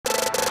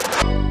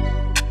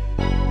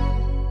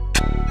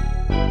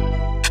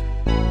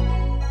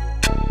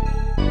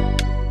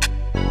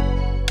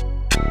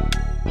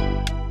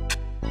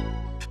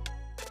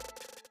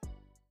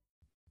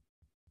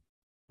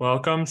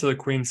Welcome to the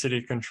Queen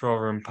City Control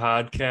Room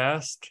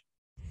podcast.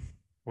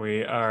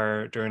 We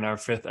are doing our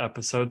 5th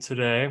episode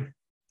today.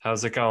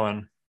 How's it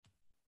going?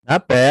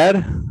 Not bad.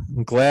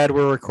 I'm glad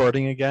we're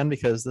recording again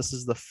because this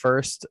is the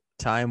first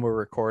time we're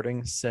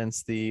recording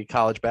since the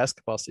college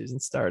basketball season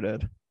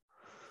started.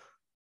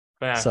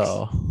 Facts.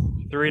 So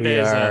 3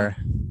 days in.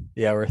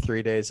 We're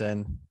 3 days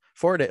in.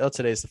 4 days. Oh,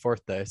 today's the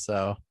 4th day.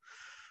 So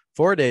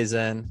 4 days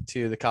in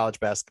to the college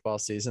basketball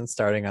season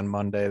starting on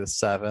Monday the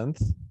 7th.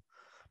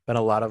 Been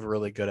a lot of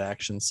really good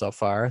action so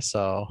far.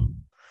 So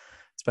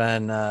it's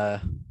been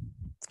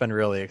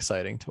really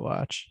exciting to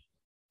watch.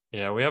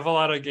 Yeah, we have a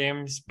lot of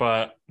games,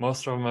 but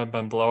most of them have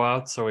been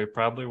blowouts, so we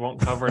probably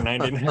won't cover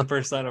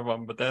 99% of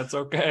them, but that's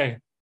okay.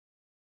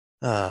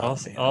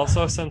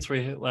 Also, since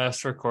we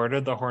last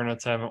recorded, the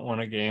Hornets haven't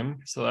won a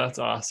game, so that's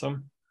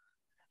awesome.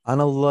 On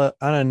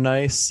a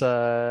nice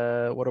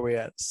what are we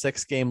at?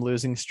 6-game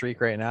losing streak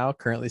right now,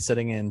 currently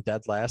sitting in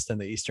dead last in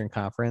the Eastern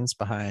Conference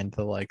behind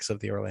the likes of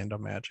the Orlando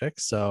Magic.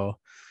 So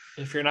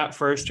if you're not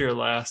first, you're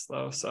last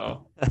though.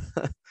 So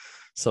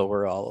so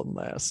we're all in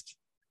last.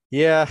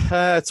 Yeah,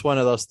 it's one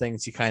of those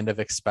things you kind of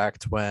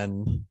expect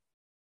when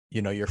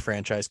your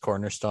franchise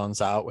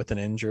cornerstone's out with an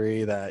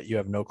injury that you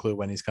have no clue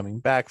when he's coming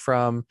back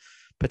from.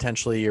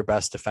 Potentially your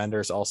best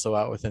defender's also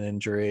out with an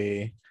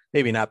injury.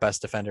 Maybe not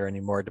best defender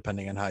anymore,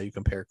 depending on how you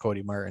compare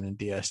Cody Martin and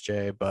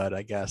DSJ, but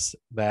I guess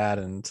that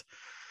and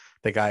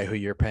the guy who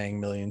you're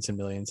paying millions and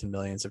millions and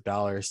millions of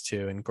dollars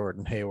to, and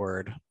Gordon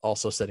Hayward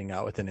also sitting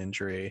out with an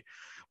injury,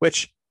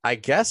 which I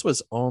guess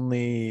was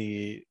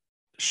only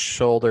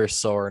shoulder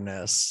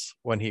soreness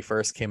when he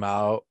first came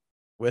out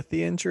with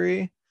the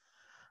injury.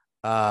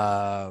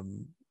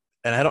 And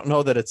I don't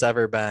know that it's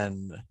ever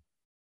been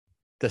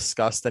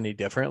discussed any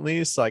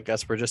differently. So I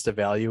guess we're just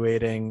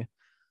evaluating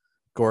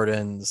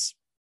Gordon's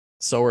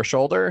sore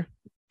shoulder.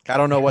 I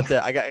don't know what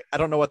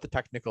the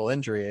technical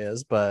injury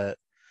is, but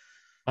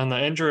on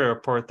the injury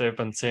report they've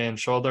been saying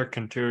shoulder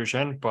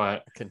contusion,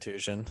 but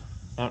contusion.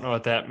 I don't know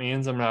what that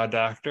means. I'm not a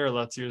doctor.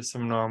 Let's use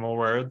some normal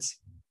words.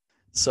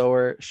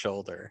 Sore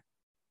shoulder.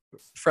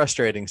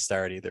 Frustrating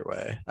start either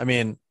way. I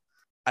mean,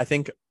 I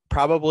think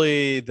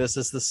probably this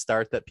is the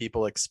start that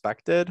people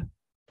expected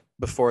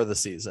before the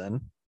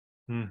season.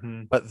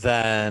 Mm-hmm. But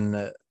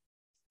then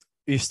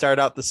you start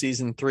out the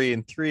season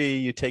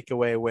 3-3, you take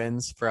away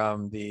wins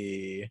from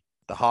the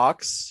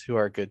Hawks, who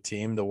are a good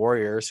team, the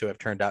Warriors, who have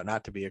turned out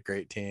not to be a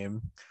great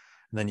team, and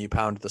then you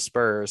pound the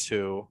Spurs,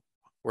 who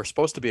were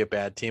supposed to be a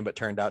bad team but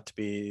turned out to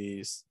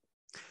be,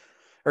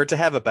 or to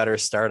have a better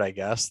start, I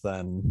guess,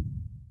 than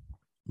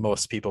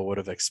most people would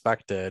have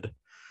expected.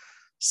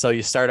 So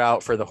you start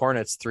out for the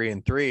Hornets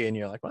 3-3, and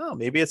you're like, well,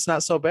 maybe it's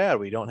not so bad.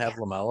 We don't have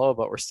LaMelo,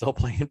 but we're still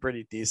playing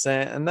pretty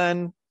decent. And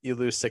then you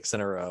lose 6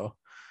 in a row.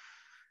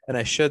 And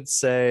I should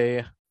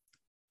say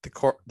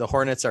the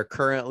Hornets are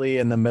currently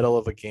in the middle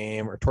of a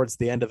game or towards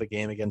the end of a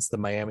game against the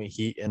Miami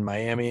Heat in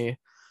Miami.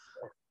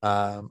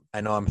 I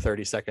know I'm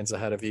 30 seconds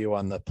ahead of you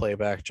on the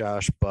playback,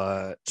 Josh,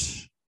 but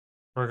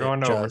we're going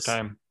to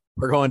overtime.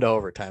 We're going to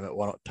overtime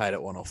tied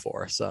at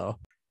 104. So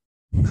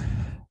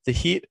the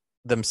Heat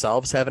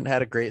themselves haven't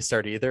had a great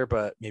start either,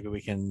 but maybe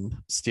we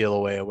can steal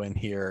away a win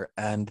here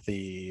and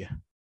the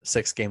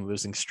 6-game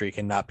losing streak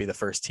and not be the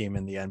first team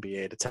in the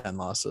NBA to 10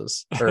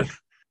 losses. Or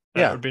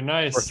that would be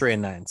nice. Or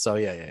 3-9. So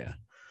yeah.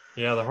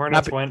 Yeah, the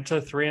Hornets went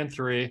to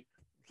 3-3.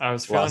 I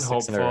was feeling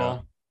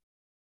hopeful.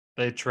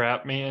 They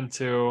trapped me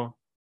into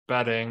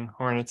betting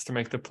Hornets to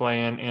make the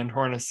play-in and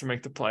Hornets to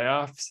make the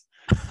playoffs.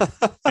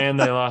 And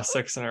they lost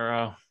 6 in a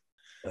row.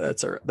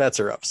 That's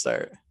a rough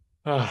start.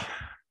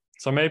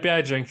 So maybe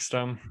I jinxed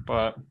them,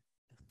 but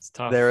it's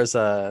tough. There was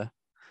a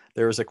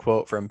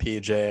quote from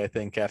PJ, I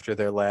think, after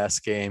their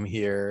last game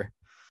here.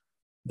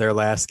 Their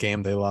last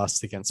game they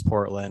lost against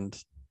Portland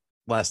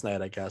last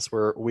night, I guess.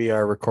 We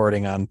are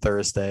recording on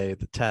Thursday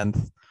the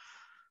 10th.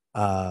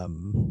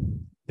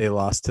 They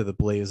lost to the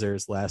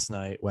Blazers last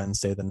night,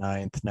 Wednesday the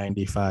 9th,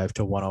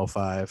 95-105.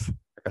 I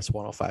guess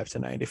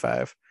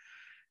 105-95.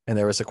 And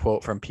there was a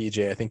quote from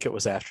PJ, I think it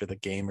was after the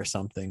game or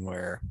something,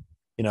 where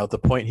the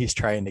point he's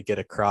trying to get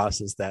across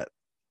is that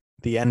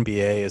the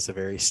NBA is a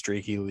very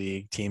streaky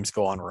league. Teams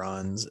go on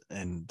runs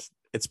and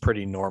it's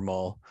pretty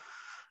normal.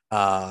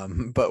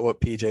 But what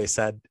PJ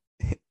said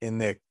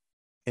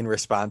in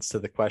response to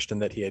the question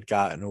that he had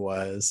gotten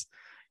was,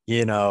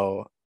 in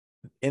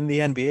the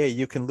NBA,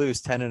 you can lose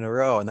 10 in a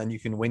row and then you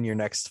can win your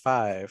next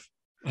 5.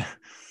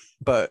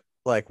 But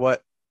like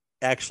what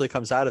actually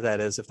comes out of that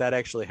is if that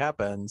actually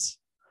happens,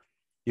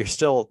 you're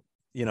still,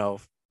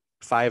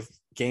 5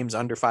 games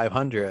under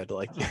 500.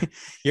 Like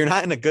you're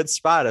not in a good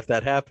spot if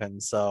that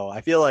happens. So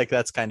I feel like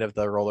that's kind of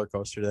the roller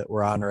coaster that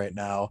we're on right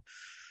now,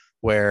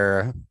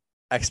 where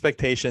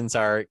expectations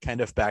are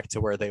kind of back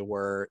to where they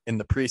were in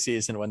the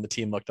preseason when the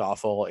team looked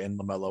awful and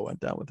LaMelo went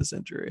down with his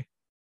injury.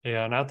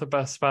 Yeah, not the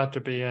best spot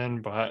to be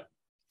in, but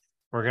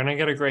we're going to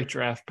get a great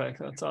draft pick.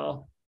 That's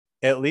all.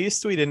 At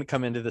least we didn't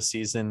come into the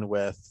season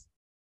with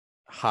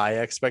high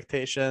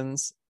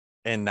expectations.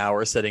 And now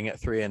we're sitting at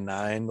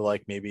 3-9.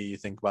 Like maybe you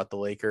think about the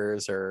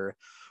Lakers or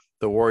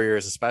the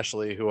Warriors,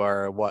 especially, who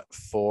are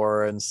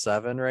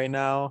 4-7 right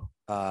now.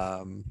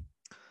 I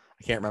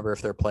can't remember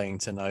if they're playing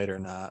tonight or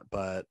not,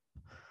 but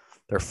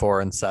they're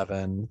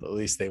 4-7. At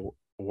least they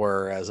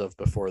were as of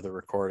before the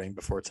recording,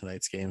 before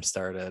tonight's game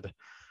started.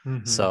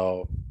 Mm-hmm.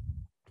 So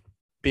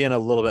be in a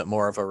little bit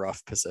more of a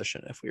rough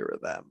position if we were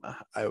them,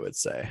 I would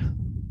say.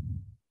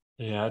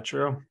 Yeah,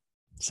 true.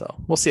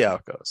 So we'll see how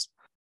it goes.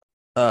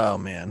 Oh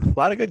man, a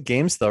lot of good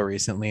games though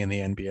recently in the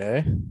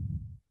NBA.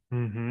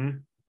 Mm-hmm.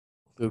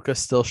 Luka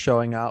still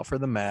showing out for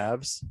the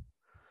Mavs.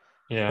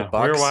 Yeah, The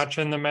we were Bucks.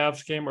 watching the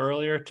Mavs game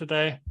earlier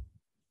today.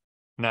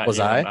 Not Was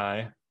you I? and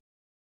I.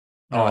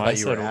 Oh, No, I thought I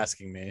you were said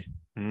asking me.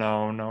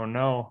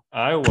 no.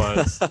 I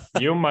was.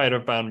 You might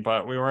have been,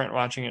 but we weren't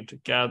watching it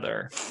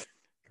together.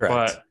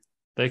 Correct. But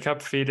they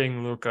kept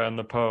feeding Luka in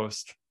the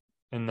post,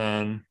 and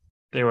then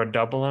they would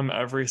double him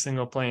every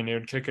single play, and he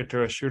would kick it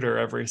to a shooter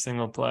every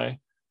single play.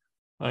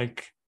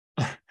 Like,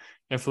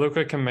 if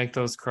Luka can make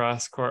those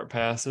cross-court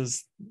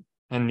passes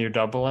and you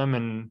double him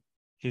and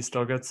he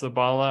still gets the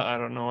ball out, I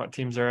don't know what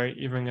teams are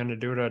even going to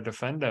do to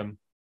defend him.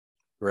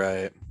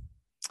 Right.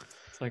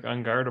 It's like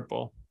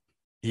unguardable.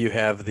 You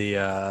have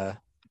so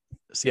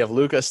you have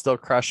Luka still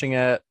crushing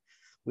it,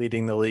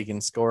 leading the league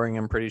in scoring,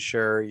 I'm pretty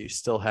sure. You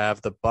still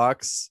have the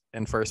Bucks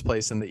in first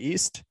place in the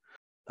East.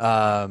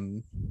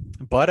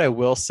 But I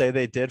will say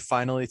they did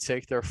finally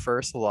take their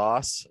first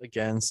loss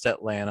against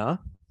Atlanta,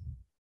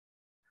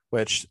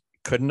 which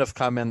couldn't have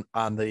come in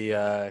on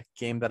the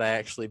game that I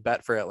actually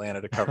bet for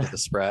Atlanta to cover the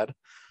spread.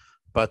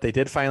 But they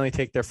did finally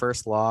take their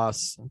first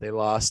loss. They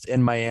lost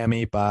in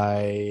Miami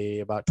by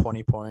about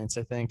 20 points,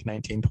 I think,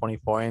 19, 20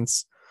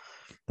 points.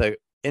 The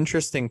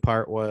interesting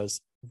part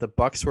was the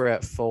Bucks were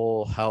at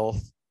full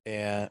health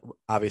and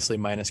obviously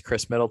minus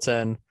Chris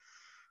Middleton.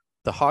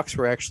 The Hawks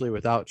were actually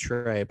without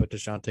Trey, but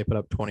DeJounte put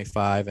up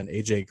 25, and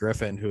AJ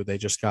Griffin, who they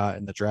just got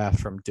in the draft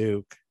from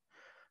Duke,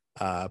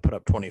 put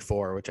up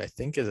 24, which I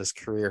think is his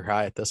career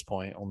high at this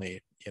point,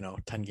 only,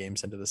 10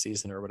 games into the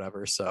season or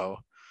whatever. So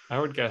I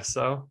would guess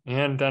so.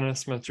 And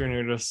Dennis Smith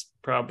Jr. just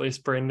probably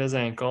sprained his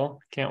ankle.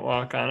 Can't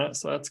walk on it,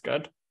 so that's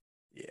good.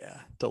 Yeah,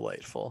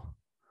 delightful.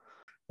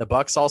 The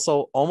Bucks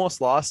also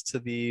almost lost to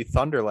the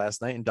Thunder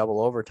last night in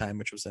double overtime,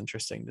 which was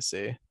interesting to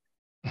see.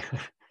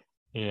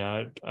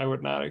 Yeah, I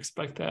would not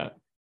expect that.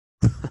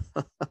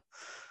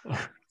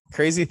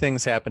 Crazy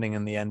things happening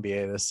in the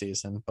NBA this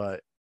season, but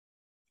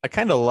I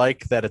kind of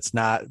like that it's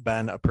not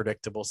been a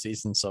predictable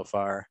season so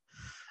far.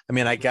 I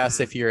mean, I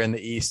guess if you're in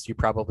the East, you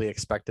probably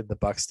expected the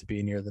Bucks to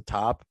be near the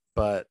top,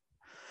 but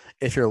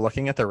if you're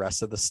looking at the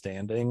rest of the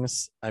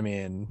standings, I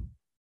mean,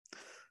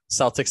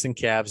 Celtics and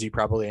Cavs, you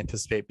probably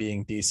anticipate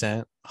being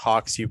decent.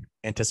 Hawks, you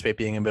anticipate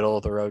being a middle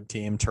of the road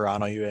team.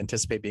 Toronto, you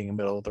anticipate being a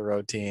middle of the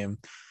road team.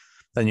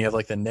 Then you have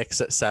like the Knicks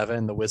at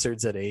 7, the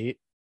Wizards at 8,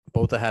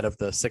 both ahead of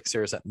the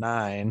Sixers at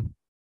 9.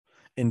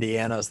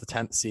 Indiana is the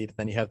 10th seed.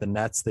 Then you have the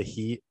Nets, the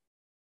Heat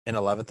in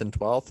 11th and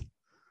 12th.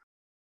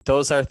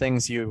 Those are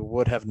things you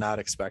would have not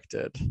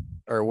expected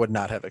or would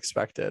not have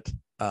expected.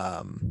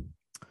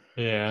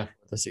 Yeah.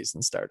 The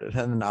season started.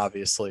 And then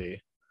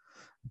obviously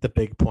the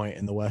big point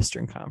in the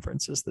Western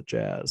Conference is the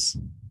Jazz,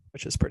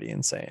 which is pretty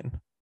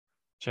insane.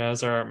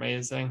 Jazz are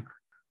amazing.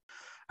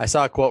 I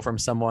saw a quote from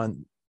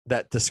someone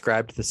that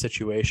described the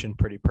situation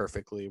pretty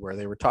perfectly, where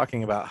they were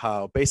talking about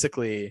how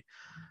basically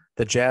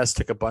the Jazz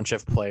took a bunch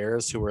of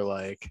players who were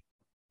like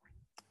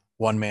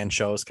one-man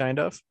shows kind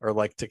of, or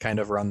like to kind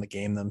of run the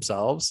game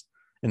themselves,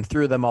 and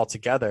threw them all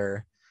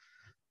together.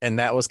 And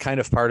that was kind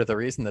of part of the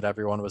reason that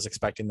everyone was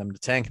expecting them to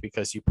tank,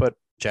 because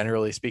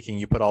generally speaking,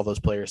 you put all those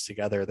players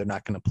together, they're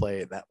not going to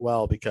play that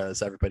well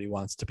because everybody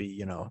wants to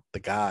be, the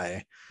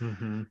guy.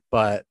 Mm-hmm.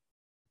 But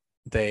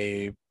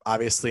they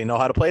obviously know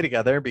how to play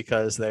together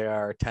because they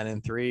are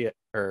 10-3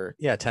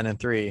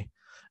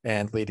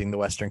 and leading the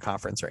Western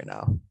Conference right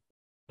now.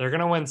 They're going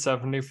to win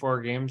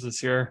 74 games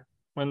this year,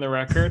 win the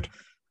record.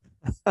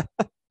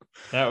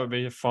 That would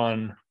be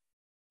fun.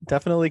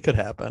 Definitely could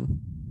happen.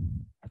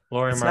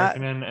 Lauri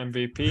Markkanen,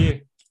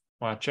 MVP.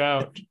 Watch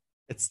out.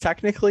 It's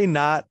technically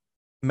not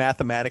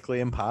mathematically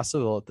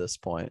impossible at this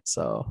point.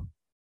 So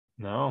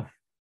no,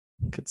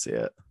 could see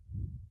it.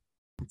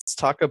 Let's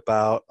talk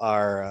about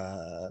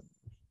our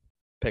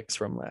picks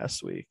from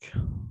last week.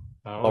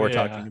 While we're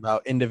talking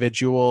about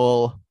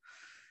individual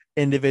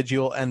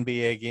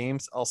NBA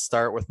games, I'll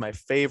start with my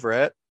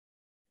favorite,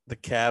 the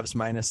Cavs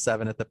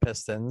 -7 at the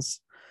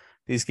Pistons.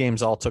 These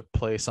games all took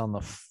place on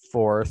the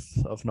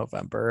 4th of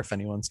November. If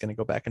anyone's going to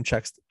go back and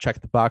check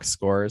the box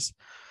scores.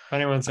 If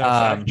anyone's going to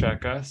fact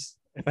check us.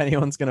 If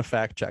anyone's going to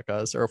fact check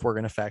us, or if we're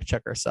going to fact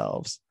check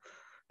ourselves.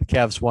 The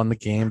Cavs won the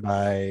game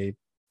by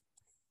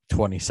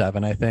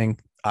 27, I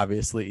think.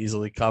 Obviously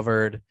easily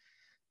covered.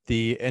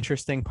 The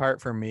interesting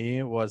part for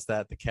me was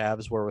that the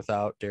Cavs were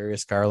without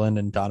Darius Garland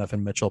and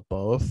Donovan Mitchell,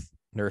 both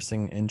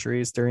nursing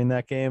injuries during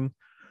that game.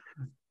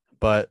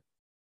 But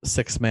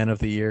sixth man of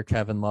the year,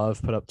 Kevin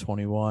Love, put up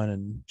 21,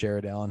 and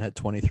Jared Allen had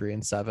 23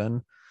 and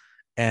 7.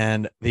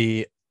 And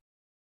the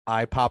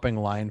eye-popping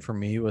line for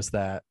me was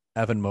that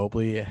Evan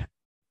Mobley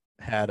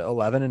had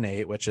 11 and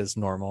 8, which is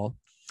normal.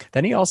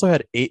 Then he also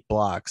had 8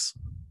 blocks.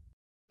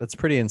 That's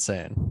pretty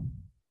insane.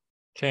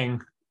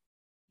 King.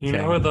 You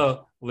know who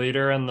the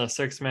leader in the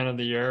 6th man of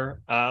the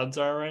year odds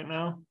are right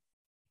now?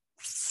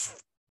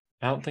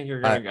 I don't think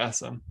you're going to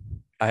guess him.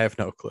 I have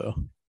no clue.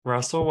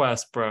 Russell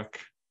Westbrook.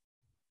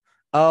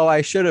 Oh,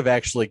 I should have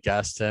actually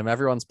guessed him.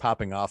 Everyone's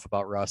popping off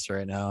about Russ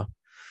right now.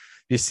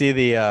 You see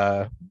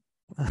the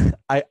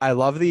I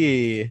love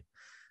the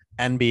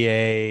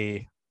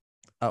NBA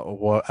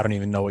what I don't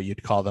even know what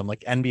you'd call them,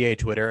 like NBA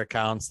Twitter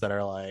accounts that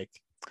are like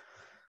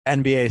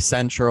NBA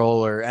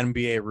Central or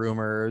NBA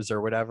Rumors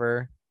or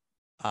whatever.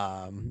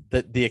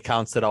 The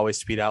accounts that always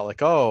tweet out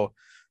like, oh,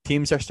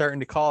 teams are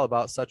starting to call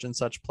about such and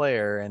such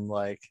player, and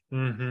like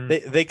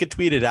they could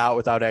tweet it out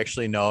without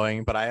actually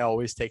knowing, but I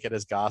always take it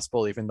as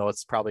gospel, even though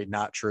it's probably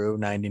not true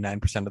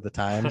 99% of the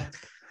time.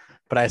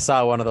 But I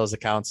saw one of those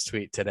accounts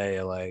tweet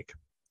today like,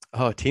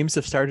 oh, teams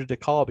have started to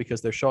call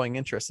because they're showing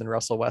interest in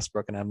Russell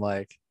Westbrook. And I'm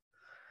like,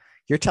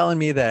 you're telling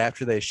me that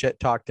after they shit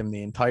talked him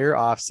the entire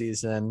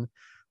offseason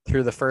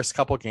through the first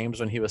couple games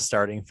when he was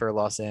starting for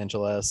Los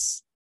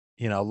Angeles,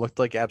 looked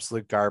like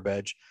absolute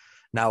garbage.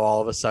 Now all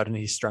of a sudden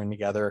he's strung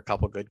together a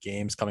couple good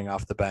games coming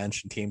off the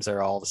bench, and teams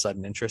are all of a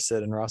sudden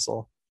interested in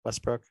Russell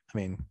Westbrook. I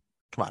mean,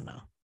 come on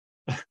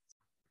now.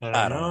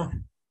 I don't know.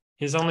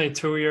 He's only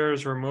 2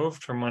 years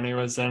removed from when he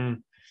was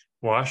in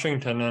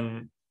Washington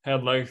and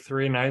had like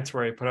 3 nights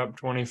where he put up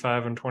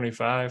 25 and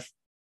 25.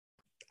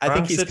 I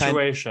think he's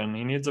situation.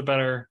 He needs a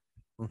better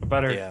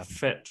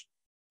fit.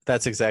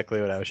 That's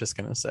exactly what I was just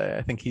gonna say.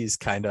 I think he's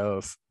kind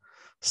of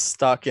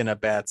stuck in a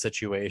bad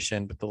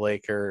situation with the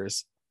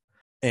Lakers,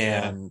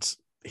 and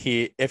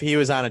if he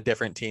was on a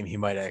different team, he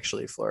might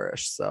actually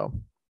flourish. So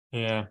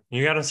yeah,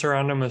 you got to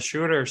surround him with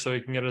shooters so he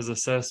can get his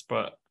assists,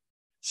 but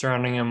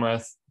surrounding him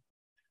with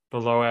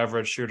below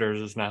average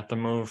shooters is not the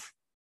move.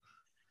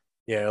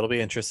 Yeah, it'll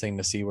be interesting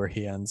to see where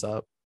he ends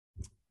up.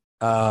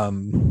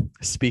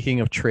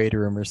 Speaking of trade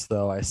rumors,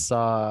 though, I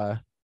saw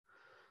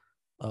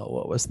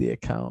what was the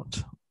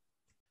account?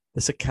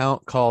 This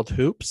account called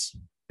Hoops.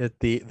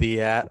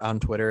 The at on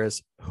Twitter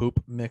is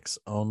Hoop Mix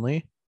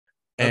Only.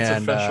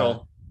 That's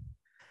official.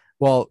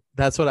 Well,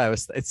 that's what I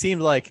was. It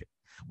seemed like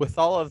with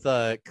all of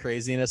the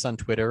craziness on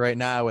Twitter right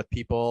now, with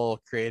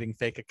people creating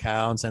fake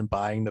accounts and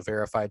buying the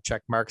verified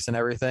check marks and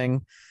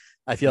everything,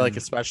 I feel like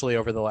especially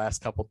over the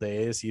last couple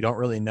days, you don't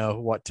really know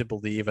what to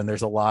believe. And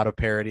there's a lot of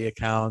parody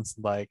accounts.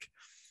 Like,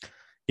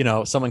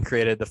 someone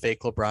created the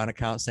fake LeBron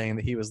account saying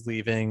that he was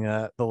leaving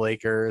the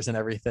Lakers and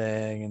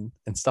everything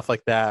and stuff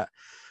like that.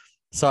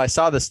 So I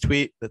saw this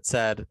tweet that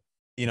said,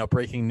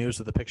 breaking news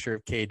with a picture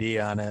of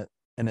KD on it.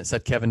 And it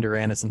said Kevin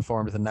Durant is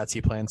informed the Nets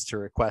he plans to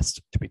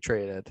request to be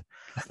traded.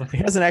 He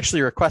hasn't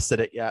actually requested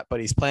it yet, but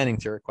he's planning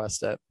to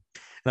request it.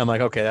 And I'm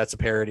like, okay, that's a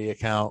parody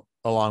account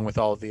along with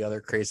all of the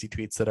other crazy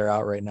tweets that are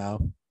out right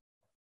now.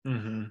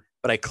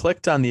 But I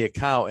clicked on the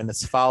account and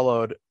it's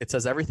followed. It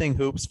says everything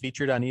hoops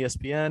featured on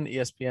ESPN,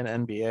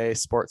 NBA,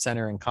 Sports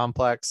Center, and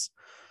Complex.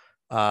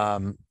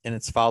 And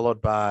it's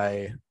followed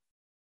by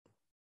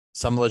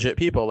some legit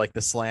people like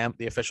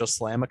the official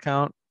Slam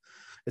account.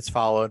 It's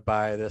followed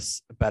by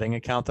this betting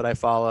account that I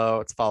follow.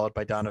 It's followed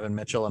by Donovan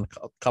Mitchell and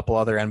a couple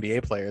other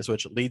NBA players,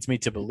 which leads me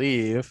to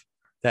believe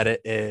that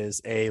it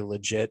is a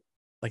legit,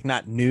 like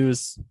not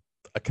news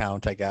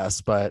account, I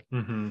guess, but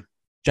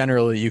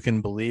generally you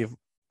can believe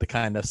the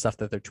kind of stuff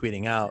that they're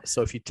tweeting out.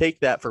 So if you take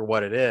that for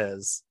what it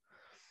is,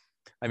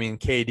 I mean,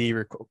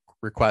 KD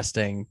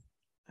requesting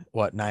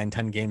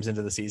 9-10 games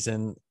into the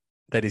season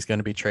that he's going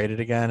to be traded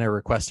again or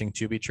requesting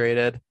to be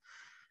traded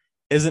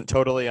isn't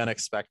totally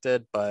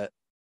unexpected, but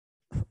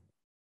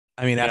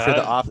I mean, after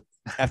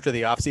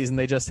the offseason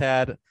they just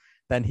had,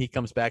 then he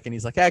comes back and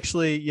he's like,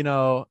 actually,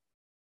 I'm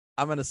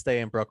going to stay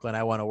in Brooklyn.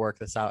 I want to work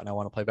this out and I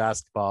want to play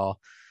basketball.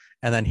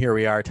 And then here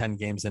we are 10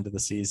 games into the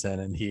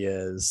season. And he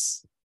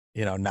is,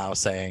 now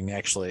saying,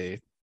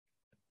 actually,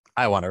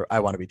 I want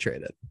to be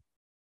traded.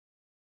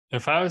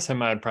 If I was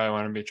him, I'd probably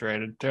want to be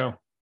traded too.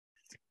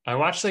 I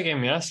watched the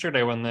game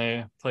yesterday when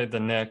they played the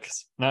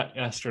Knicks, not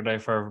yesterday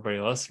for everybody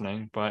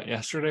listening, but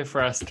yesterday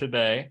for us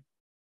today.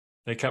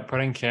 They kept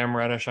putting Cam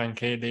Reddish on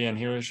KD, and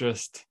he was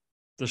just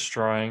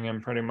destroying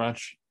him pretty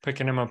much,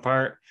 picking him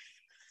apart.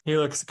 He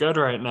looks good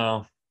right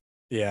now.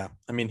 Yeah.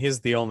 I mean,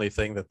 he's the only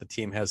thing that the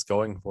team has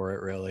going for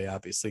it, really.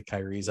 Obviously,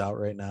 Kyrie's out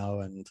right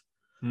now, and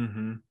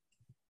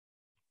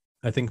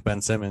I think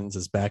Ben Simmons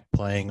is back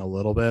playing a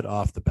little bit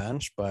off the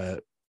bench,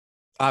 but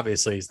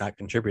obviously he's not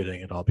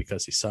contributing at all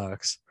because he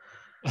sucks.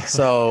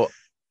 So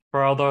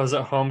for all those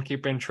at home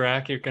keeping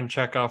track, you can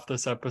check off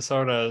this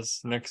episode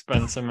as Nick's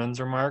Ben Simmons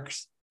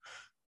remarks.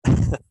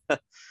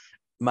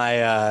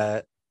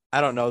 I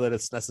don't know that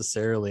it's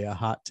necessarily a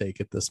hot take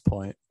at this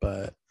point,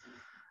 but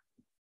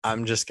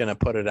I'm just going to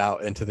put it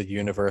out into the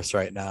universe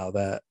right now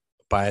that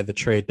by the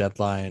trade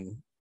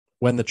deadline,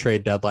 when the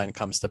trade deadline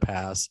comes to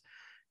pass,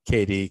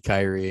 KD,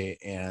 Kyrie,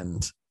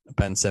 and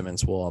Ben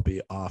Simmons will all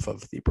be off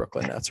of the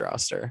Brooklyn Nets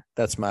roster.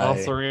 That's all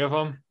three of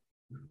them.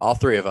 All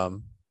three of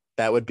them.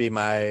 That would be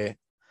my,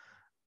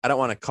 I don't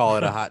want to call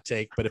it a hot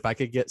take, but if I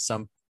could get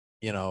some,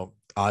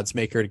 odds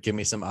maker to give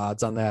me some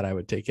odds on that, I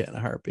would take it in a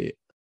heartbeat.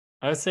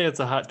 I would say it's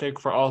a hot take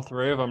for all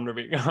three of them to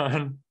be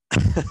gone.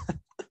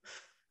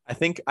 I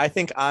think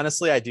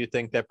honestly, I do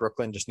think that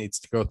Brooklyn just needs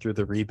to go through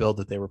the rebuild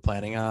that they were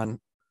planning on.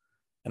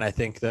 And I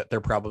think that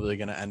they're probably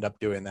going to end up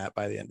doing that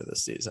by the end of the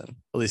season,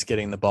 at least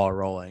getting the ball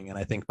rolling. And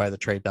I think by the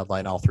trade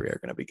deadline, all three are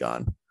going to be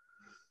gone.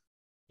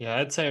 Yeah,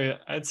 I'd say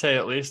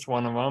at least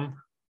one of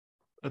them.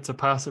 It's a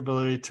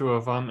possibility, two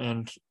of them,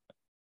 and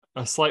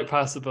a slight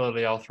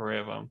possibility, all three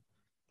of them.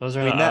 Those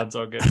are the odds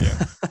I'll give you.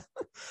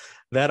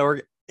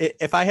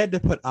 If I had to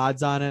put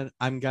odds on it,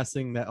 I'm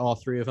guessing that all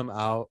three of them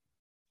out,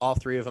 all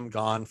three of them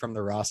gone from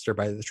the roster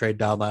by the trade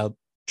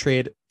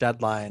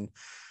deadline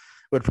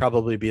would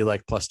probably be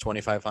like plus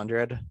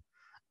 2,500.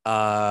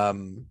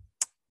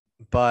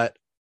 But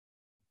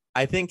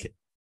I think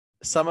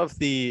some of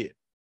the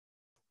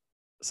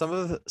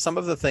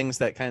things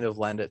that kind of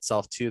lend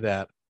itself to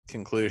that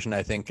conclusion,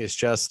 I think, is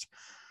just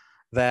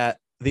that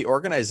the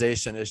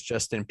organization is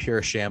just in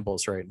pure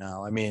shambles right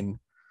now. I mean,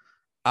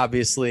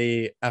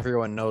 obviously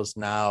everyone knows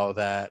now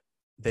that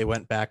they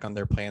went back on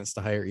their plans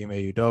to hire Ime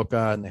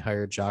Udoka and they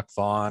hired Jacques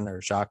Vaughn.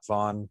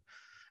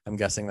 I'm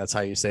guessing that's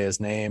how you say his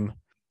name.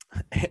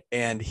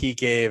 And he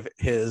gave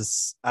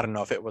his, I don't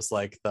know if it was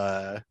like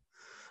the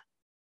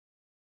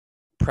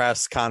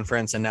press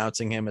conference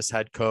announcing him as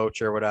head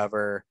coach or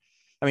whatever.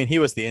 I mean, he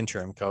was the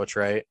interim coach,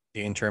 right?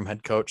 The interim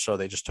head coach. So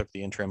they just took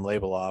the interim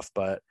label off,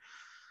 but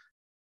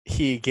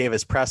he gave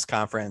his press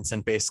conference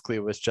and basically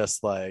was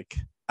just like,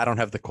 I don't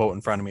have the quote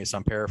in front of me, so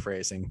I'm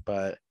paraphrasing,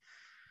 but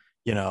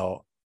you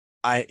know,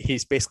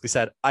 he's basically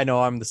said, I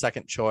know I'm the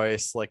second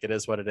choice. Like, it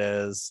is what it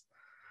is.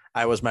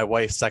 I was my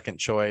wife's second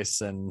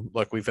choice. And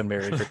look, we've been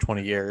married for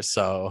 20 years.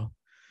 So,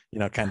 you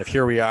know, kind of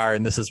here we are.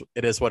 And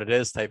it is what it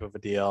is type of a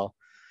deal.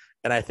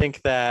 And I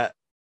think that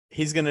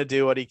he's going to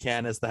do what he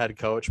can as the head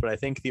coach, but I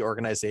think the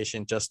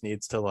organization just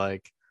needs to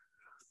like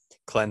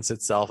cleanse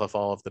itself of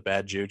all of the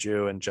bad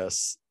juju and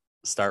just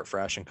start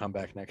fresh and come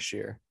back next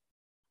year.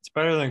 It's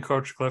better than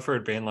Coach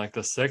Clifford being like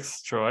the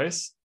sixth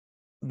choice.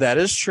 That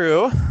is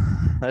true.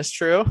 That's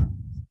true.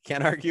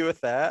 Can't argue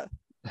with that.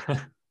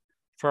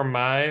 For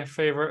my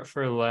favorite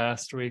for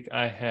last week,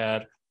 I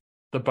had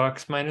the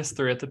Bucks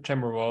 -3 at the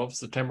Timberwolves.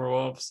 The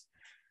Timberwolves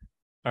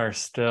are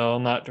still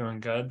not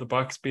doing good. The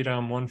Bucks beat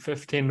them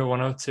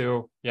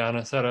 115-102.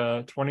 Giannis had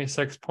a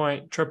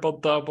 26-point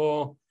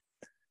triple-double.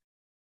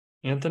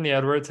 Anthony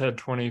Edwards had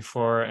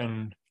 24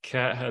 and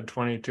Cat had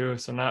 22.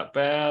 So not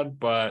bad,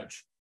 but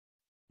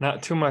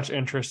not too much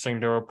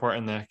interesting to report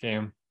in that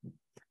game.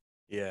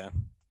 Yeah,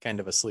 kind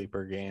of a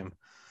sleeper game.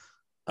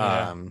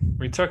 Yeah,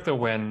 we took the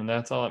win, and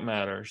that's all that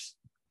matters.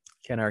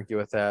 Can't argue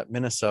with that.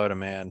 Minnesota,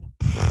 man.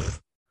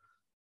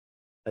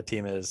 That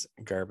team is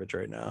garbage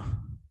right now.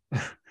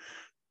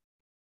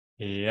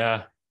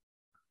 Yeah.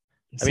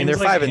 I mean, they're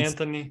like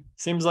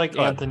seems like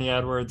Anthony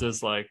Edwards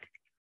is like,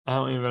 I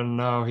don't even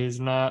know. He's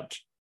not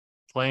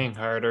playing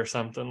hard or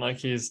something. Like,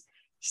 he's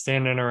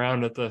standing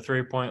around at the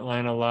 3-point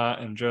line a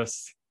lot and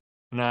just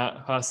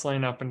not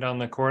hustling up and down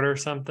the court or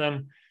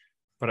something.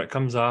 But it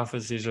comes off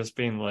as he's just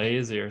being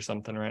lazy or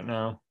something right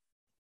now.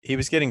 He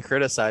was getting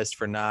criticized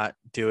for not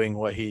doing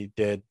what he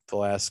did the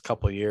last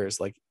couple of years.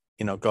 Like,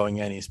 you know, going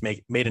in, he's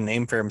made a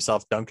name for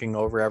himself, dunking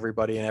over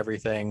everybody and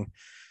everything.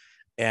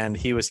 And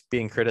he was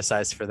being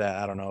criticized for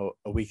that, I don't know,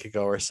 a week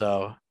ago or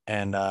so.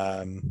 And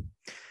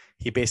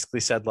he basically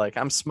said, like,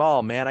 I'm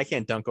small, man. I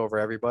can't dunk over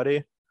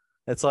everybody.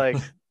 It's like,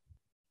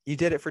 you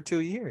did it for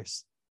 2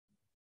 years.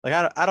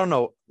 Like, I don't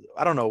know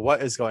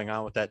what is going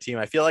on with that team.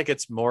 I feel like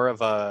it's more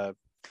of I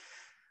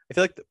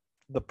feel like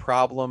the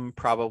problem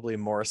probably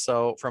more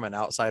so from an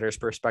outsider's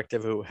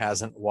perspective who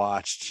hasn't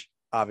watched,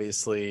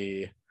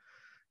 obviously,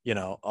 you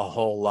know, a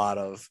whole lot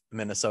of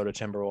Minnesota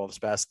Timberwolves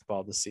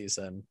basketball this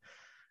season,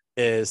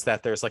 is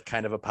that there's like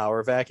kind of a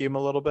power vacuum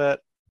a little bit.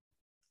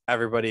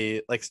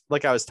 Everybody,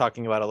 like I was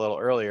talking about a little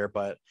earlier,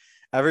 but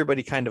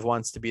everybody kind of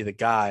wants to be the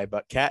guy,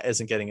 but Cat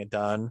isn't getting it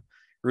done.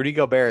 Rudy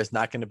Gobert is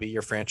not going to be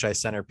your franchise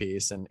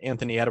centerpiece, and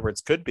Anthony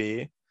Edwards could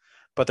be,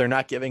 but they're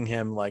not giving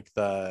him like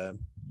the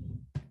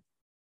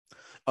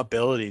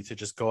ability to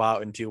just go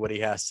out and do what he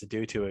has to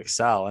do to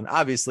excel. And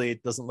obviously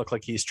it doesn't look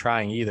like he's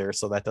trying either,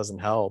 so that doesn't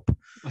help.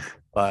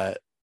 But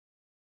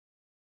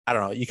I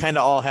don't know, you kind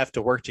of all have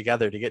to work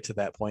together to get to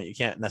that point. You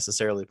can't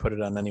necessarily put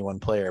it on any one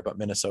player, but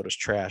Minnesota's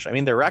trash. I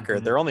mean, their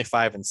record, they're only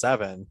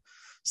 5-7,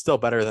 still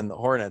better than the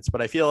Hornets,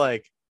 but I feel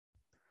like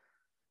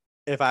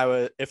if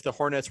the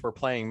Hornets were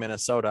playing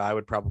Minnesota, I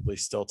would probably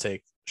still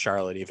take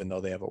Charlotte, even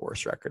though they have a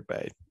worse record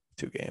by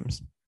 2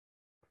 games.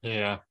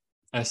 Yeah.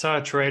 I saw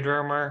a trade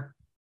rumor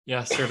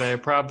yesterday,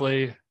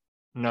 probably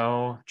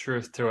no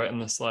truth to it in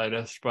the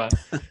slightest, but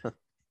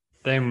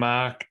they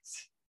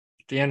mocked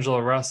D'Angelo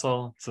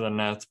Russell to the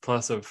Nets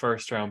plus a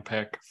first-round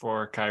pick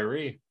for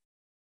Kyrie.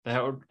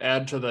 That would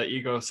add to the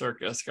ego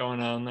circus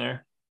going on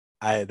there.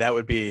 That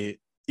would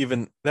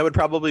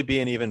probably be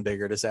an even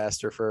bigger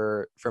disaster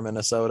for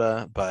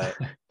Minnesota, but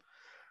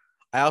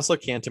I also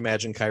can't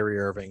imagine Kyrie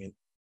Irving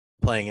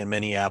playing in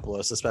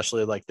Minneapolis,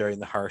 especially like during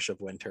the harsh of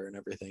winter and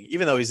everything,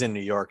 even though he's in New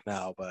York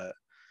now. But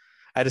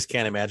I just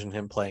can't imagine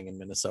him playing in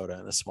Minnesota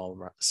in a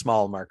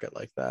small market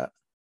like that.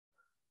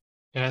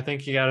 Yeah, I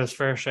think he got his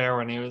fair share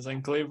when he was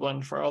in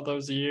Cleveland for all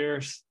those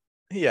years.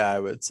 Yeah, I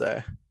would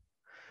say.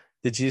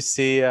 Did you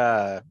see,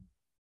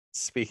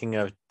 speaking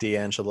of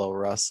D'Angelo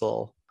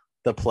Russell,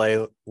 the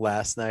play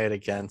last night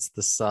against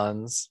the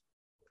Suns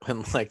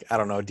when, like, I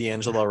don't know,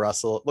 D'Angelo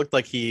Russell looked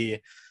like he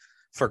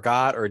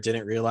forgot or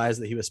didn't realize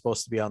that he was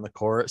supposed to be on the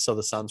court. So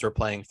the Suns were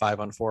playing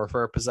 5-on-4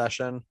 for a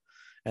possession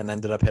and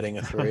ended up hitting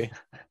a three.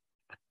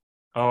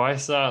 Oh, I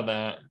saw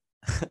that.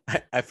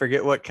 I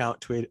forget what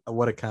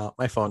account.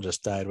 My phone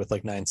just died with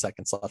like 9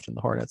 seconds left in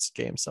the Hornets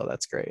game. So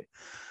that's great.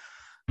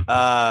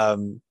 I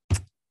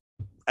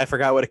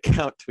forgot what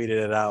account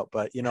tweeted it out,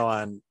 but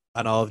on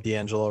all of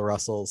D'Angelo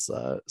Russell's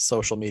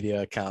social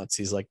media accounts,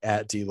 he's like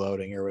at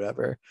deloading or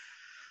whatever.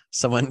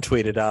 Someone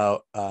tweeted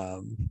out,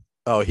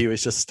 oh, he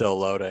was just still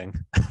loading.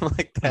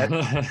 Like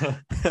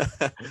that.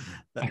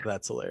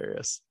 That's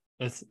hilarious.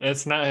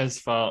 It's not his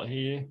fault.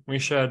 We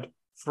should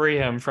free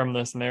him from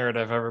this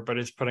narrative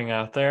everybody's putting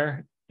out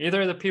there.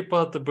 Either the people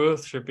at the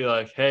booth should be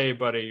like, hey,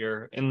 buddy,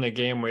 you're in the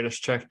game. We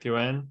just checked you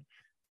in.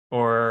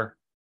 Or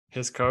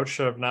his coach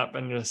should have not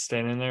been just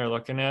standing there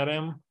looking at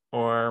him.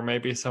 Or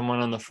maybe someone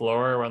on the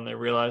floor when they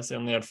realized they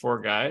only had 4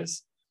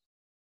 guys.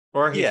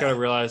 Or he could have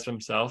realized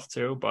himself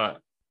too. But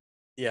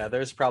yeah,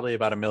 there's probably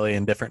about a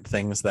million different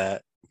things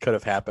that could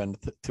have happened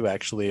to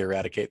actually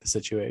eradicate the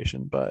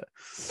situation. But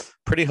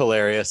pretty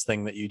hilarious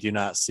thing that you do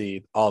not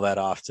see all that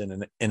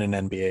often in an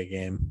NBA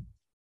game.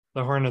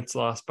 The Hornets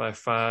lost by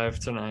 5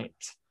 tonight.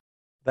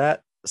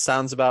 That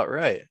sounds about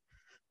right.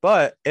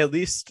 But at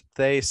least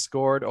they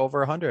scored over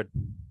 100.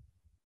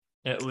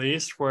 At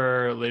least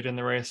we're leading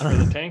the race for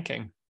the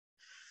tanking.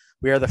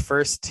 We are the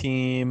first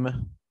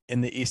team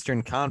in the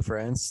Eastern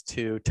Conference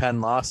to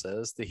 10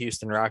 losses. The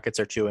Houston Rockets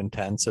are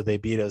 2-10, so they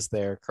beat us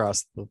there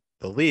across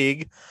the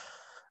league.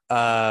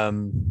 But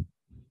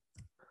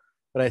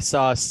I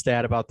saw a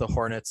stat about the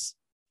Hornets'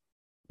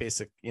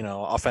 basic,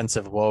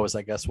 offensive woes,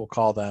 I guess we'll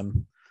call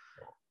them.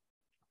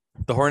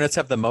 The Hornets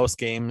have the most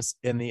games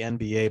in the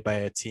NBA by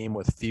a team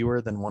with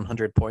fewer than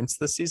 100 points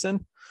this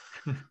season,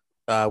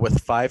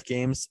 with 5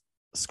 games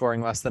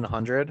scoring less than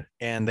 100,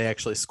 and they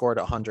actually scored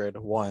 100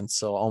 once,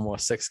 so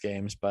almost 6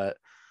 games, but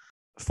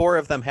 4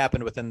 of them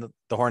happened within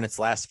the Hornets'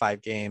 last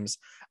 5 games,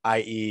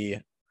 i.e.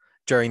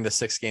 during the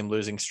 6-game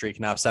losing streak,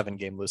 now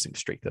 7-game losing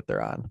streak that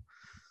they're on.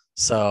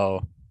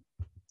 So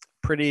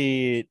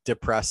pretty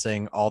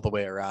depressing all the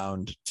way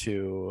around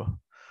to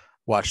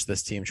watch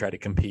this team try to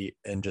compete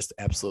and just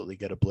absolutely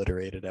get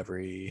obliterated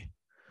every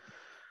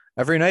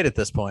night at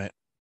this point.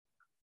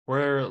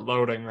 We're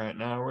loading right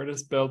now. We're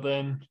just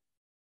building.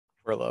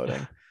 We're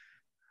loading.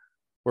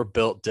 We're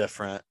built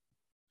different.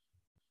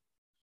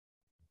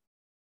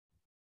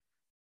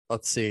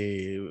 Let's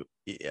see.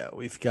 Yeah,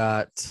 we've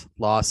got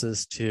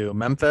losses to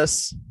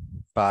Memphis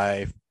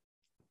by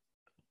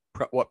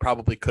what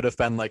probably could have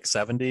been like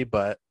 70,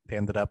 but they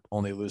ended up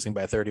only losing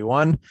by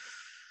 31.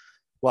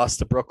 Lost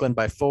to Brooklyn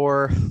by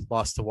 4,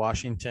 lost to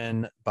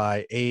Washington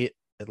by 8,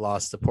 it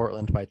lost to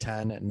Portland by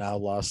 10, and now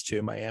lost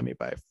to Miami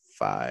by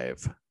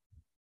 5.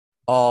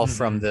 All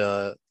from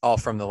the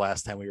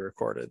last time we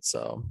recorded.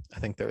 So I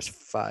think there's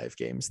 5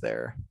 games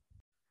there.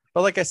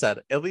 But like I said,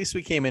 at least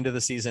we came into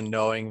the season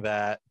knowing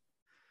that,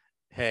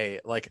 hey,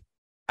 like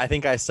I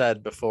think I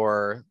said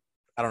before,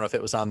 I don't know if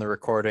it was on the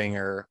recording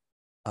or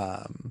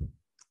on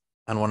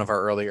one of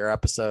our earlier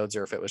episodes,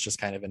 or if it was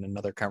just kind of in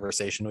another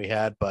conversation we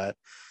had, but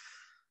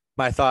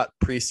my thought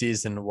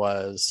preseason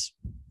was,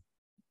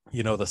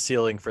 the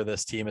ceiling for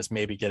this team is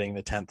maybe getting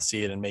the 10th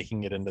seed and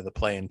making it into the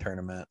play-in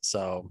tournament.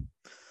 So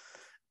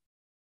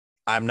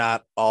I'm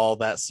not all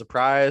that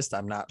surprised.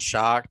 I'm not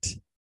shocked,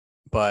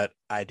 but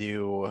I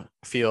do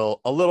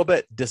feel a little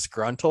bit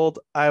disgruntled,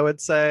 I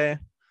would say,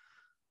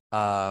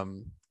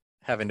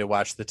 having to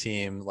watch the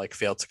team like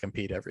fail to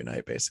compete every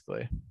night,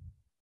 basically.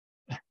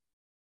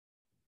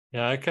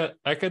 Yeah,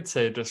 I could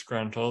say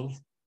disgruntled.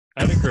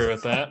 I'd agree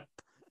with that.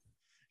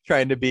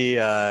 Trying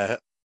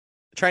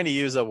to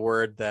use a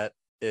word that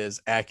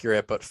is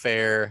accurate but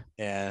fair,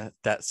 and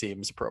that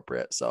seems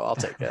appropriate, so I'll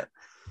take it.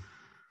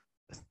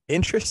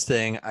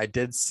 Interesting. I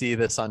did see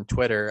this on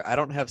Twitter. I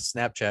don't have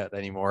Snapchat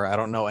anymore. I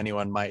don't know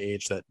anyone my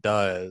age that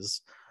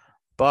does,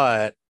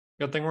 but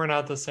good thing we're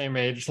not the same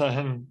age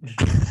then.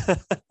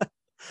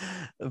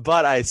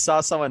 But I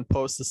saw someone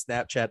post a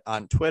Snapchat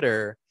on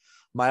Twitter.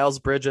 Miles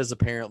Bridges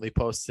apparently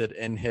posted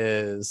on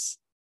his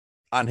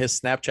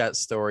Snapchat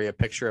story a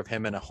picture of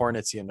him in a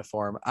Hornets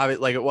uniform.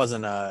 Like it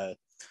wasn't a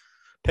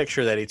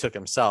picture that he took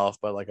himself,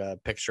 but like a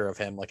picture of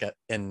him like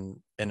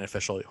in an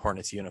official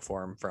Hornets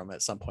uniform from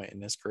at some point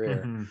in his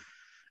career. Mm-hmm.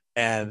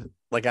 And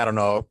like, I don't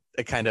know,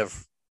 it kind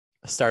of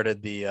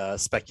started the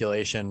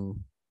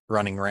speculation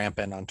running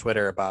rampant on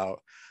Twitter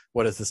about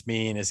what does this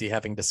mean? Is he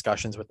having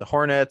discussions with the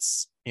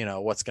Hornets?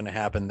 What's going to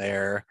happen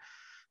there?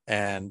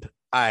 And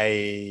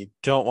I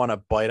don't want to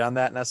bite on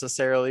that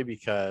necessarily,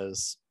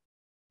 because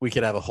we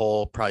could have a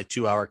whole probably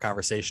 2-hour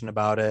conversation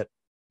about it,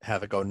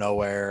 have it go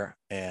nowhere,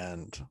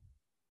 and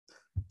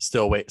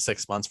still wait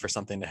 6 months for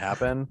something to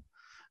happen.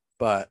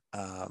 But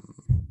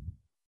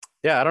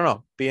yeah, I don't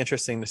know. Be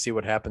interesting to see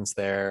what happens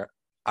there.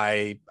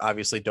 I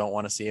obviously don't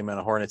want to see him in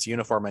a Hornets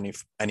uniform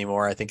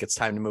anymore. I think it's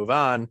time to move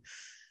on.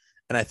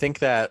 And I think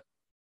that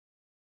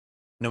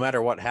no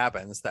matter what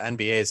happens, the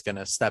NBA is going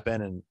to step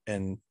in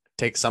and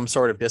take some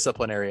sort of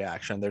disciplinary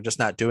action. They're just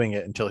not doing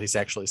it until he's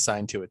actually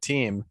signed to a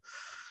team.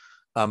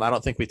 I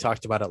don't think we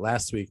talked about it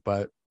last week,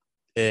 but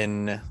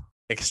in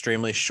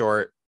extremely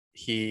short,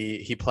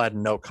 he pled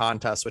no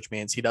contest, which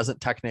means he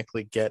doesn't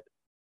technically get,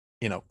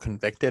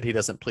 convicted. He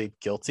doesn't plead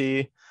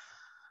guilty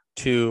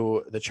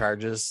to the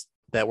charges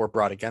that were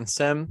brought against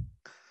him.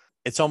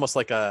 It's almost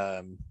like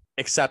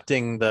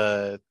accepting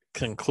the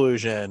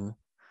conclusion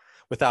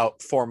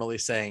without formally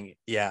saying,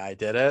 yeah, I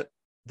did it.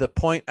 The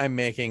point I'm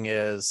making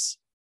is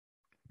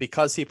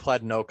because he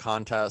pled no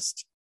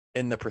contest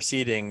in the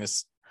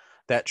proceedings,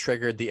 that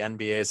triggered the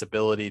NBA's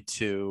ability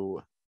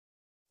to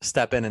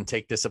step in and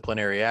take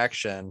disciplinary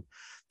action.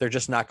 They're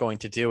just not going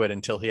to do it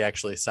until he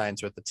actually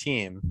signs with the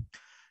team.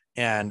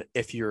 And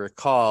if you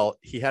recall,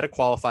 he had a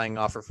qualifying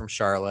offer from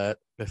Charlotte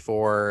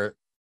before.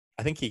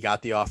 I think he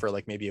got the offer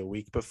like maybe a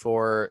week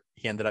before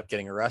he ended up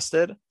getting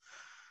arrested.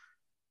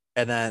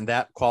 And then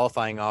that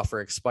qualifying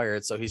offer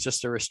expired. So he's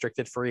just a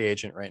restricted free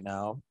agent right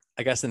now.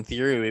 I guess in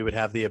theory, we would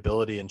have the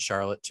ability in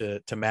Charlotte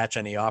to match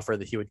any offer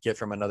that he would get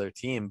from another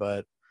team.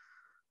 But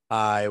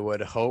I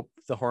would hope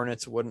the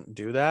Hornets wouldn't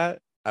do that.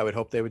 I would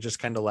hope they would just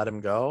kind of let him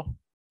go.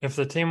 If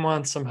the team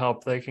wants some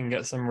help, they can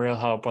get some real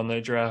help when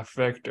they draft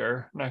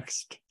Victor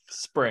next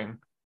spring.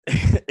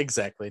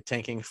 Exactly.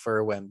 Tanking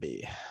for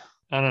Wemby.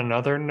 On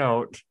another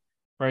note,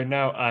 right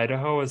now,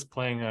 Idaho is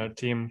playing a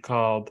team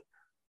called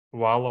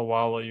Walla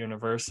Walla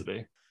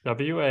University.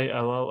 Walla.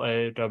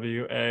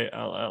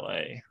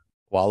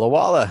 Walla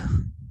Walla.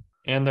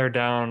 And they're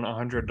down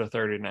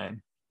 100-39.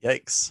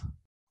 Yikes.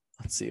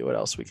 Let's see what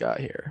else we got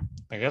here.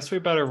 I guess we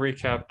better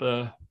recap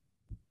the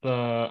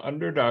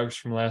underdogs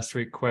from last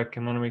week quick,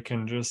 and then we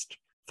can just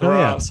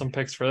throw out some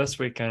picks for this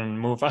week and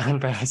move on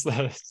past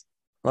this.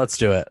 Let's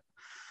do it.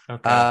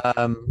 Okay.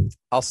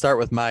 I'll start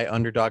with my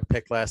underdog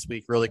pick last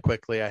week really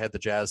quickly. I had the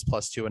Jazz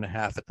plus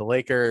 2.5 at the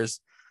Lakers.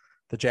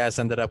 The Jazz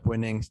ended up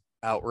winning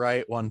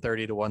outright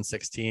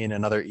 130-116,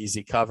 another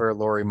easy cover.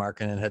 Lauri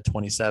Markkanen had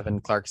 27,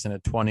 Clarkson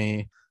had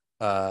 20,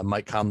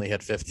 Mike Conley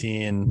had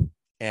 15,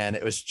 and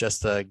it was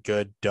just a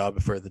good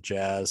dub for the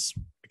Jazz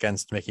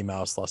against Mickey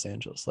Mouse Los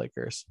Angeles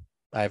Lakers.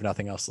 I have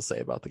nothing else to say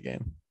about the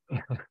game.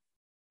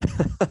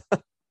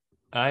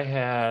 I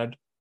had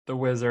the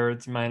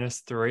Wizards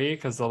 -3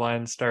 because the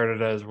line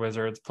started as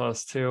Wizards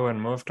 +2 and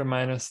moved to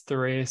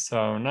 -3.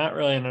 So not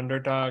really an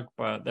underdog,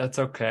 but that's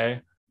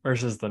okay.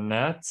 Versus the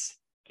Nets,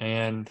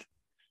 and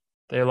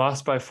they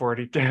lost by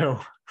 42.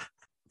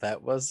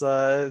 That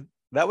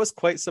was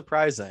quite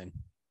surprising.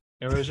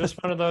 It was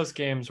just one of those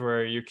games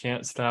where you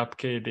can't stop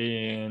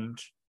KD and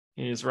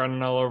he's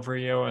running all over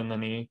you, and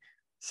then he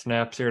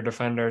snaps your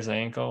defender's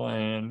ankle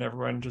and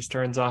everyone just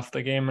turns off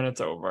the game and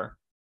it's over.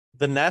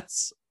 The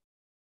Nets,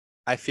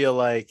 I feel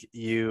like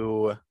we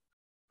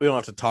don't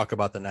have to talk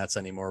about the Nets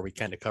anymore. We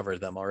kind of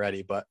covered them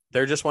already, but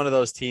they're just one of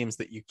those teams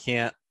that you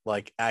can't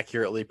like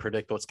accurately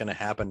predict what's going to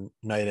happen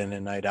night in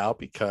and night out,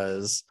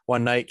 because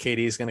one night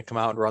KD is going to come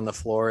out and run the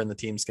floor and the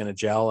team's going to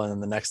gel. And then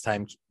the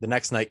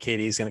next night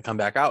KD is going to come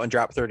back out and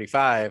drop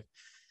 35,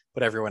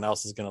 but everyone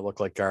else is going to look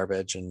like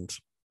garbage and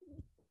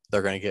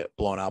they're going to get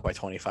blown out by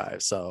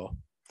 25. So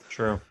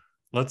true.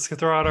 Let's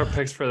throw out our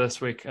picks for this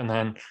week, and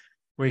then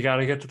we got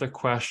to get to the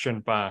question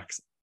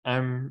box.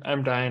 I'm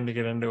dying to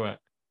get into it.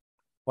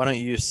 Why don't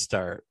you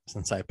start,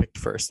 since I picked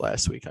first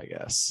last week, I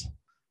guess.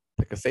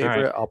 Pick a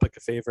favorite. Right. I'll pick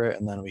a favorite,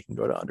 and then we can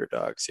go to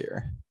underdogs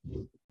here.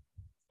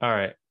 All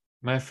right.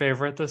 My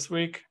favorite this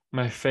week,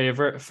 my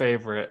favorite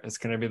is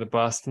going to be the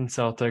Boston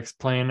Celtics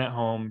playing at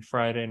home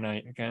Friday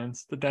night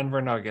against the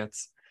Denver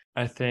Nuggets.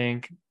 I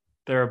think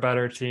they're a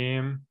better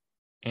team,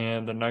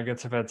 and the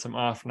Nuggets have had some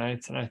off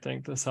nights, and I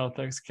think the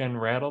Celtics can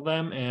rattle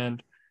them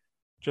and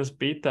just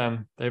beat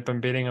them. They've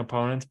been beating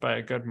opponents by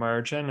a good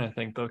margin. I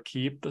think they'll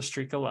keep the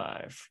streak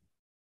alive.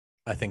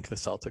 I think the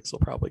Celtics will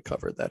probably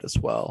cover that as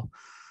well.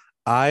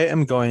 I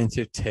am going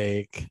to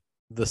take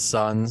the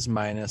Suns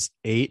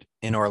 -8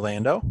 in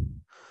Orlando.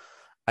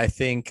 I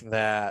think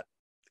that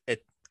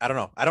I don't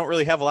know. I don't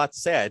really have a lot to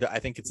say. I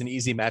think it's an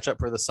easy matchup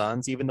for the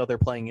Suns, even though they're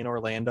playing in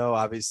Orlando.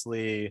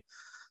 Obviously,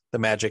 the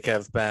Magic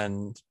have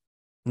been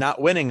not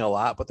winning a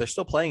lot, but they're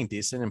still playing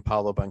decent. And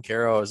Paolo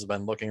Banchero has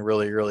been looking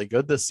really, really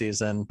good this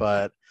season.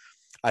 But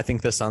I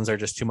think the Suns are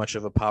just too much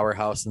of a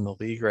powerhouse in the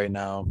league right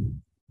now,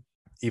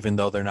 even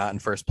though they're not in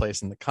first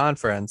place in the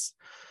conference.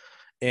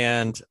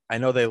 And I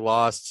know they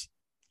lost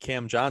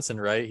Cam Johnson,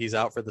 right? He's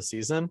out for the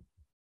season.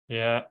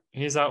 Yeah,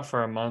 he's out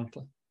for a month.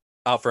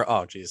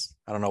 Oh, geez.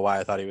 I don't know why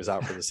I thought he was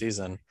out for the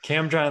season.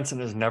 Cam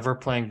Johnson is never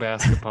playing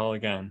basketball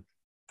again.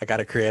 I got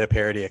to create a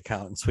parody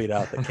account and tweet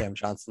out that Cam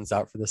Johnson's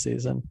out for the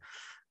season.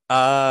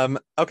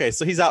 Okay,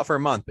 so he's out for a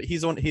month, but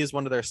he's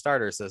one of their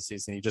starters this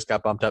season. He just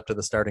got bumped up to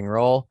the starting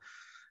role.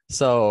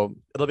 So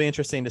it'll be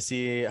interesting to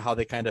see how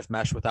they kind of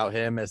mesh without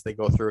him as they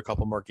go through a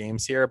couple more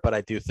games here. But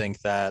I do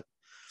think that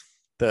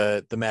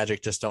the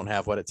Magic just don't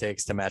have what it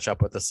takes to match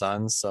up with the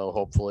Suns. So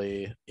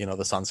hopefully,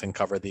 the Suns can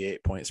cover the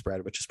 8-point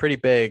spread, which is pretty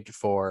big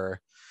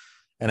for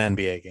an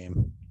NBA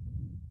game.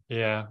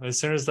 Yeah, as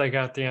soon as they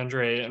got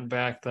DeAndre Ayton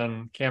back,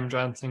 then Cam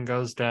Johnson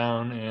goes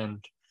down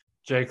and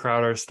Jay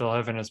Crowder's still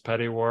having his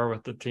petty war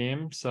with the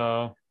team.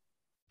 So,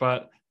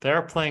 but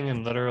they're playing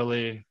in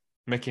literally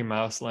Mickey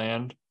Mouse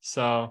land.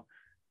 So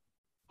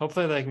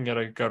hopefully they can get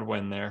a good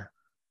win there.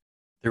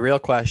 The real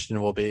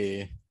question will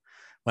be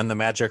when the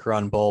Magic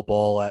run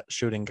Bull at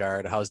shooting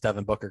guard, how's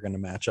Devin Booker going to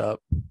match up?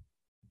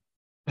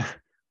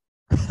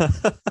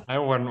 I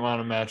wouldn't want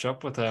to match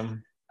up with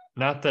him.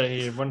 Not that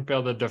he wouldn't be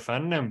able to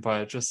defend him,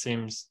 but it just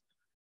seems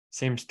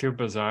too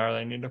bizarre.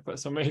 They need to put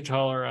somebody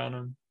taller on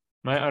him.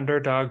 My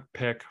underdog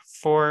pick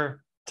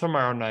for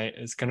tomorrow night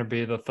is going to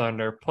be the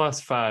Thunder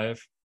 +5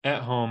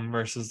 at home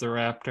versus the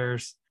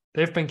Raptors.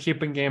 They've been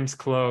keeping games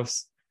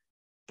close.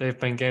 They've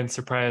been getting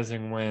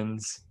surprising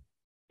wins.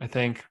 I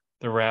think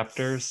the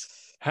Raptors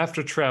have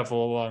to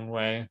travel a long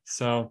way.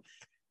 So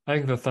I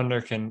think the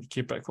Thunder can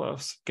keep it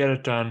close, get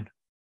it done,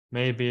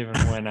 maybe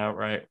even win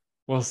outright.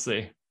 We'll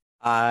see.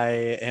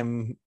 I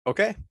am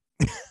okay.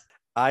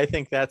 I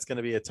think that's going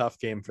to be a tough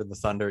game for the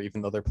Thunder,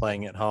 even though they're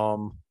playing at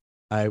home.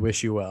 I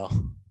wish you well.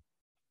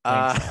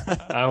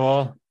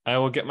 I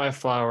will get my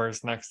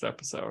flowers next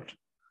episode.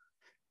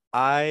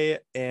 I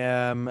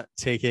am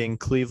taking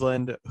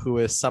Cleveland, who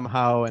is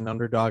somehow an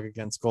underdog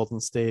against Golden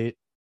State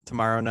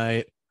tomorrow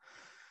night.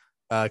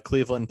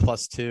 Cleveland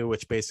 +2,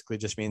 which basically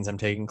just means I'm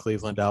taking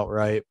Cleveland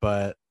outright,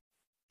 but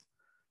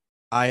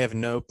I have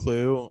no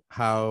clue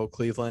how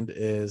Cleveland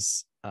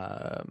is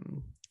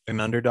an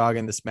underdog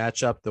in this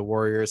matchup. The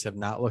Warriors have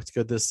not looked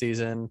good this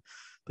season.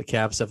 The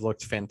Cavs have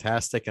looked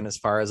fantastic, and as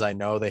far as I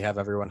know, they have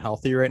everyone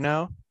healthy right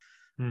now.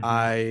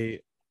 The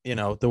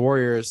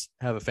Warriors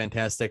have a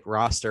fantastic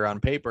roster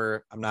on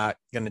paper. I'm not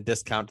going to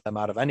discount them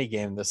out of any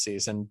game this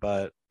season,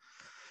 but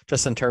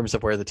just in terms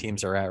of where the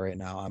teams are at right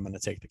now, I'm going to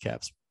take the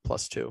Cavs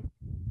 +2.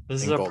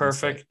 This is a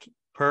perfect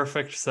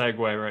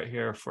segue right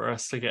here for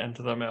us to get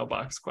into the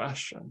mailbox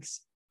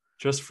questions.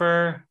 Just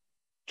for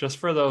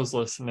those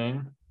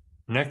listening,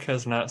 Nick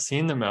has not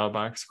seen the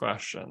mailbox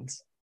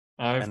questions.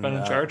 I've been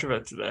in charge of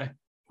it today.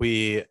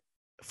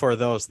 For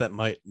those that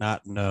might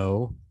not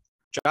know,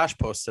 Josh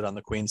posted on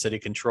the Queen City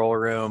Control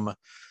Room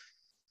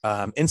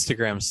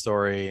Instagram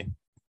story,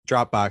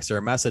 Dropbox or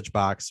a message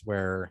box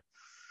where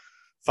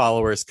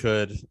followers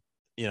could,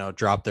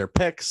 drop their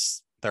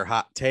picks, their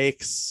hot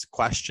takes,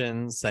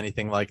 questions,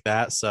 anything like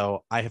that.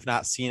 So I have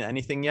not seen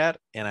anything yet,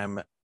 and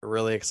I'm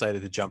really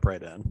excited to jump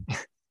right in.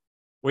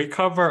 We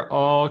cover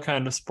all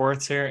kind of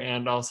sports here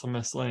and also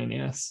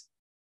miscellaneous.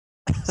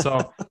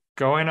 So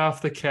going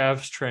off the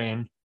Cavs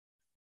train,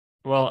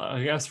 well,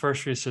 I guess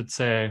first we should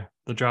say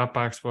the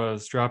Dropbox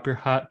was drop your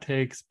hot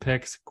takes,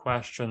 picks,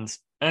 questions,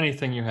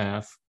 anything you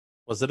have.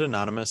 Was it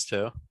anonymous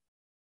too?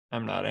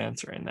 I'm not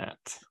answering that.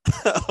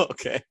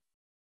 Okay.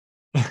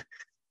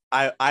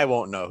 I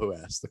won't know who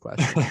asked the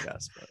question, I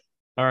guess. But.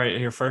 All right,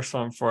 here, first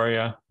one for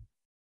you.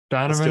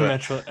 Donovan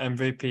Mitchell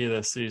MVP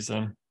this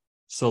season.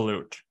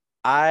 Salute.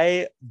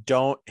 I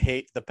don't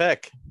hate the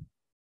pick.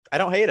 I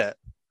don't hate it.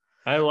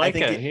 I like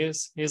it.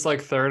 He's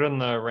like third in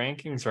the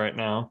rankings right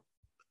now.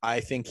 I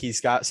think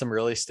he's got some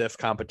really stiff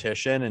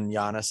competition in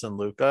Giannis and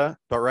Luka,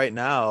 but right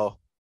now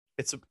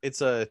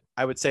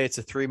I would say it's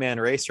a 3-man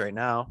race right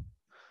now.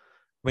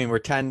 I mean, we're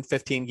 10,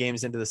 15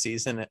 games into the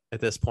season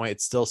at this point.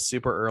 It's still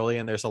super early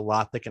and there's a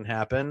lot that can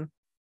happen.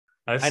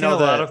 I've seen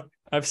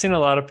a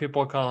lot of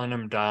people calling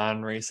him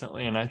Don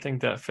recently, and I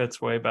think that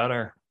fits way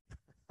better.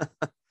 I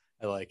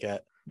like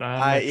it.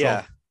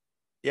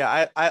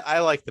 I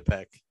like the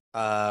pick.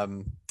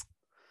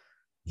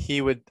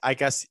 I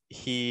guess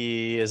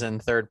he is in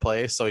third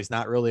place, so he's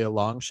not really a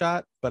long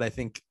shot, but I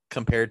think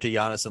compared to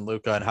Giannis and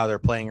Luka and how they're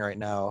playing right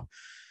now,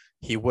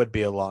 he would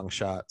be a long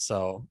shot.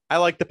 So I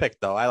like the pick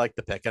though. I like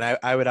the pick, and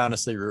I would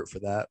honestly root for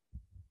that.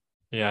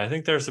 Yeah, I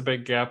think there's a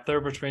big gap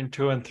there between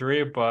 2 and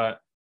 3, but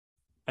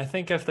I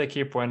think if they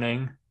keep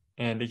winning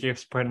and he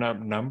keeps putting up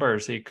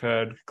numbers, he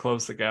could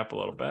close the gap a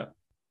little bit.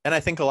 And I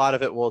think a lot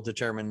of it will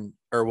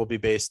be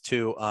based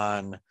too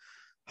on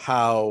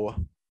how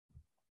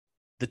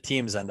the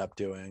teams end up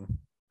doing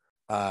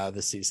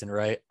this season,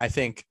 right? I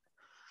think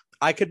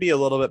I could be a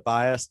little bit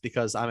biased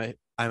because I'm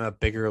a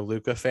bigger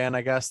Luka fan,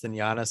 I guess, than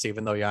Giannis,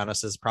 even though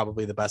Giannis is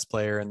probably the best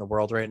player in the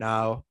world right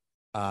now.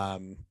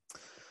 And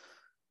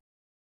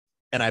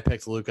I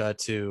picked Luka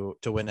to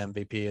win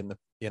MVP in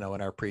in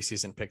our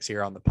preseason picks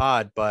here on the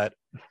pod. But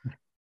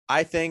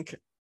I think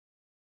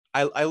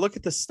I look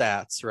at the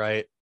stats,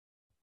 right?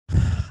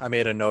 I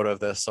made a note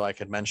of this so I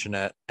could mention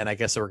it, and I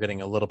guess we're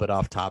getting a little bit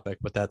off topic,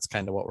 but that's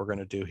kind of what we're going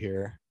to do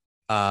here.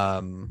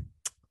 Giannis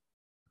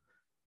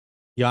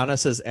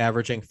is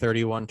averaging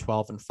 31,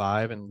 12, and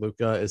 5, and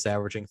Luka is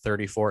averaging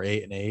 34,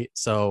 8, and 8.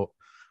 So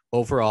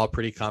overall,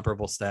 pretty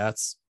comparable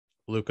stats.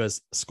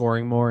 Luka's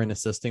scoring more and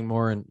assisting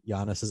more, and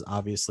Giannis is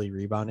obviously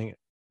rebounding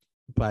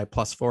by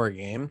 +4 a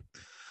game.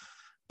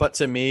 But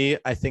to me,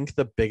 I think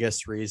the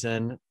biggest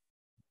reason,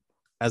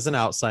 as an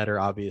outsider,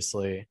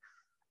 obviously,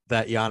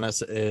 that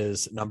Giannis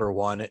is number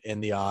one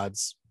in the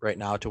odds right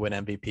now to win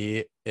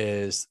MVP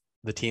is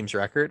the team's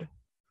record.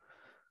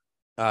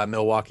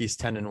 Milwaukee's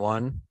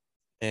 10-1,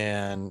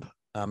 and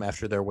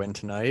after their win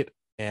tonight,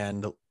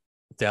 and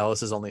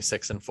Dallas is only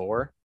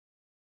 6-4.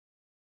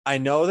 I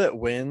know that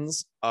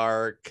wins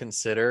are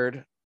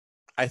considered,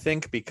 I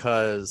think,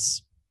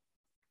 because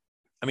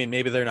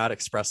maybe they're not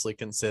expressly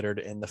considered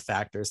in the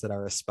factors that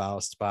are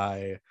espoused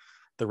by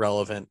the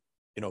relevant,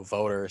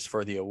 voters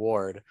for the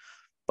award,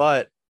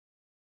 but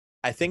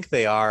I think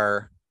they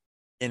are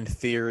in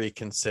theory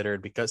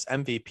considered because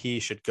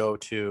MVP should go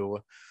to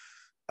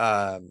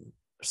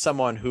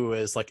someone who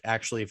is like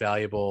actually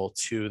valuable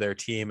to their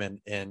team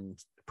and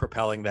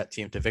propelling that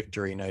team to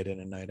victory night in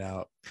and night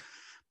out.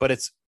 But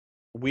it's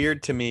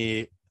weird to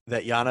me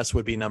that Giannis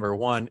would be number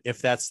one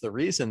if that's the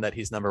reason that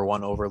he's number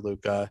one over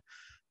Luka,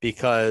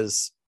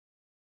 because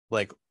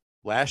like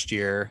last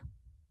year,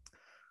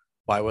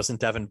 why wasn't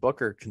Devin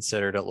Booker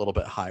considered a little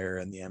bit higher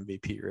in the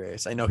MVP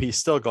race? I know he's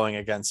still going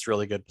against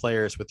really good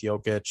players with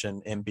Jokic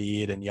and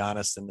Embiid and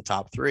Giannis in the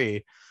top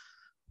three,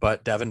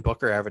 but Devin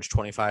Booker averaged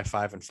 25,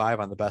 5, and 5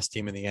 on the best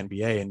team in the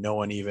NBA, and no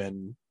one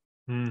even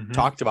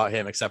talked about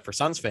him except for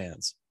Suns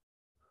fans.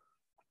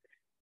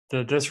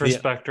 The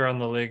disrespect around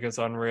the league is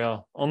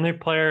unreal. Only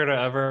player to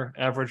ever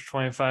average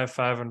 25,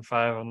 5, and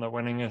 5 on the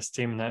winningest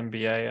team in the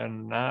NBA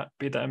and not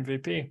be the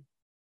MVP.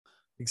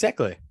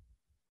 Exactly.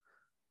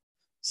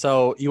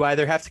 So you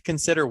either have to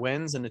consider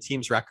wins in the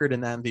team's record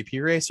in the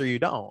MVP race, or you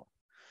don't.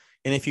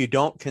 And if you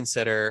don't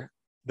consider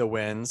the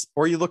wins,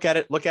 or you look at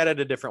it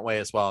a different way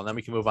as well, and then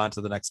we can move on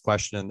to the next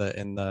question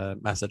in the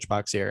message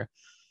box here.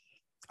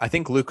 I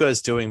think Luka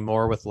is doing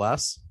more with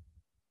less.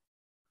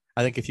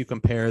 I think if you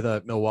compare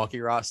the Milwaukee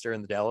roster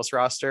and the Dallas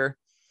roster,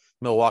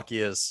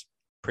 Milwaukee is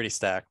pretty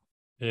stacked.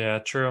 Yeah,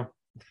 true.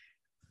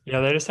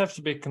 Yeah, they just have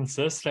to be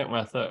consistent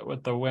with it,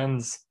 with the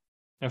wins.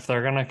 If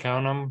they're going to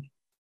count them,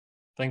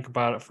 think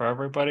about it for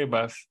everybody.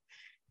 But if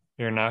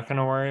you're not going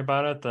to worry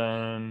about it,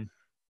 then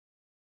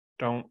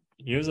don't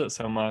use it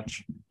so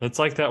much. It's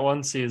like that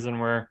one season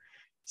where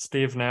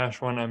Steve Nash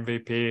won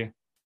MVP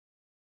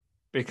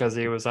because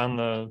he was on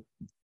the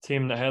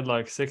team that had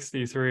like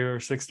 63 or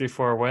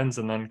 64 wins,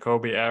 and then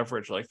Kobe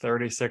averaged like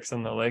 36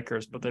 in the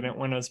Lakers, but they didn't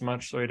win as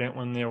much, so he didn't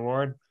win the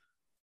award.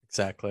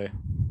 Exactly.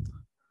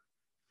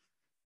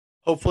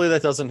 Hopefully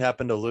that doesn't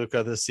happen to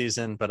Luka this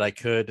season, but I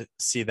could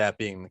see that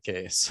being the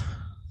case.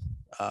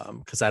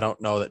 Because I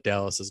don't know that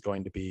Dallas is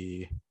going to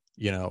be,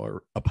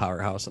 a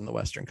powerhouse in the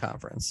Western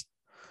Conference.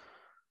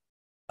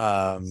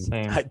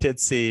 I did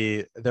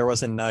see there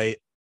was a night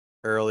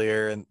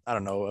earlier, and I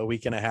don't know, a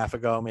week and a half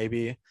ago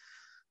maybe,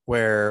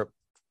 where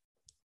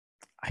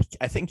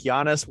I think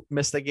Giannis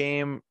missed a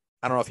game.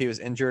 I don't know if he was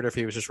injured or if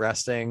he was just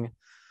resting.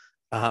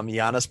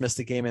 Giannis missed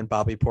a game, and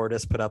Bobby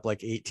Portis put up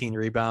like 18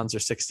 rebounds or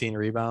 16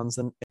 rebounds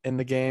in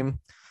the game.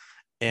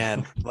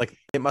 And like,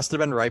 it must have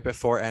been right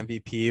before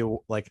MVP,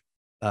 like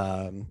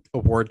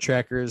award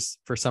trackers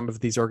for some of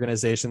these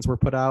organizations were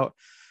put out,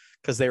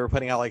 because they were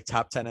putting out like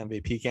top 10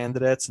 MVP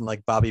candidates, and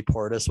like Bobby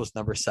Portis was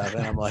number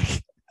 7. I'm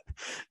like,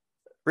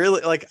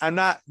 really? Like, I'm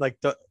not like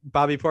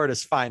Bobby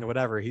Portis, fine,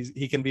 whatever.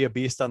 He can be a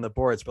beast on the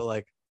boards, but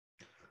like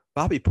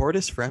Bobby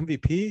Portis for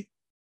MVP?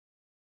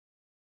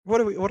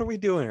 What are we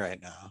doing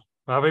right now?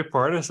 Bobby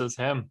Portis is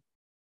him.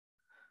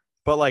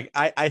 But like,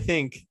 I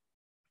think,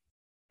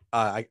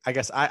 I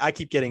guess I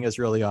keep getting us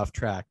really off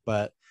track,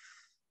 but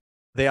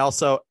they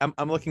also,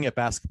 I'm looking at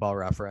Basketball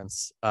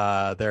Reference,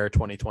 their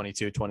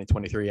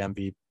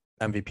 2022-2023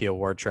 MVP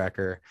award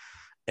tracker,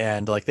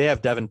 and like they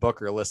have Devin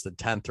Booker listed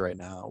 10th right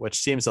now, which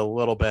seems a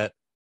little bit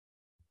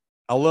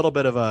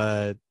of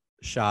a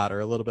shot, or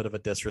a little bit of a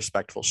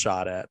disrespectful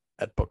shot at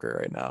Booker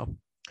right now.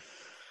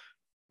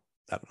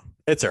 I don't know.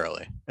 It's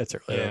early.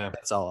 Yeah.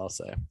 That's all I'll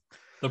say.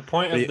 The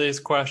point of these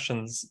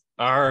questions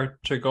are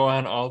to go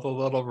on all the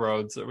little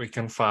roads that we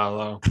can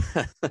follow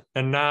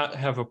and not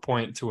have a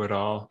point to it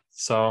all.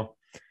 So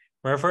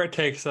wherever it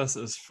takes us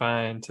is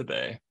fine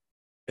today.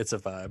 It's a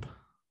vibe.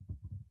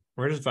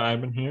 We're just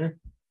vibing here.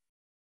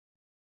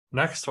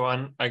 Next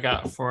one I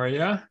got for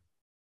you.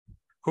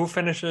 Who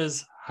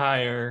finishes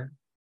higher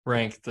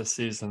ranked this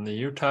season, the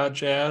Utah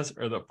Jazz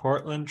or the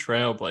Portland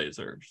Trail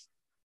Blazers?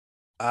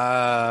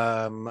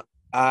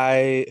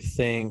 I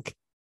think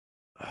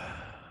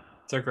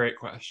it's a great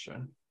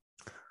question.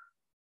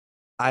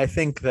 I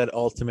think that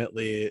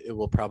ultimately it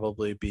will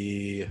probably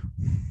be,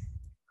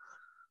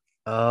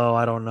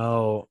 I don't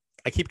know.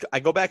 I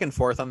go back and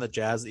forth on the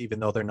Jazz, even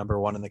though they're number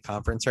one in the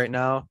conference right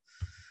now,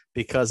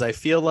 because I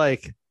feel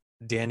like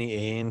Danny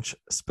Ainge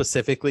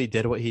specifically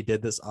did what he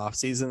did this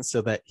offseason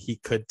so that he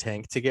could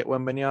tank to get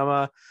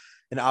Wembanyama.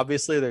 And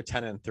obviously they're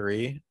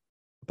 10-3,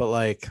 but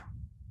like,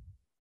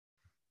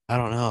 I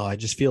don't know. I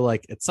just feel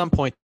like at some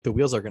point the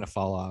wheels are going to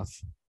fall off.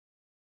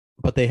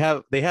 But they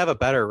have a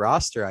better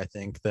roster, I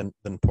think, than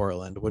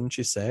Portland, wouldn't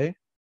you say?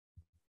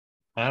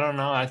 I don't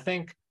know. I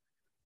think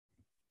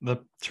the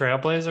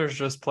Trailblazers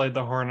just played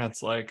the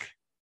Hornets like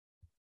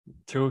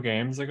 2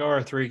 games ago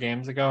or 3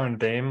 games ago, and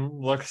Dame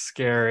looks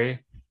scary.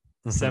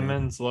 Mm-hmm.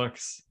 Simmons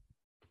looks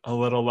a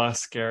little less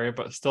scary,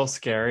 but still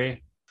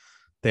scary.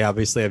 They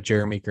obviously have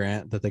Jeremy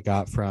Grant that they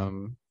got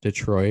from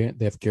Detroit.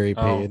 They have Gary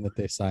Payton that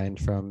they signed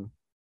from.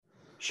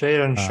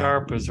 Shaden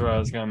Sharp is what I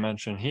was going to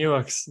mention. He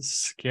looks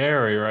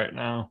scary right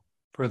now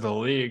for the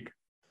league.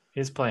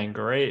 He's playing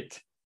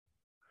great.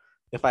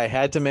 If I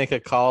had to make a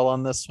call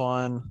on this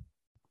one,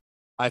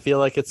 I feel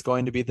like it's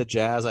going to be the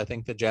Jazz. I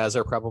think the Jazz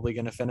are probably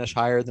going to finish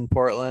higher than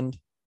Portland,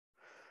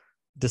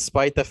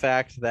 despite the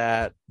fact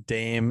that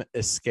Dame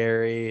is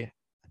scary.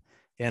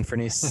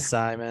 Anthony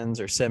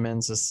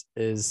Simmons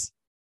is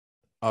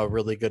a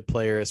really good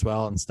player as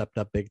well and stepped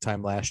up big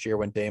time last year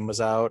when Dame was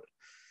out.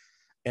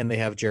 And they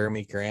have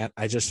Jeremy Grant.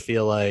 I just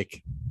feel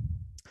like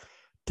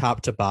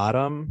top to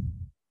bottom,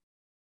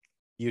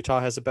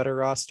 Utah has a better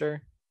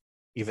roster,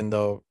 even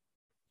though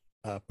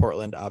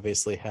Portland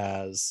obviously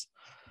has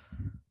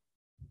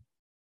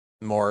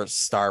more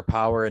star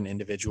power and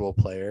individual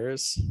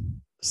players.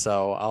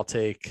 So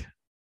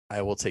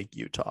I will take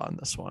Utah on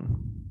this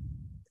one.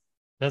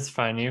 That's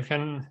fine. You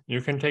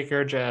can take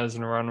your Jazz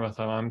and run with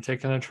them. I'm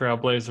taking the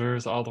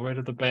Trailblazers all the way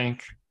to the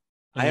bank.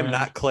 I am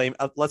not claiming.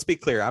 Let's be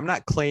clear. I'm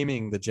not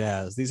claiming the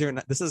Jazz.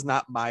 This is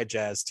not my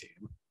Jazz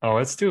team. Oh,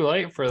 it's too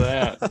late for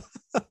that.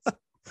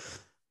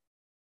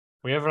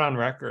 We have it on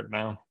record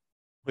now.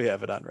 We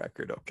have it on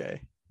record.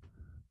 Okay.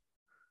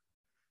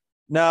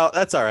 No,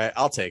 that's all right.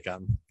 I'll take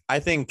them. I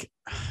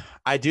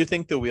do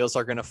think the wheels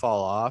are going to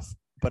fall off,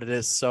 but it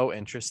is so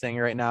interesting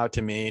right now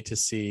to me to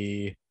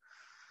see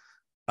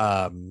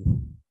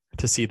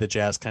the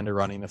Jazz kind of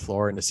running the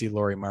floor and to see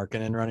Lauri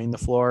Markkanen running the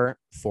floor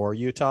for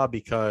Utah,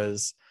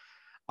 because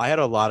I had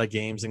a lot of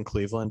games in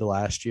Cleveland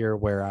last year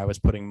where I was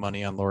putting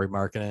money on Lauri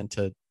Markkanen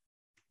to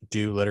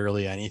do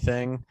literally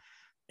anything.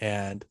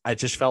 And I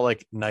just felt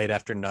like night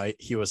after night,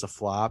 he was a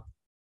flop.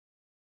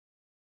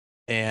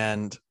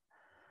 And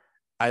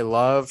I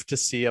love to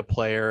see a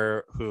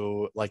player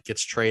who like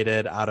gets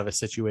traded out of a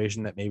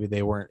situation that maybe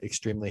they weren't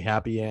extremely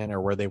happy in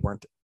or where they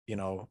weren't,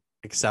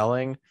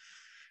 excelling.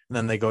 And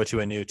then they go to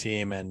a new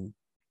team and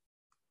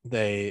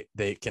they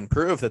can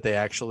prove that they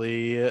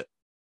actually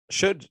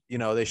should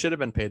have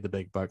been paid the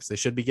big bucks. They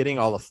should be getting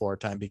all the floor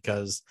time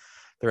because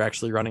they're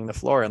actually running the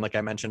floor. And like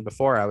I mentioned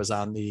before, I was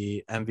on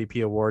the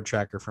MVP award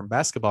tracker from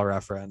Basketball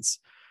Reference,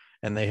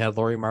 and they had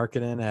Lauri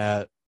Markkanen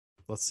at,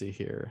 let's see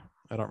here,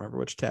 I don't remember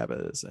which tab it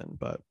is in,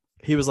 but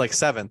he was like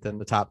 7th in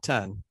the top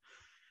 10,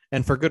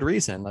 and for good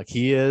reason. Like,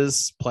 he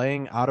is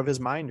playing out of his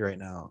mind right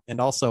now.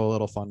 And also a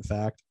little fun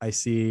fact, I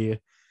see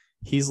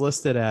he's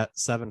listed at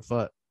 7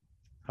 foot.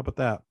 How about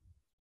that?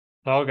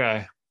 Tall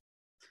guy.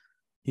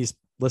 He's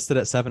listed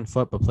at 7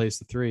 foot, but plays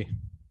the 3.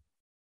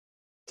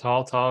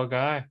 Tall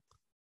guy.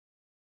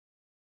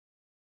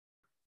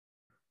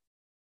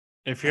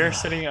 If you're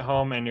sitting at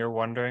home and you're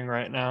wondering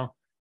right now,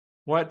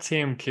 what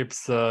team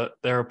keeps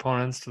their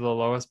opponents to the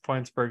lowest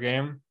points per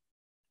game?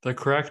 The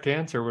correct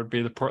answer would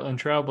be the Portland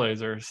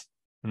Trailblazers.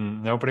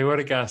 Nobody would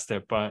have guessed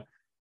it, but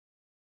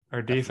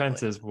our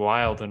defense is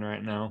wilding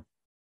right now.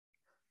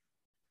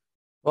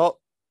 Well,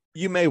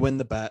 you may win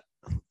the bet.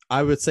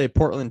 I would say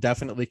Portland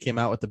definitely came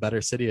out with the better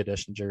City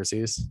Edition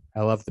jerseys.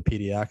 I love the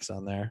PDX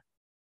on there.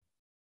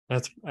 I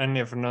didn't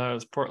even know it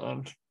was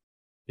Portland.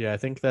 Yeah, I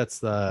think that's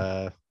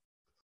the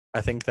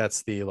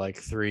like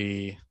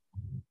 3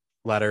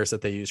 letters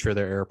that they use for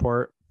their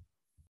airport.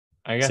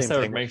 I guess that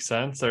would make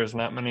sense. There's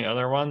not many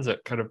other ones.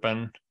 It could have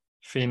been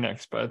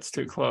Phoenix, but it's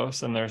too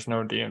close, and there's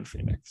no D in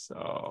Phoenix.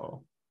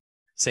 So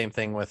same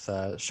thing with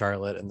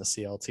Charlotte and the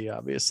CLT,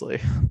 obviously.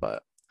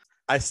 But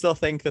I still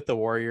think that the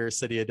Warriors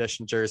City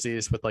Edition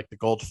jerseys with like the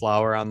gold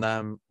flower on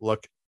them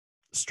look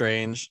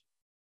strange.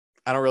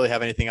 I don't really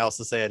have anything else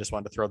to say. I just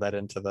wanted to throw that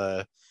into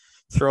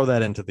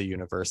the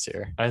universe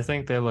here. I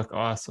think they look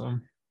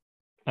awesome.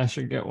 I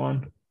should get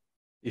one.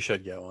 You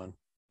should get one.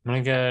 I'm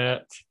gonna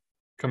get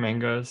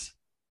Kaminga's.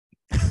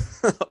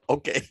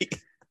 Okay.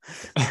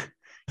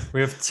 We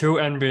have 2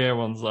 NBA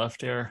ones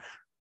left here.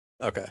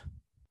 Okay.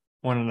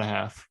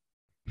 1.5.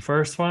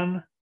 First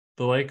one,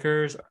 the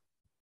Lakers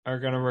are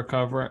going to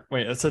recover.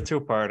 Wait, it's a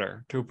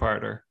two-parter.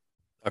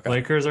 Okay.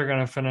 Lakers are going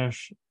to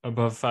finish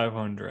above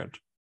 500.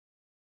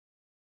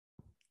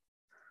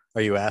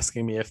 Are you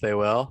asking me if they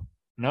will?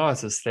 No,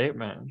 it's a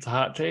statement. It's a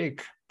hot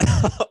take.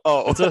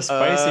 Oh, it's a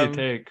spicy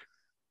take.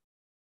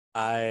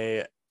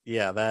 That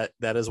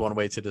is one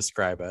way to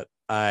describe it.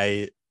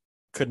 I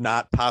could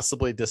not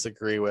possibly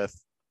disagree with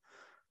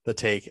the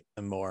take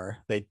more.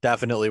 They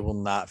definitely will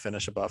not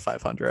finish above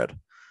 500.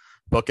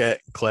 Book it,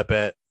 clip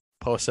it,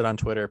 post it on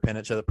Twitter, pin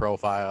it to the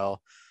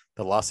profile.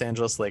 The Los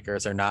Angeles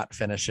Lakers are not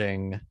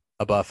finishing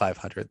above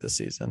 500 this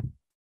season.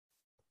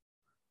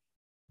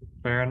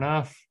 Fair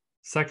enough.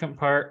 Second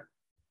part,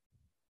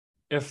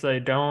 if they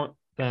don't,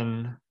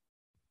 then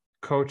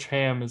Coach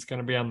Ham is going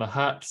to be on the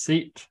hot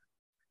seat.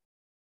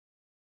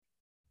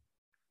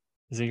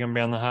 Is he going to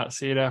be on the hot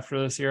seat after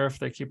this year if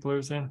they keep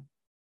losing?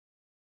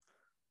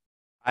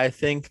 I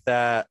think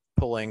that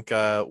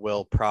Pelinka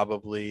will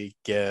probably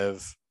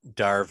give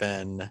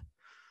Darvin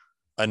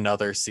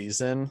another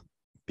season,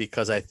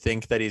 because I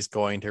think that he's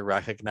going to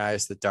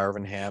recognize that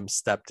Darvin Ham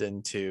stepped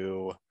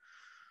into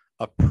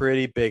a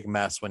pretty big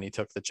mess when he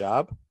took the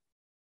job.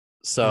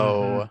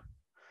 So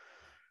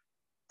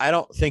I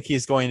don't think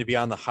he's going to be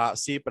on the hot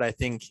seat, but I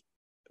think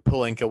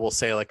Pelinka will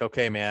say like,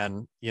 okay,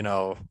 man,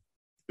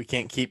 we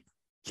can't keep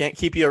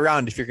you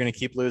around if you're going to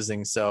keep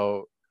losing.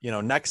 So,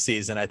 next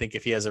season, I think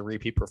if he has a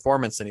repeat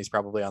performance, then he's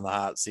probably on the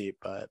hot seat,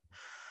 but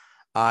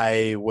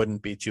I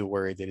wouldn't be too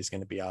worried that he's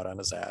going to be out on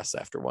his ass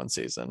after one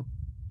season.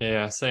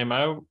 Yeah, same.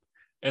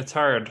 It's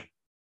hard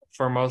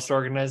for most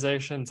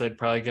organizations. They'd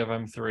probably give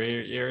him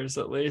 3 years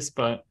at least,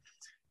 but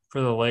for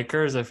the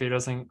Lakers, if he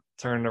doesn't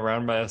turn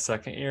around by a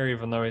second year,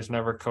 even though he's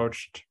never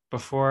coached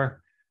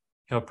before,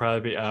 he'll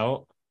probably be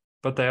out.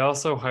 But they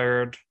also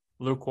hired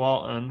Luke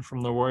Walton from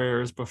the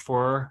Warriors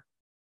before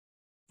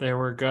they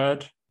were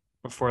good,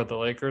 before the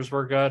Lakers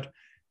were good.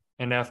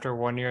 And after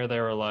 1 year, they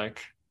were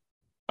like,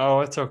 oh,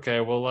 it's okay.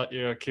 We'll let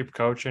you keep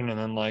coaching. And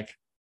then like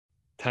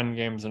 10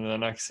 games into the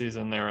next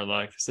season, they were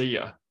like, see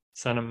ya,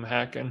 send him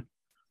hacking.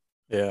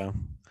 Yeah.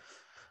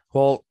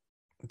 Well,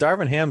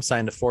 Darvin Ham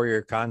signed a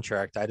 4-year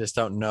contract. I just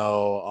don't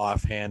know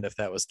offhand if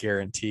that was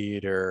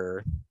guaranteed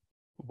or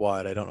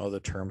what. I don't know the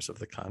terms of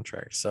the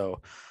contract.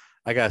 So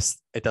I guess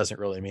it doesn't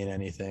really mean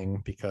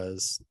anything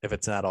because if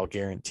it's not all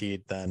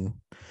guaranteed, then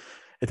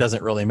it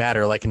doesn't really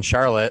matter. Like in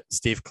Charlotte,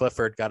 Steve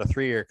Clifford got a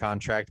 3-year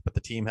contract, but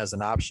the team has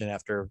an option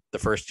after the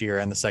first year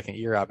and the second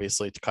year,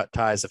 obviously, to cut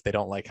ties if they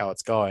don't like how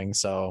it's going.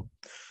 So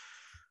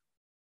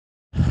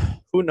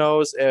who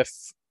knows if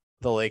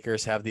the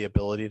Lakers have the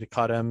ability to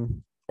cut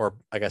him, or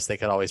I guess they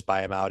could always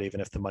buy him out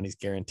even if the money's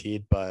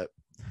guaranteed. But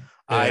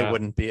yeah. I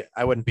wouldn't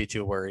be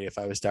too worried if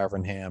I was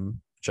Darvin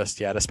Ham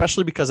just yet,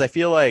 especially because I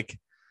feel like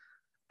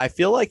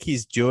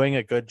he's doing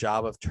a good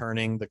job of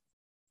turning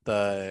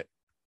the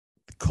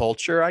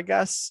culture, I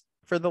guess,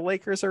 for the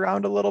Lakers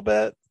around a little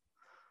bit.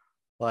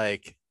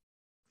 Like,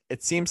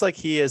 it seems like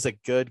he is a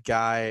good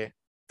guy,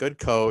 good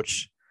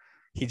coach.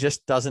 He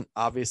just doesn't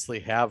obviously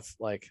have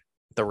like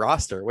the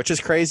roster, which is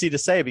crazy to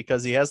say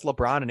because he has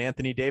LeBron and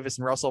Anthony Davis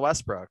and Russell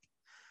Westbrook.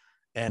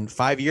 And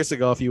 5 years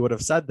ago, if you would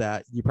have said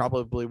that, you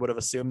probably would have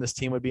assumed this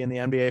team would be in the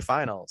NBA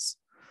Finals.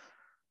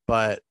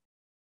 But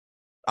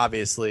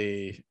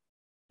obviously,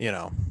 it's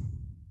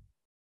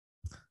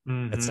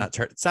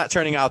not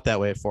turning out that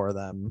way for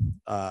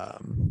them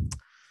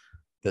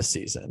this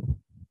season.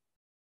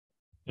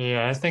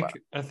 Yeah, I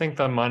think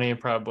the money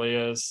probably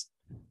is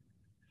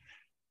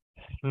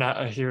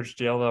not a huge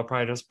deal. They'll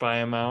probably just buy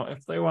him out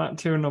if they want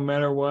to, no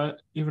matter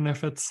what. Even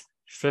if it's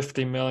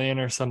 50 million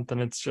or something,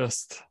 it's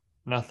just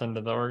nothing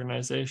to the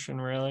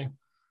organization, really.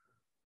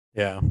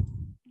 Yeah.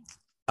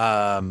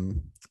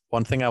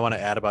 One thing I want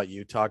to add about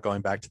Utah,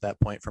 going back to that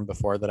point from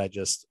before that I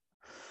just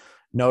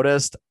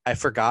noticed, I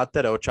forgot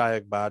that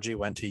Ochai Agbaji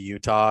went to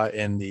Utah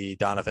in the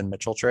Donovan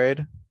Mitchell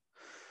trade.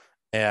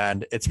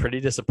 And it's pretty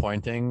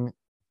disappointing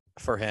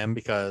for him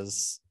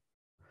because,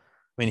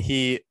 I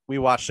mean, we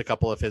watched a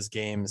couple of his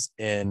games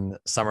in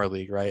Summer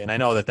League, right? And I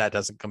know that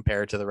doesn't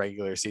compare to the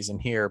regular season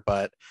here,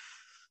 but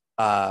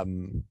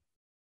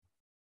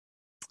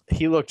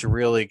he looked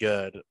really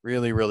good,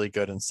 really, really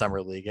good in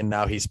Summer League. And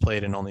now he's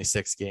played in only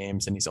 6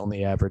 games and he's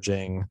only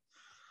averaging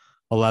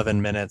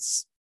 11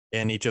 minutes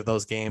in each of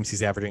those games.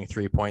 He's averaging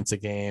 3 points a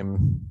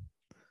game,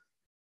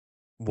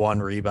 1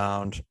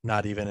 rebound,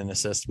 not even an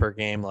assist per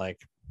game.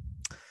 Like,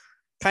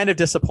 kind of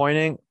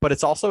disappointing, but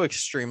it's also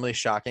extremely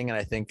shocking. And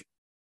I think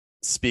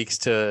speaks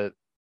to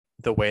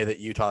the way that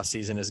Utah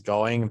season is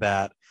going,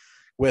 that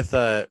with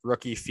a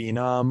rookie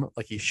phenom,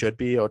 like he should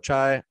be,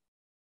 Ochai,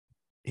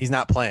 he's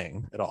not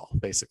playing at all,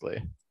 basically,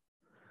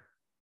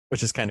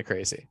 which is kind of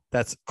crazy.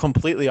 That's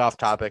completely off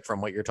topic from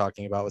what you're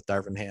talking about with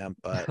Darvin Ham,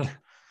 but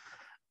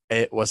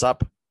it was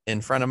up in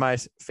front of my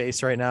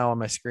face right now on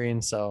my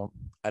screen. So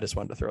I just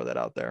wanted to throw that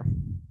out there.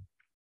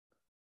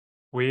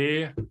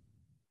 We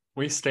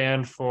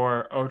stand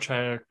for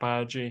Ochai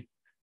Agbaji.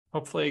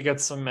 Hopefully he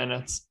gets some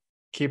minutes,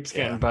 keeps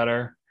getting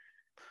better.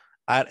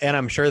 And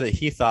I'm sure that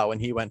he thought when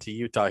he went to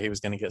Utah, he was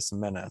going to get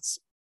some minutes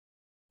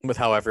with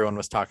how everyone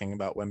was talking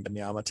about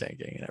Wembanyama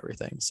tanking and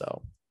everything.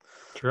 So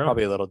true.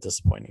 Probably a little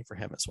disappointing for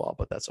him as well,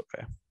 but that's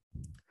okay.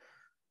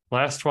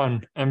 Last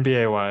one,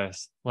 NBA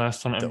wise.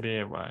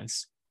 NBA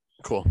wise.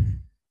 Cool.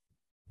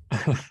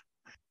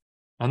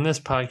 On this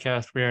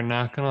podcast, we are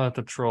not going to let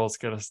the trolls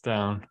get us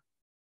down.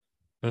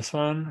 This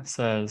one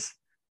says,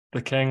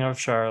 the king of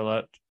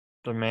Charlotte,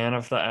 the man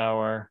of the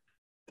hour,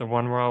 the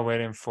one we're all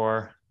waiting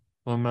for,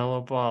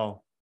 LaMelo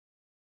Ball,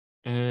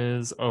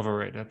 is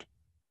overrated.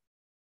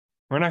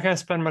 We're not going to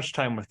spend much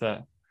time with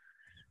it.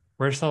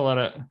 We're just going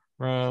to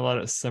let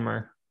it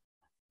simmer.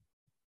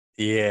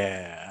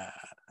 Yeah.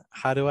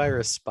 How do I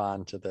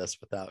respond to this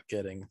without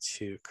getting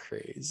too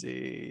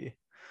crazy?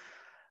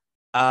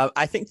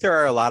 I think there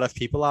are a lot of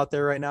people out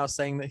there right now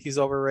saying that he's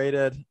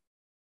overrated,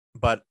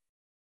 but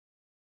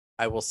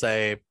I will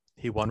say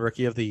he won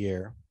Rookie of the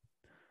Year.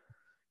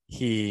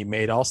 He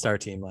made All-Star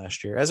team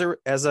last year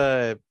as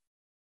a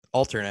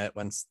alternate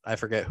when I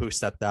forget who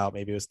stepped out.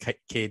 Maybe it was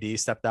KD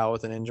stepped out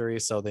with an injury,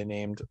 so they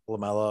named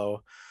LaMelo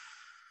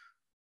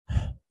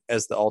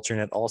as the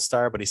alternate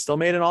All-Star, but he still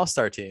made an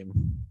All-Star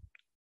team.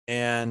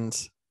 And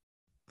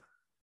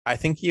I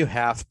think you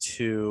have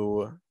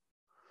to.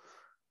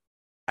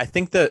 I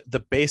think that the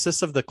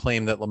basis of the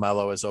claim that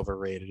LaMelo is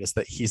overrated is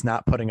that he's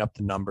not putting up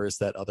the numbers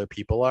that other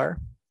people are,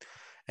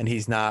 and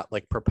he's not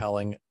like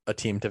propelling a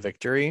team to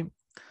victory.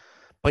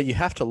 But you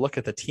have to look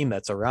at the team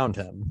that's around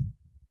him.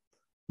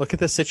 Look at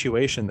the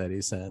situation that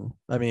he's in.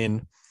 I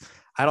mean,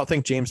 I don't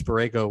think James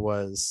Borrego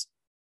was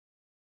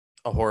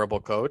a horrible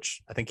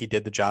coach. I think he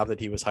did the job that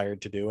he was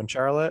hired to do in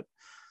Charlotte,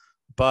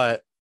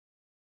 but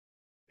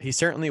he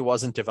certainly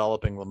wasn't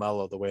developing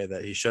LaMelo the way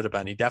that he should have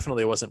been. He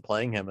definitely wasn't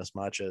playing him as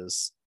much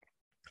as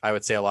I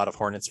would say a lot of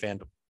Hornets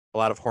fans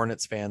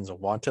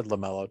wanted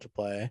LaMelo to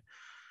play.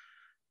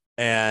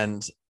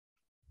 And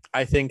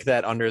I think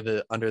that under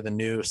the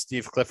new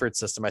Steve Clifford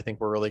system, I think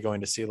we're really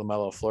going to see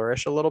LaMelo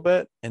flourish a little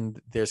bit.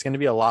 And there's going to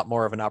be a lot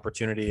more of an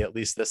opportunity, at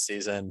least this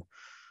season,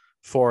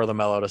 for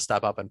LaMelo to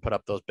step up and put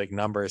up those big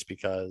numbers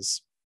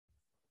because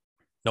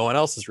no one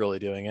else is really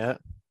doing it.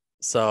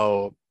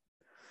 So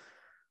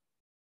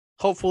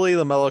hopefully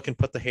LaMelo can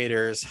put the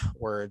haters'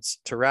 words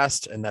to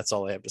rest. And that's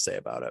all I have to say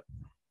about it,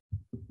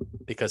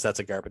 because that's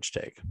a garbage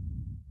take.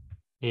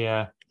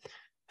 Yeah.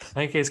 I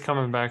think he's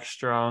coming back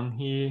strong.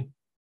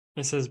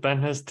 This has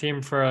been his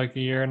team for like a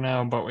year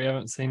now, but we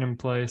haven't seen him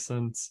play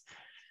since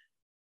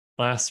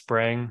last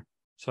spring.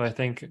 So I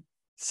think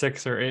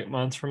 6 or 8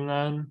 months from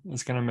then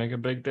is going to make a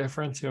big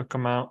difference. He'll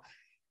come out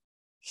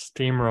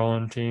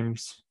steamrolling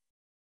teams.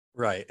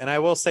 Right. And I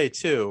will say,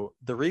 too,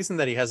 the reason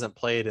that he hasn't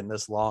played in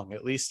this long,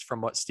 at least from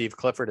what Steve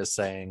Clifford is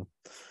saying,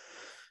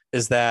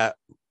 is that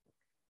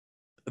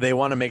they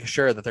want to make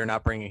sure that they're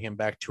not bringing him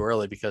back too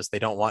early because they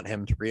don't want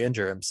him to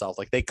re-injure himself.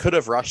 Like they could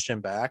have rushed him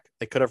back.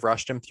 They could have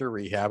rushed him through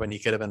rehab and he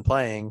could have been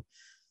playing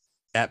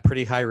at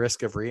pretty high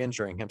risk of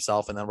re-injuring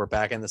himself. And then we're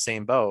back in the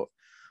same boat.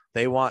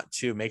 They want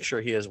to make sure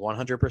he is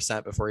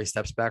 100% before he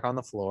steps back on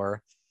the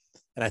floor.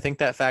 And I think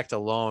that fact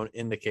alone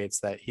indicates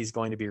that he's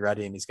going to be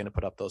ready and he's going to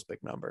put up those big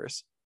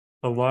numbers.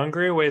 The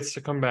longer he waits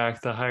to come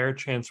back, the higher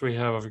chance we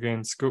have of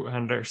getting Scoot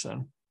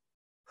Henderson.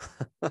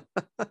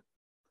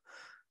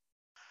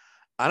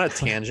 On a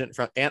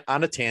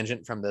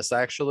tangent from this,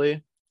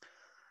 actually,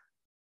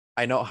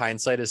 I know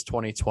hindsight is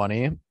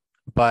 2020,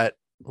 but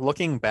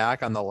looking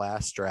back on the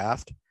last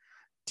draft,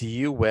 do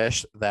you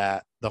wish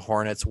that the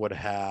Hornets would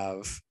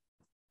have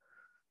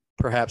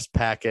perhaps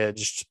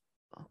packaged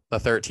the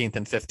 13th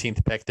and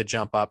 15th pick to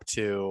jump up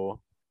to,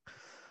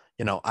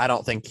 I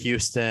don't think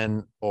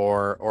Houston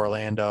or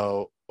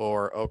Orlando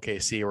or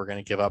OKC were going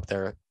to give up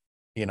their,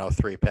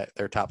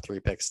 their top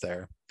 3 picks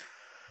there.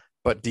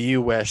 But do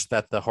you wish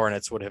that the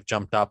Hornets would have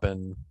jumped up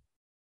and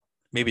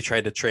maybe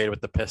tried to trade with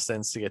the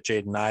Pistons to get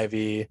Jaden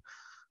Ivey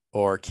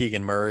or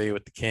Keegan Murray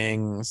with the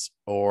Kings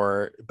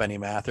or Benny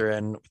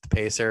Mathurin with the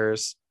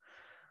Pacers?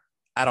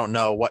 I don't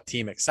know what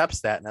team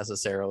accepts that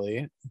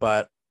necessarily,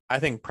 but I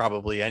think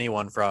probably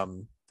anyone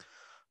from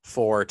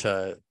 4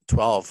 to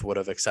 12 would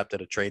have accepted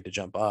a trade to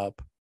jump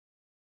up.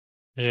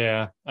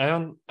 Yeah, I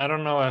don't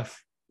know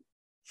if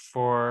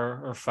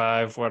 4 or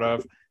 5 would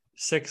have.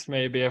 6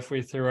 maybe if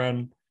we threw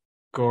in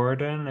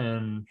Gordon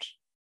and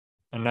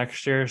a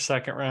next year's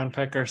second round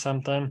pick or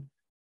something.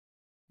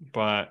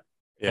 But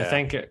yeah. I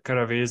think it could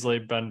have easily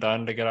been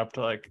done to get up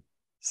to like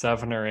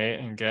 7 or 8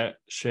 and get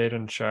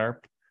Shaedon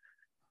Sharpe.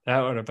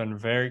 That would have been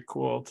very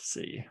cool to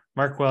see.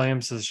 Mark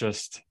Williams is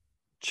just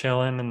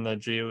chilling in the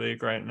G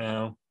League right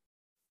now,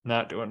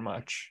 not doing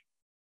much.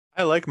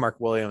 I like Mark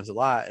Williams a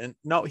lot. And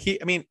no,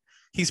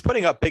 he's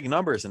putting up big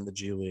numbers in the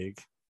G League,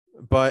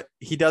 but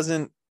he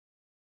doesn't.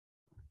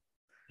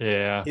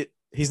 Yeah.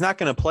 He's not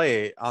going to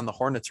play on the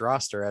Hornets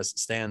roster as it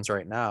stands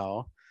right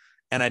now.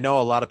 And I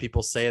know a lot of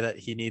people say that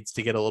he needs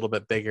to get a little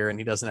bit bigger and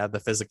he doesn't have the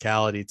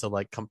physicality to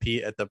like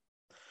compete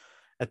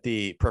at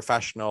the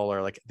professional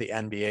or like the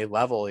NBA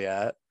level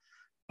yet.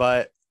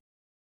 But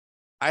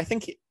I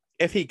think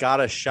if he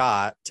got a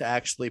shot to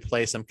actually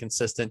play some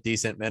consistent,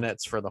 decent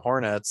minutes for the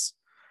Hornets,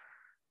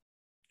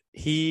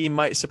 he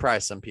might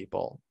surprise some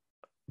people.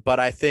 But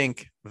I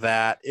think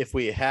that if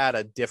we had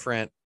a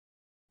different,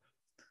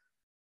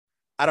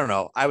 I don't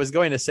know. I was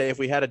going to say if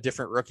we had a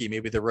different rookie,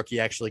 maybe the rookie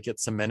actually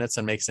gets some minutes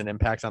and makes an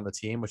impact on the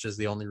team, which is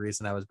the only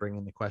reason I was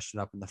bringing the question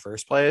up in the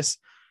first place.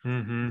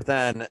 Mm-hmm. But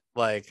then,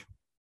 like,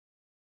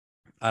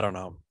 I don't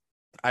know.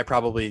 I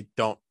probably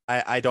don't.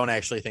 I don't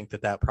actually think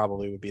that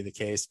probably would be the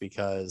case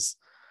because,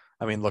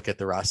 I mean, look at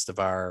the rest of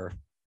our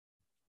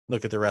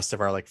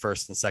like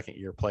first and second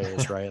year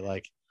players, right?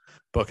 Like,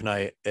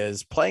 Bouknight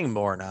is playing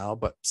more now,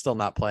 but still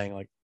not playing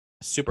like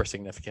super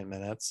significant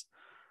minutes.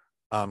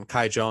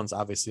 Kai Jones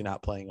obviously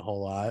not playing a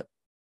whole lot.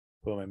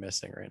 Who am I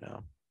missing right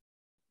now?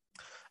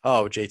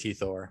 Oh, JT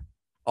Thor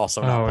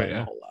also not playing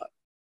a whole lot.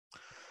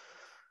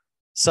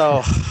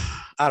 So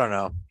I don't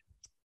know.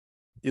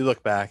 You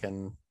look back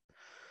and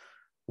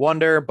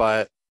wonder,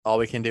 but all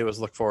we can do is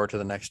look forward to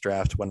the next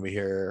draft when we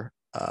hear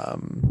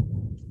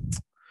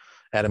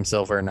Adam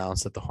Silver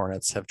announce that the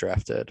Hornets have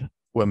drafted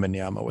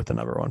Wembanyama with the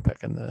number 1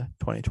 pick in the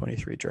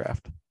 2023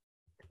 draft.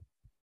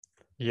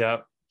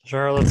 Yep.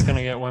 Charlotte's going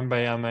to get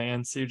Wembanyama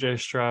and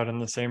CJ Stroud in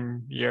the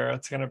same year.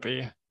 It's going to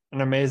be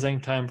an amazing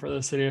time for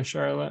the city of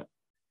Charlotte.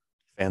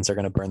 Fans are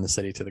going to burn the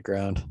city to the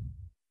ground.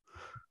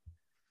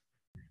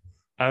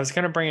 I was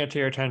going to bring it to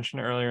your attention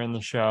earlier in the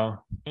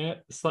show.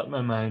 It slipped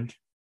my mind,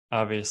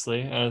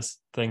 obviously, as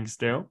things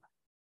do.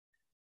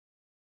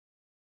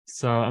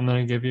 So I'm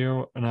going to give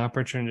you an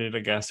opportunity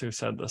to guess who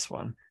said this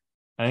one.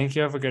 I think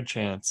you have a good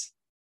chance.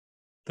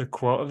 The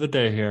quote of the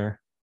day here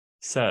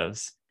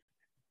says,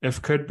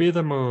 if could be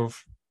the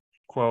move,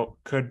 quote,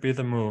 could be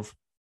the move,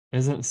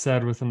 isn't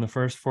said within the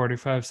first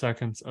 45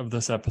 seconds of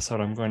this episode,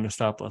 I'm going to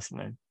stop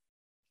listening.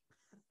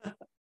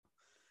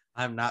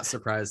 I'm not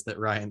surprised that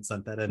Ryan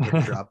sent that into the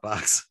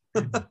Dropbox.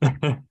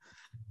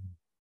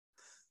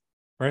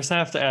 We're just gonna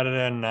have to add it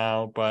in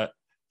now, but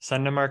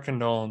send him our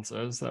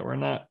condolences that we're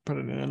not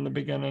putting it in the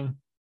beginning.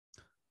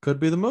 Could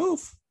be the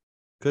move.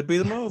 Could be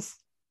the move.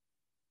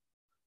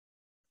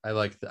 I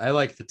like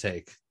the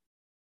take.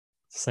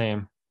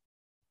 Same.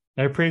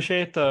 I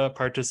appreciate the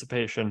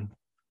participation.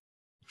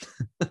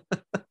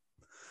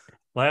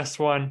 Last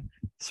one,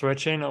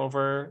 switching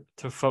over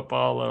to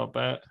football a little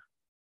bit.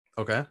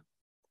 Okay.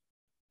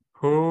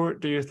 Who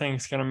do you think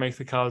is going to make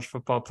the college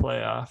football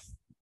playoff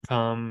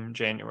come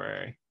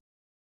January?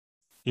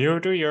 You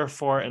do your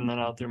 4, and then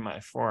I'll do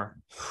my 4.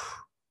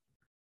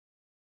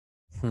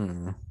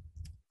 I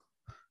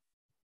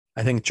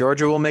think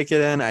Georgia will make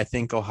it in. I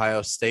think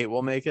Ohio State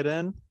will make it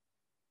in.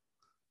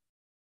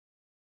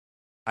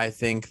 I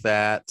think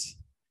that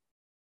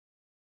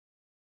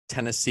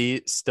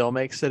Tennessee still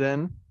makes it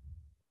in,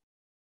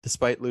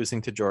 despite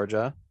losing to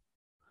Georgia.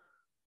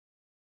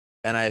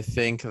 And I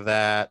think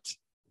that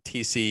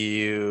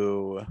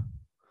TCU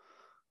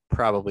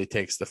probably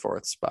takes the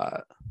 4th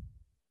spot.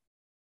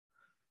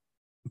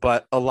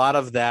 But a lot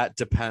of that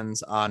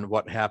depends on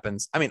what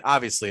happens. I mean,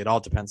 obviously, it all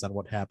depends on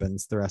what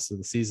happens the rest of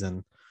the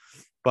season.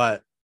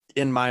 But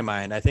in my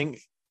mind, I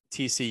think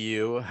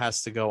TCU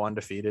has to go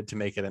undefeated to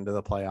make it into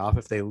the playoff.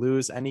 If they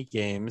lose any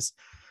games,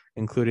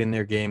 including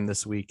their game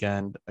this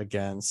weekend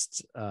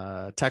against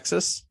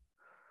Texas,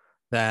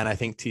 then I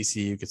think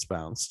TCU gets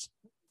bounced.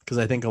 Because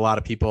I think a lot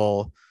of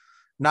people,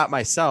 not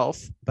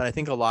myself, but I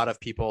think a lot of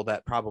people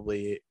that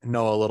probably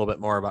know a little bit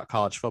more about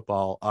college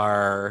football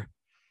are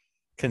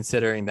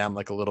considering them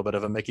like a little bit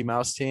of a Mickey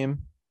Mouse team,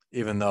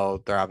 even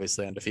though they're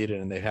obviously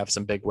undefeated and they have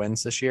some big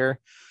wins this year.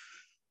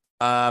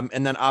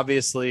 And then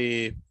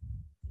obviously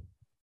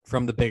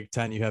from the Big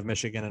Ten, you have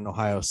Michigan and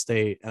Ohio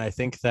State. And I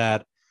think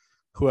that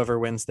whoever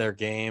wins their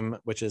game,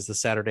 which is the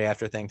Saturday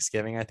after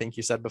Thanksgiving, I think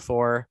you said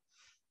before,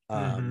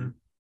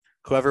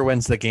 whoever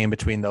wins the game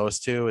between those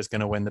two is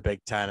going to win the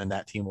Big Ten, and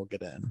that team will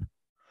get in.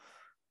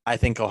 I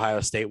think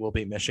Ohio State will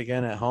beat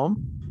Michigan at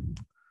home.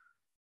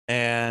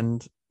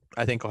 And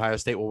I think Ohio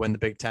State will win the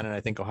Big Ten, and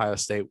I think Ohio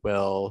State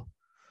will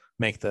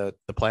make the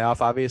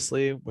playoff,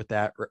 obviously, with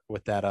that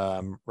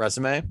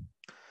resume.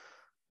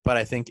 But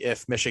I think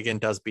if Michigan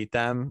does beat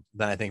them,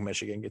 then I think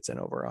Michigan gets in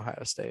over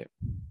Ohio State.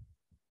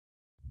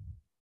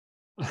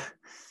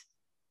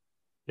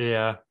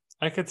 Yeah,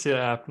 I could see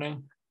that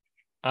happening.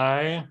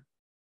 I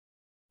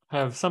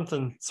have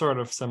something sort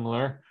of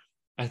similar.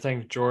 I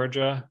think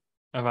Georgia,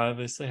 I've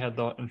obviously had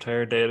the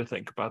entire day to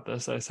think about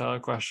this. I saw a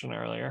question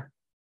earlier.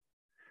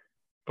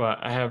 But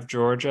I have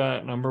Georgia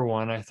at number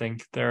 1. I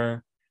think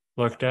they're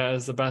looked at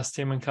as the best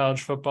team in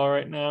college football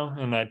right now,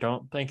 and I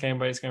don't think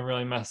anybody's going to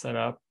really mess that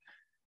up.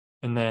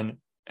 And then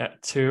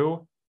at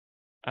 2,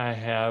 I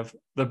have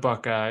the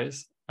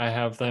Buckeyes. I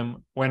have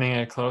them winning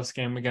a close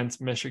game against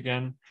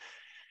Michigan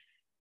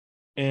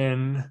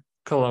in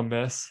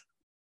Columbus.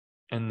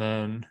 And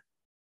then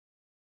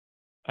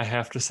I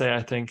have to say,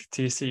 I think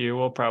TCU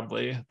will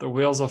the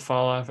wheels will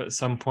fall off at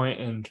some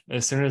point, and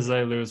as soon as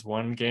they lose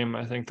one game,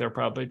 I think they're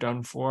probably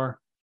done for.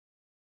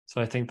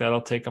 So I think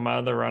that'll take them out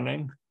of the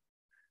running.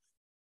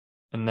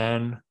 And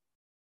then,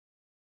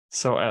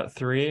 so at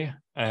 3,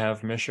 I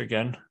have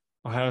Michigan,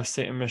 Ohio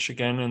State and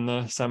Michigan in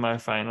the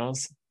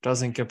semifinals.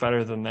 Doesn't get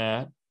better than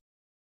that.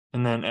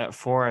 And then at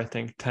 4, I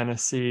think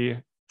Tennessee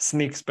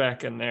sneaks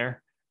back in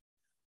there.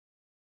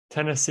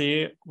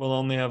 Tennessee will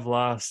only have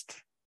lost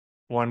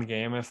one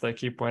game if they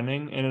keep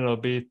winning, and it'll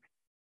be,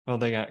 well,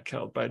 they got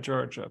killed by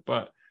Georgia,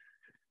 but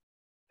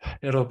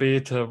it'll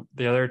be to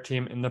the other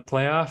team in the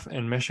playoff,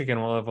 and Michigan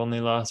will have only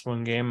lost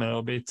one game, and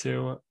it'll be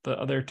to the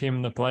other team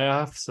in the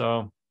playoff.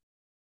 So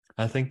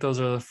I think those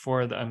are the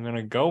 4 that I'm going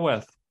to go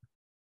with.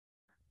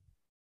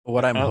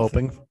 What I'm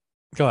hoping,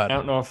 go ahead. I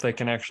don't know if they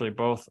can actually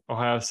both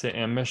Ohio State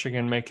and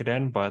Michigan make it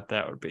in, but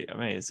that would be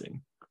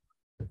amazing.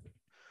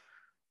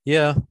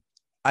 Yeah.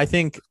 I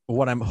think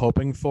what I'm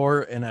hoping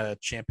for in a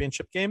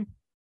championship game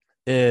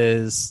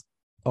is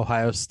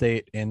Ohio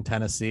State and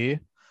Tennessee,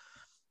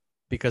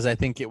 because I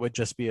think it would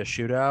just be a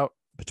shootout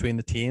between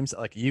the teams.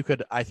 Like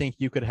I think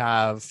you could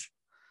have,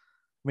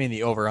 I mean,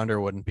 the over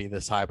under wouldn't be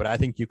this high, but I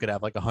think you could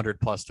have like 100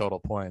 plus total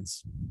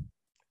points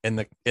in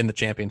the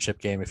championship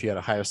game if you had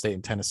Ohio State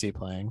and Tennessee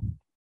playing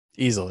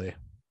easily.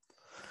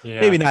 Yeah.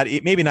 Maybe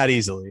not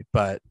easily,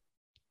 but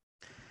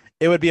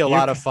it would be a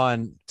lot of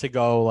fun to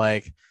go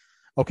like,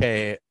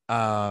 okay,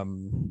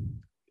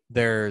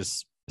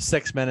 there's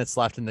 6 minutes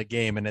left in the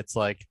game and it's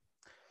like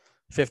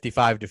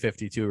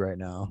 55-52 right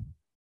now.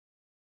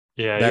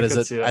 Yeah, That you is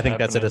could see that I think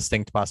that's a happening.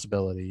 distinct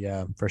possibility.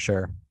 Yeah, for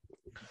sure.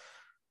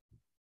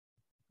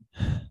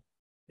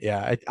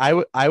 Yeah,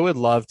 I would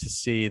love to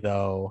see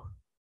though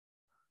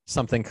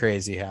something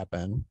crazy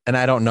happen. And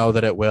I don't know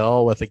that it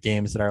will with the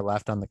games that are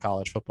left on the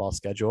college football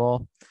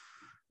schedule,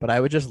 but I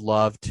would just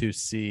love to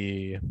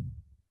see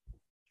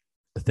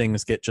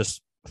things get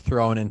just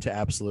thrown into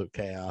absolute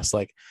chaos.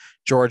 Like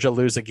Georgia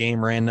lose a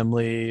game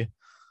randomly.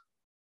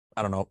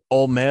 I don't know.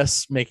 Ole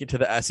Miss make it to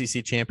the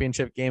SEC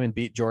championship game and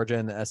beat Georgia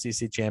in the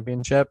SEC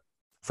championship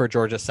for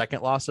Georgia's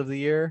second loss of the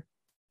year.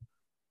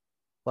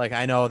 Like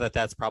I know that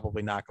that's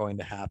probably not going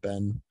to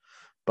happen,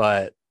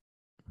 but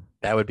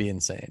that would be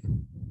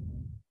insane.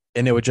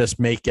 And it would just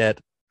make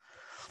it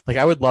like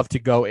I would love to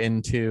go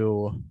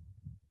into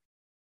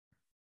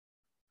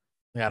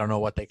I don't know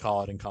what they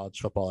call it in college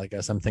football. I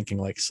guess I'm thinking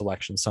like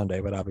Selection Sunday,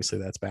 but obviously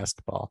that's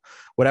basketball.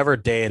 Whatever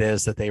day it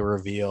is that they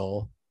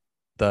reveal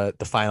the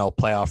final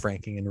playoff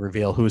ranking and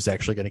reveal who's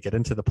actually going to get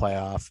into the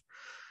playoff,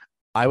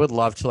 I would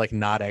love to like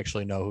not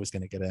actually know who's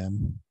going to get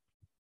in.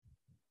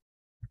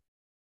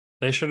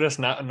 They should just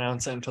not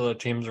announce it until the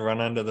teams run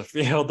onto the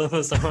field in the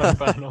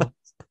semifinals.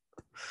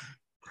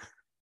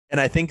 And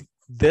I think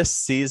this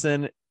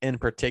season in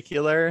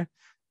particular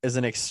is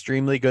an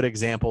extremely good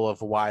example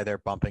of why they're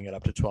bumping it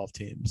up to 12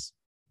 teams.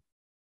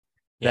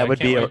 Yeah, that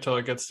would I can't wait till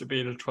it gets to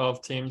be to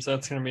 12 teams.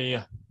 That's going to be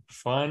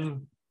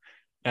fun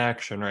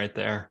action right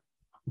there.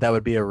 That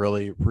would be a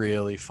really,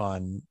 really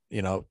fun,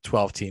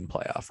 12 team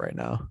playoff right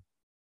now.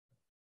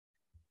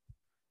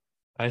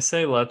 I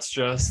say let's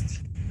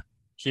just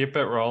keep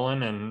it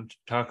rolling and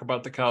talk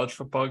about the college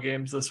football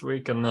games this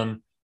week. And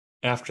then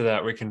after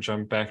that, we can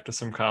jump back to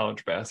some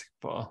college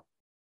basketball.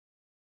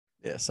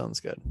 Yeah, sounds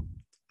good.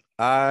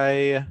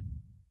 I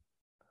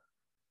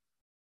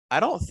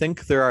don't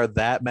think there are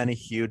that many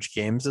huge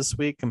games this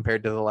week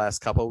compared to the last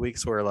couple of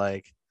weeks where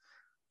like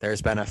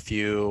there's been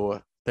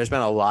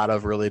a lot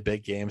of really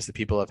big games that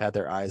people have had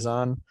their eyes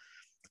on.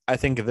 I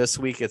think this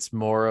week it's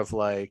more of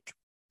like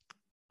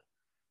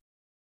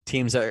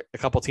a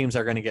couple teams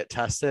are going to get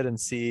tested and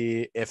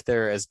see if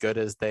they're as good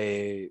as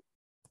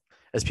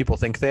people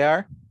think they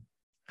are.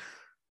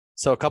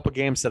 So a couple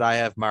games that I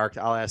have marked,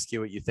 I'll ask you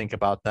what you think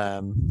about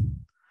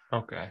them.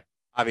 Okay.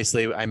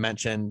 Obviously, I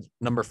mentioned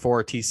number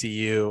 4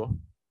 TCU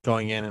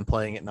going in and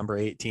playing at number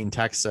 18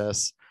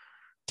 Texas.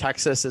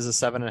 Texas is a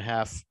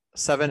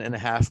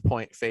 7.5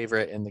 point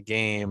favorite in the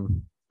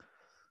game.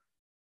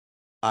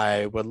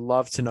 I would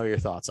love to know your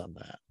thoughts on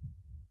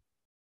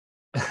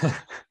that.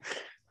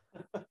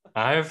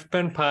 I've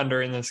been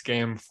pondering this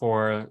game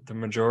for the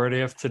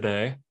majority of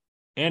today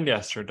and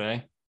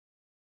yesterday.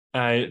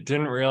 I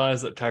didn't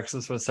realize that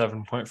Texas was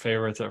 7-point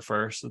favorites at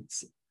first.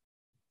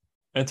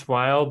 It's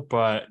wild,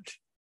 but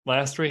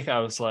last week I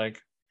was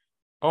like,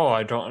 oh,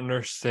 I don't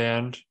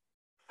understand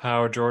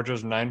how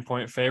Georgia's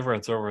 9-point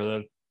favorites over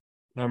the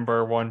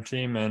number 1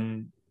 team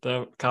in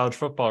the college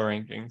football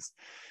rankings.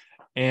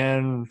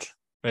 And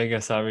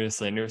Vegas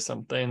obviously knew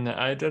something that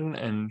I didn't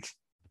and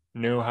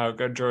knew how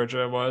good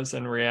Georgia was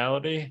in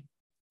reality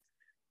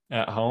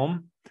at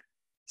home.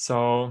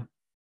 So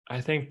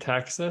I think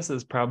Texas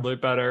is probably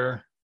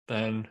better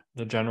than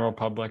the general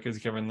public is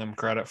giving them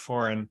credit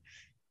for. And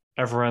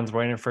everyone's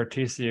waiting for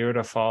TCU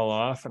to fall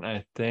off. And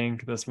I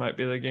think this might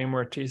be the game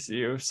where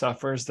TCU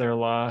suffers their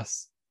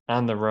loss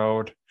on the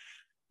road,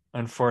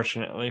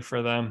 unfortunately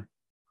for them.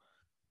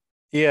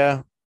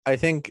 Yeah, I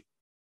think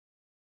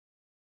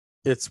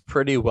it's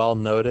pretty well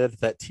noted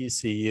that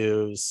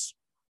TCU's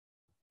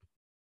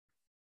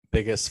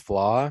biggest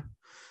flaw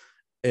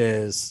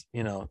is,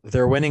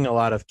 they're winning a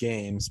lot of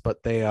games,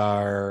 but they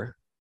are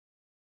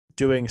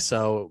doing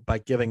so by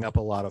giving up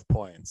a lot of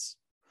points.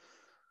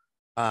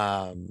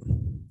 But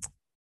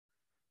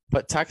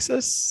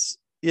Texas,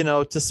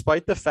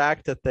 despite the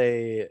fact that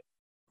they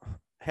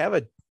have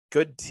a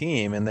good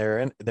team and they're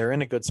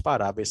in a good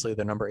spot, obviously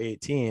they're number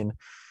 18.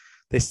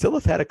 They still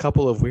have had a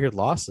couple of weird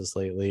losses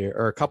lately,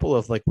 or a couple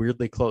of like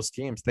weirdly close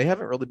games. They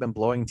haven't really been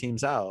blowing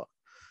teams out.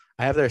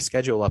 I have their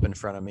schedule up in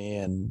front of me,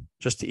 and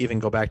just to even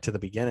go back to the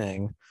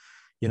beginning,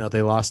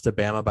 they lost to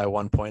Bama by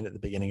 1 point at the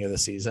beginning of the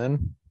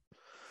season.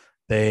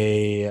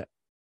 They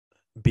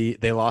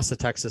lost to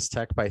Texas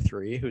Tech by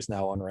 3, who's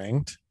now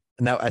unranked,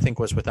 and that I think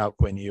was without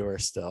Quinn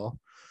Ewers still.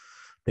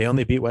 They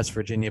only beat West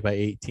Virginia by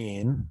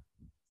 18.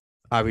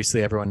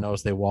 Obviously, everyone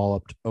knows they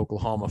walloped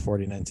Oklahoma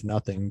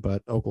 49-0,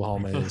 but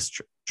Oklahoma is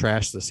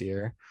trash this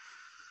year.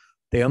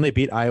 They only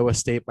beat Iowa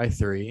State by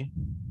 3.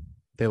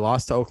 They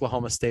lost to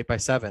Oklahoma State by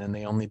 7, and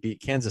they only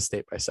beat Kansas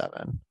State by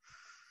 7.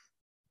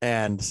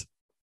 And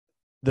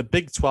the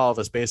Big 12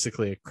 is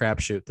basically a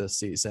crapshoot this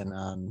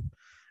season.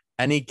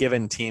 Any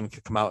given team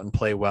could come out and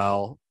play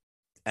well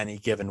any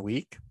given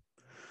week.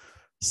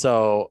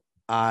 So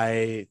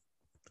I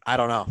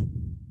don't know.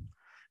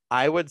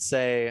 I would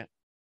say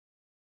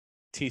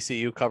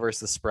TCU covers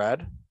the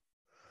spread,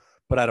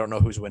 but I don't know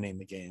who's winning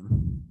the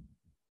game.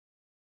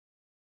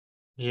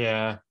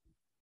 Yeah,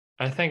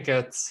 I think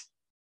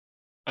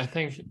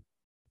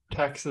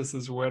Texas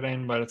is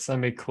winning, but it's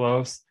gonna be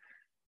close.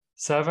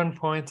 7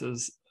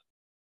 points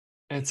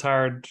it's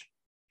hard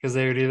because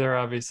they would either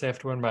obviously have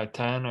to win by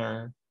 10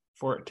 or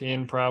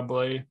 14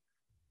 probably.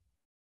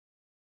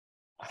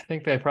 I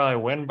think they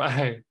probably win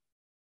by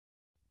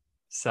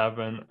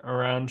 7,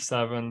 around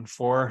 7,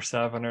 4,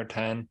 7, or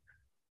 10.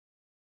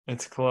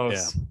 It's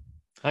close. Yeah.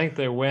 I think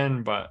they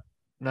win, but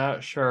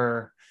not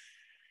sure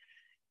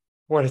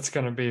what it's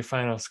going to be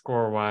final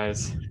score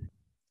wise.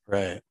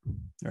 Right.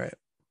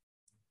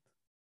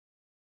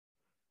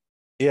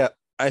 Yeah,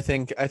 I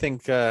think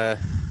TCU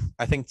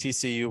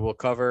will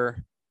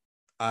cover.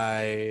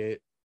 I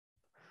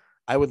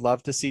would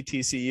love to see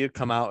TCU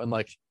come out and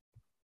like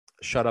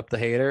shut up the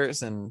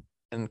haters and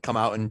come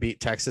out and beat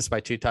Texas by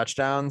 2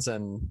 touchdowns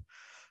and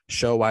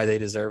show why they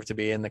deserve to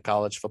be in the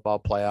college football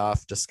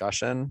playoff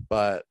discussion,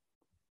 but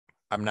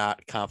I'm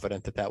not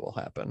confident that will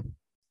happen.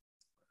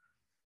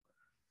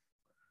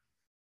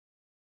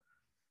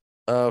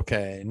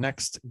 Okay,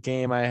 next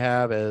game I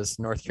have is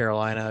North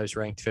Carolina, who's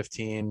ranked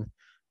 15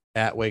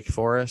 at Wake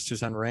Forest,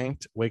 who's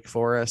unranked. Wake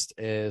Forest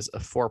is a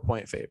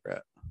 4-point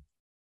favorite.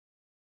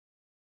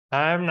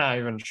 I'm not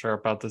even sure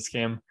about this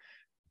game.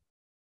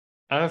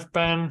 I've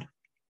been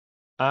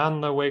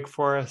on the Wake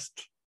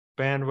Forest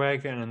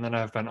bandwagon, and then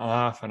I've been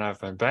off, and I've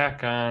been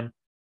back on.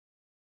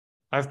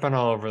 I've been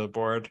all over the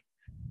board,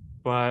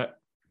 but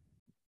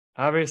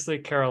obviously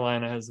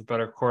Carolina has a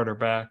better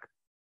quarterback,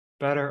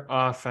 better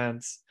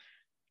offense,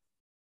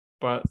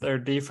 but their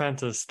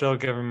defense is still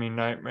giving me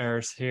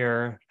nightmares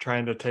here,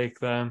 trying to take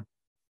them.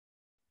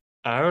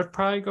 I would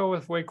probably go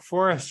with Wake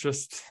Forest.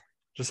 Just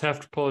have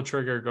to pull the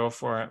trigger, go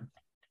for it.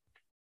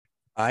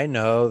 I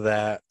know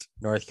that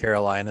North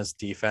Carolina's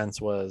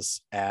defense was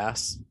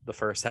ass the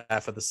first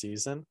half of the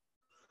season,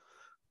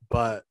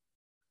 but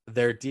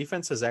their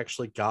defense has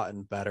actually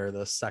gotten better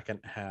the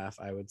second half,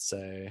 I would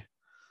say.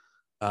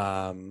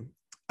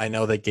 I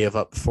know they gave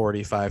up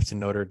 45 to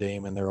Notre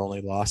Dame in their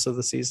only loss of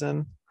the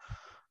season,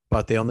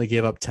 but they only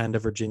gave up 10 to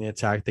Virginia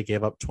Tech. They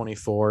gave up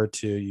 24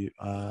 to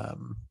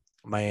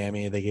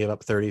Miami. They gave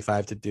up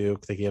 35 to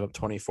Duke. They gave up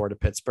 24 to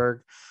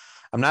Pittsburgh.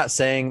 I'm not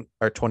saying,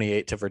 or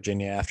 28 to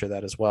Virginia after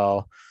that as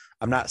well.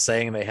 I'm not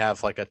saying they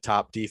have like a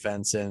top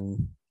defense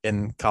in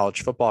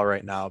college football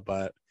right now,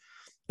 but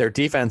their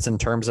defense in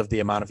terms of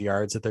the amount of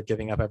yards that they're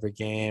giving up every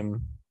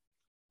game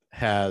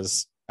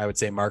has, I would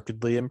say,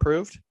 markedly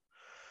improved.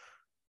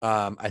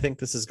 I think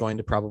this is going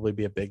to probably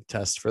be a big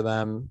test for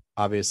them.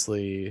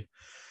 Obviously,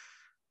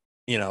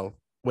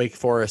 Wake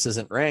Forest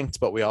isn't ranked,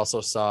 but we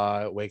also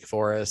saw Wake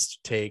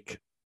Forest take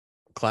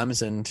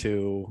Clemson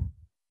to,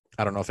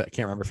 I don't know I can't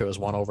remember if it was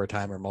one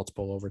overtime or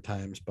multiple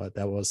overtimes, but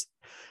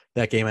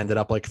that game ended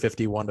up like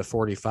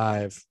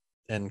 51-45.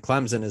 And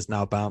Clemson is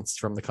now bounced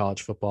from the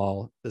college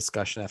football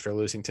discussion after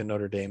losing to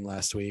Notre Dame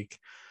last week.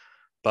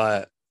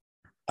 But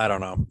I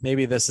don't know.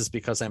 Maybe this is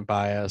because I'm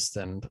biased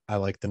and I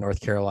like the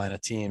North Carolina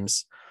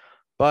teams,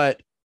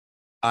 but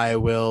I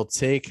will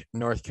take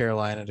North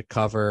Carolina to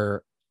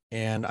cover,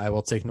 and I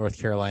will take North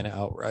Carolina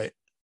outright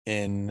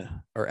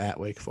at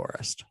Wake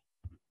Forest.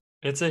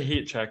 It's a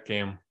heat check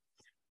game.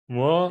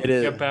 We'll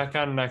get back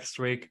on next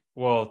week.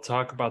 We'll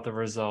talk about the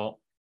result.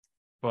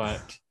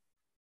 But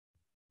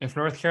if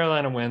North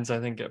Carolina wins, I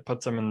think it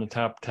puts them in the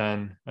top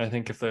 10. I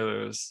think if they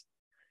lose,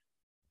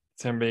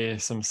 it's going to be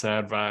some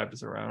sad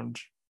vibes around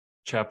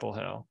Chapel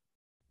Hill.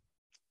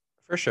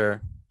 For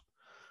sure.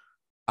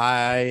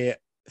 I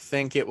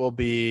think it will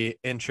be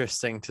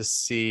interesting to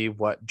see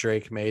what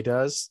Drake Maye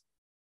does.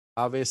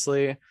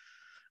 Obviously,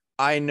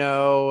 I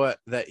know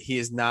that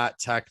he's not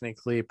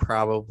technically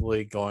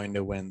probably going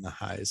to win the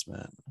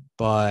Heisman,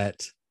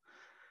 but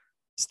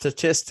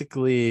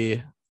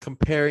statistically,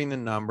 comparing the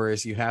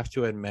numbers, you have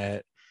to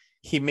admit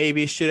he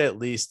maybe should at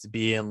least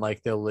be in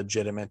like the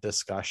legitimate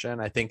discussion.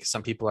 I think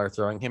some people are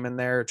throwing him in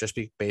there just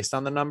based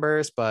on the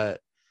numbers, but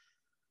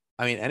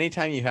I mean,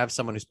 anytime you have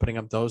someone who's putting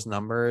up those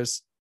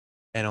numbers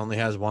and only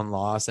has one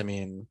loss, I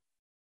mean,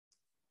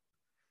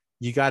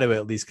 you got to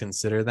at least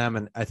consider them.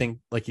 And I think,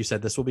 like you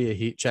said, this will be a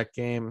heat check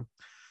game.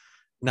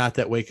 Not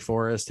that Wake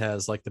Forest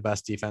has like the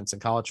best defense in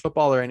college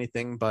football or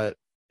anything, but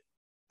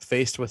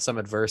faced with some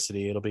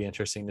adversity, it'll be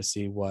interesting to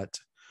see what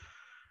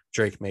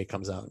Drake Maye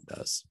comes out and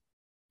does.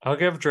 I'll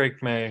give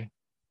Drake Maye.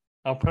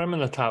 I'll put him in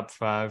the top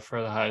 5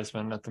 for the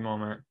Heisman at the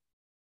moment.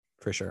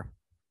 For sure.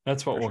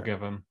 That's what we'll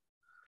give him.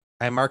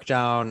 I marked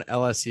down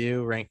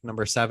LSU, ranked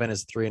number 7,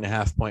 as a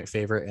 3.5-point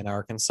favorite in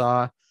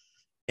Arkansas.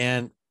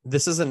 And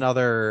this is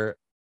another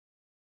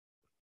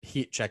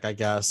heat check, I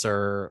guess,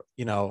 or,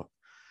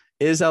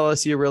 is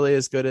LSU really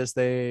as good as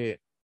they've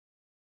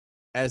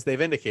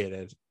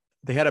indicated?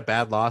 They had a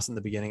bad loss in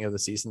the beginning of the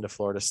season to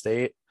Florida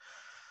State.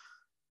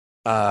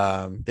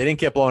 They didn't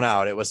get blown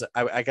out. It was,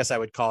 I guess I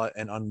would call it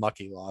an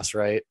unlucky loss,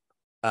 right?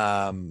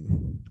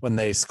 When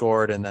they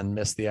scored and then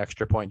missed the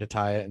extra point to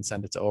tie it and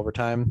send it to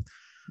overtime.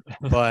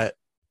 But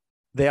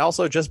they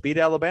also just beat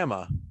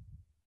Alabama.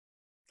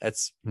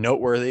 That's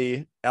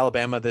noteworthy.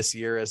 Alabama this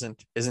year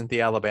isn't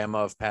the Alabama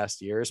of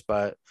past years,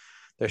 but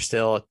they're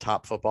still a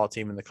top football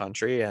team in the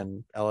country,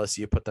 and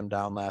LSU put them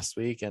down last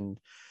week. And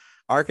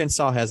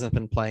Arkansas hasn't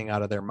been playing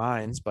out of their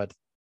minds, but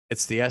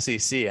it's the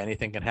SEC.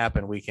 Anything can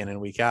happen week in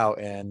and week out.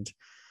 And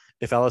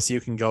if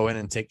LSU can go in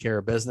and take care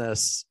of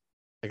business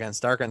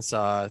against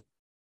Arkansas,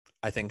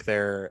 I think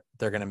they're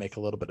going to make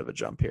a little bit of a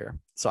jump here.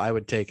 So I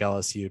would take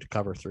LSU to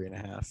cover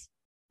 3.5.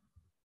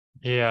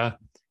 Yeah.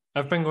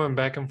 I've been going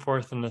back and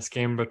forth in this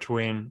game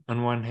between,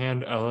 on one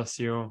hand,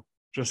 LSU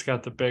just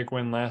got the big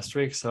win last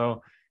week,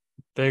 so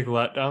big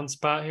letdown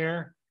spot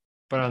here.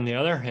 But on the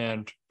other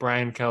hand,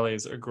 Brian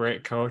Kelly's a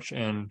great coach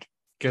and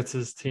gets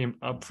his team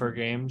up for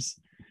games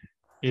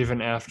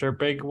even after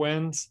big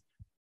wins.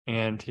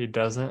 And he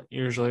doesn't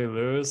usually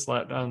lose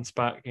letdown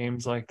spot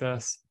games like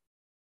this.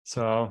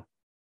 So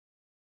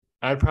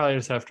I'd probably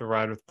just have to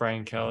ride with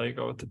Brian Kelly,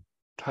 go with the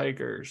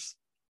Tigers.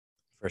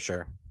 For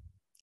sure.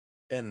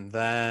 And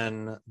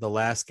then the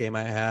last game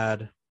I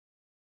had,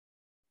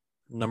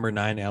 number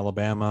 9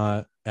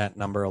 Alabama at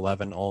number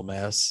 11 Ole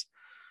Miss.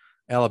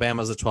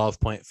 Alabama's a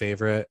 12-point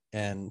favorite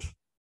and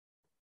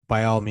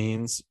by all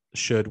means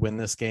should win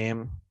this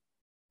game.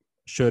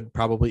 Should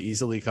probably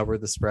easily cover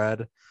the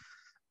spread.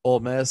 Ole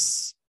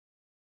Miss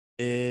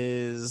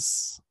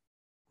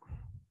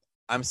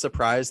I'm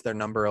surprised they're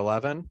number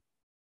 11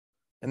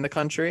 in the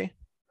country,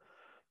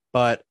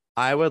 but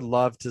I would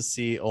love to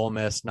see Ole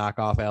Miss knock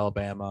off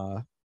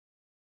Alabama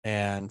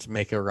and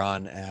make a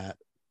run at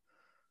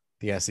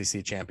the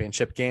SEC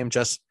championship game,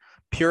 just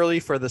purely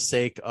for the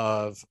sake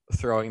of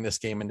throwing this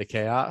game into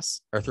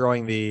chaos, or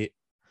throwing the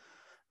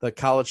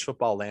college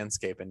football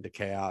landscape into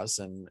chaos,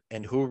 and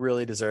who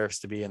really deserves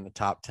to be in the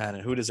top 10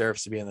 and who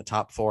deserves to be in the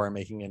top 4 and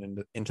making it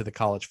into the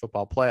college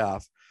football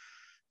playoff.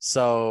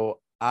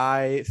 So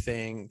I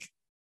think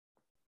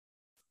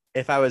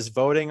if I was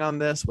voting on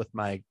this with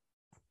my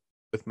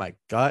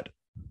gut,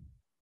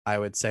 I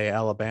would say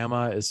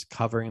Alabama is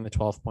covering the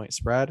 12-point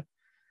spread.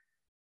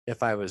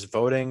 If I was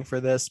voting for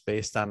this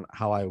based on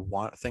how I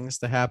want things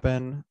to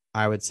happen,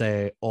 I would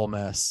say Ole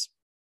Miss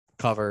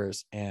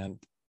covers and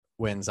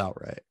wins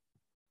outright.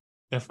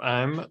 If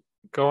I'm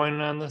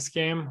going on this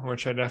game,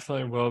 which I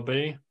definitely will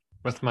be,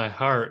 with my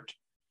heart,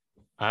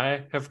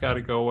 I have got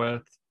to go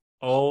with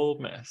Ole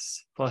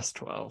Miss plus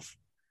 12.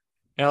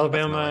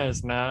 Alabama Definitely.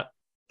 is not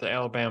the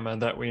Alabama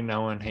that we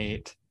know and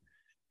hate.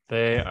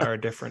 They are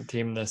a different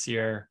team this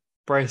year.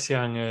 Bryce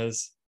Young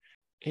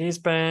he's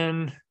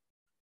been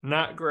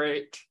not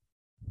great,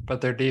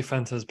 but their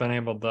defense has been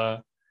able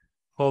to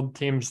hold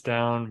teams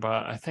down.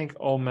 But I think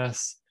Ole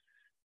Miss,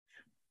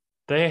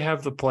 they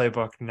have the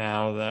playbook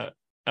now that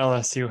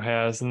LSU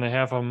has, and they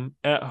have them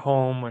at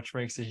home, which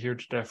makes a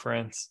huge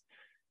difference.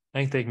 I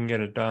think they can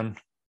get it done.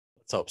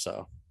 Let's hope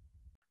so.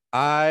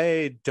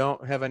 I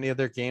don't have any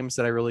other games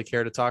that I really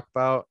care to talk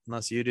about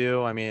unless you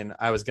do. I mean,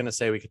 I was going to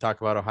say we could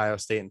talk about Ohio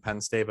State and Penn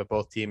State, but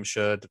both teams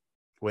should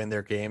win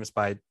their games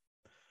by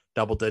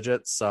double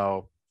digits.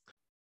 So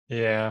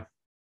yeah,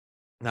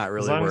 not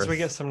really as long worth. As we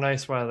get some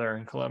nice weather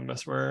in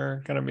Columbus,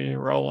 we're going to be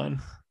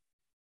rolling.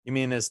 You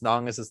mean as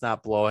long as it's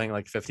not blowing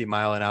like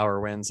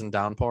 50-mile-an-hour winds and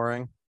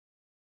downpouring?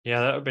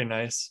 Yeah, that would be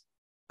nice.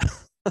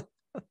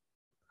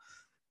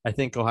 I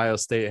think Ohio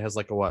State has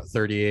like a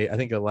 38. I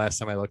think the last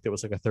time I looked, it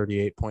was like a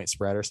 38-point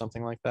spread or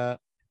something like that.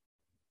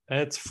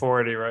 It's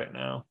 40 right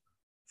now.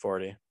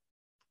 40.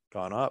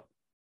 Gone up.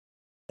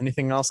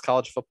 Anything else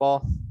college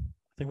football?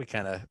 I think we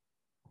kind of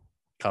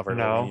covered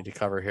what we need to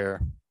cover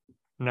here.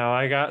 No,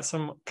 I got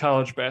some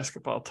college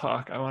basketball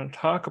talk. I want to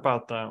talk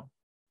about them.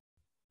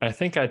 I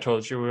think I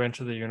told you we went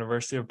to the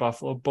University of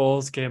Buffalo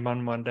Bulls game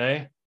on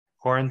Monday.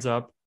 Horns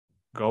up.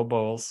 Go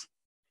Bulls.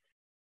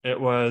 It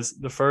was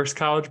the first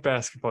college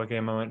basketball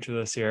game I went to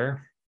this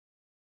year.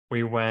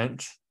 We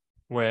went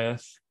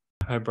with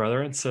my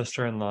brother and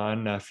sister-in-law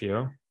and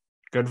nephew.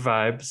 Good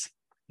vibes.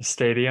 The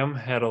stadium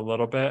had it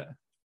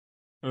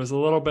was a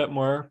little bit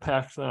more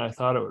packed than I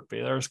thought it would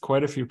be. There was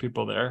quite a few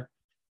people there.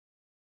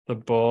 The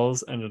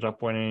Bulls ended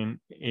up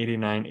winning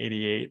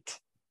 89-88.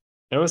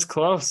 It was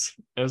close.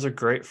 It was a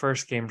great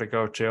first game to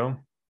go to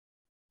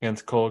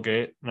against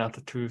Colgate, not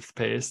the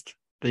toothpaste,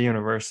 the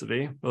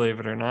university, believe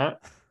it or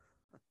not.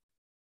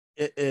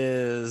 It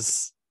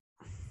is.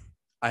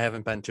 I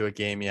haven't been to a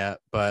game yet,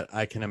 but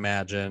I can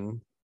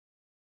imagine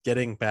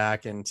getting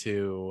back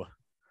into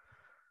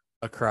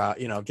a crowd,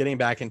 getting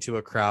back into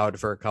a crowd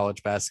for a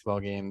college basketball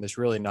game. There's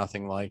really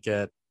nothing like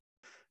it,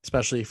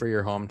 especially for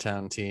your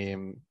hometown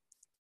team.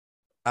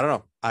 I don't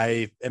know.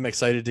 I am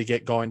excited to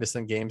get going to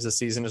some games this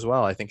season as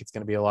well. I think it's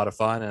going to be a lot of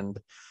fun. And,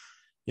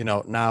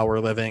 now we're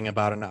living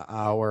about an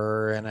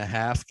hour and a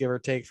half, give or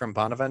take, from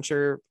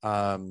Bonaventure.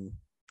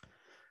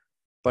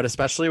 But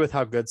especially with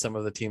how good some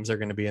of the teams are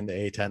going to be in the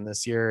A10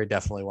 this year, I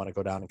definitely want to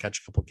go down and catch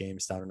a couple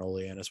games down in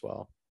Olean as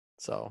well.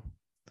 So,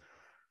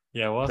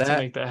 yeah, we'll have to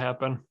make that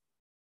happen.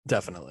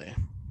 Definitely.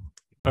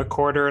 A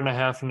quarter and a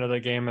half into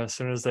the game, as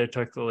soon as they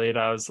took the lead,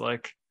 I was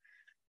like,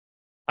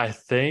 I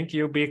think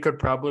UB could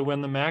probably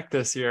win the MAC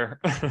this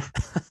year.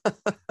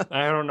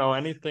 I don't know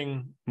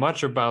anything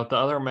much about the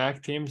other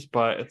MAC teams,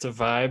 but it's a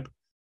vibe.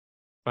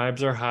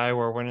 Vibes are high.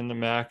 We're winning the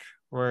MAC.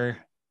 We're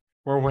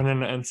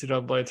winning the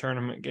NCAA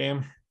tournament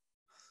game.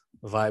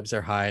 Vibes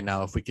are high.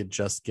 Now, if we could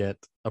just get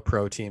a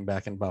pro team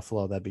back in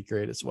Buffalo, that'd be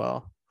great as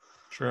well.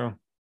 True.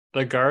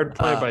 The guard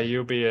play by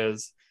UB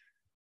is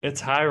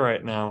It's high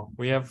right now.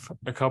 We have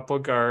a couple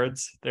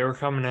guards. They were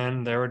coming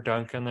in, they were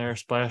dunking, they were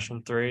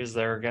splashing threes,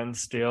 they were getting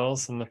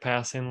steals in the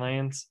passing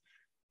lanes.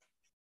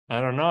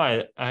 I don't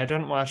know. I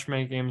didn't watch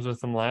many games with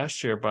them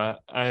last year, but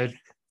I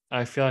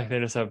feel like they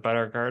just have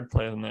better guard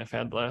play than they've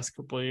had the last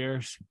couple of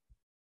years.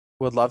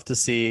 Would love to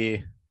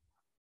see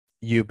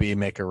UB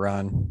make a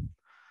run,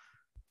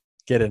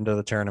 get into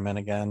the tournament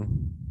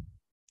again.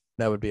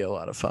 That would be a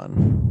lot of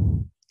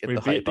fun. We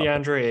beat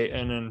DeAndre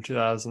Ayton in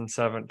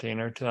 2017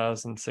 or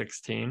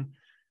 2016.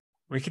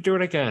 We could do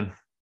it again.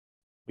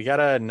 We got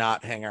to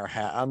not hang our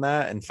hat on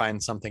that and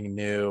find something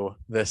new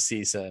this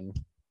season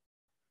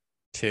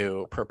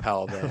to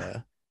propel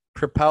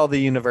the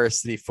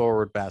university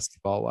forward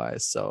basketball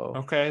wise. So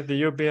okay,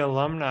 the UB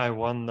alumni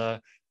won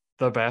the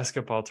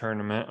basketball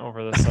tournament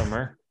over the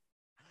summer.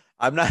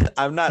 I'm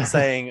not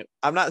saying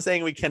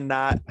we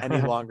cannot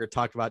any longer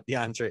talk about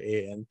DeAndre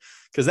Ayton,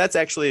 because that's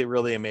actually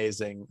really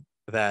amazing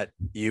that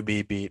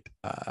UB beat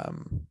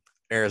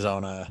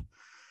Arizona.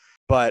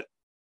 But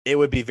it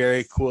would be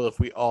very cool if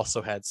we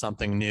also had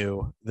something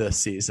new this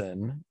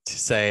season to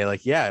say,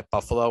 like, yeah,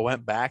 Buffalo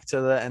went back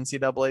to the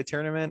NCAA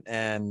tournament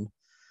and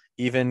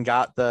even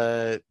got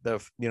the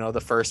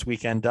first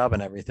weekend dub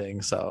and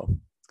everything. So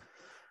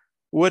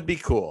would be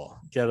cool.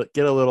 Get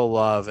a little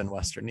love in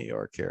Western New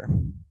York here.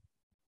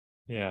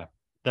 Yeah,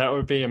 that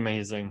would be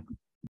amazing.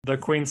 The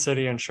Queen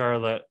City in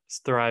Charlotte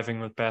is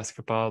thriving with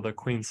basketball. The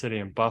Queen City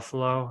in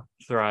Buffalo,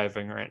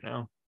 thriving right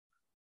now.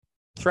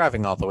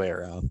 Thriving all the way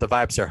around. The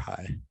vibes are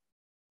high.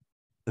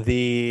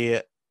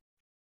 The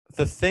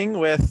thing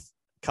with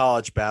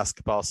college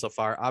basketball so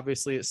far,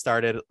 obviously it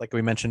started, like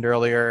we mentioned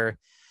earlier,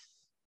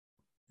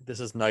 this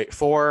is night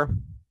 4.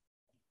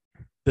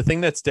 The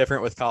thing that's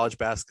different with college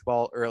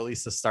basketball, or at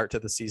least the start to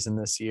the season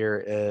this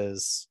year,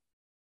 is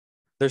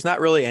there's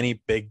not really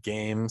any big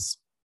games,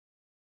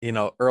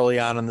 early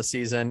on in the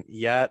season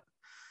yet.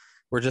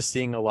 We're just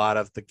seeing a lot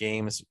of the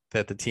games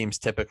that the teams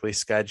typically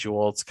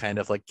schedule to kind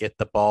of like get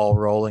the ball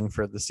rolling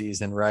for the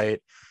season,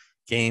 right?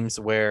 Games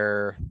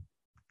where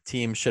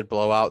teams should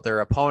blow out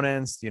their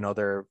opponents.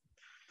 They're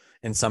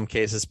in some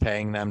cases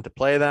paying them to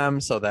play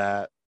them so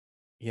that,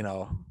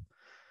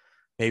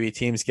 maybe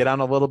teams get on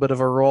a little bit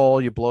of a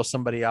roll. You blow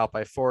somebody out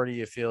by 40,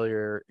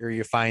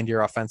 you find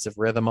your offensive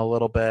rhythm a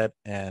little bit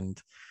and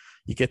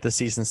you get the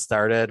season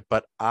started.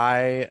 But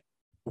I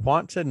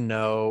want to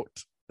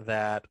note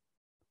that,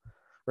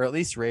 or at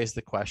least raise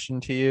the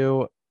question to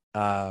you.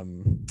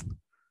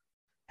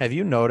 Have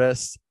you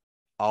noticed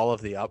all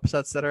of the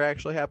upsets that are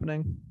actually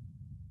happening?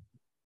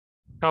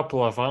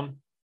 Couple of them.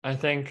 I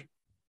think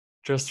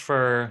just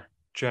for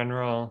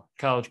general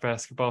college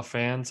basketball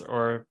fans,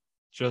 or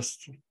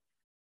just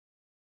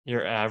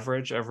your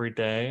average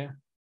everyday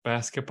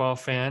basketball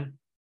fan,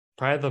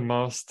 probably the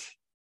most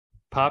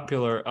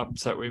popular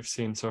upset we've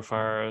seen so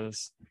far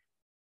is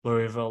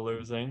Louisville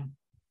losing.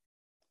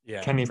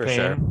 Yeah, Kenny for Payne.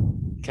 sure.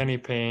 Kenny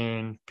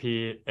Payne,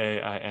 Pain.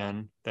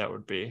 That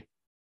would be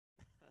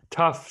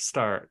tough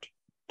start.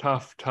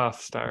 Tough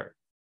start.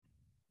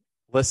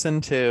 Listen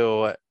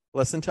to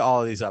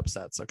all of these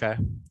upsets, okay?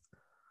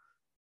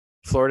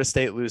 Florida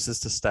State loses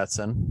to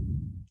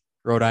Stetson.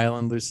 Rhode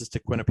Island loses to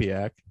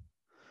Quinnipiac.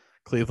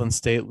 Cleveland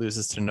State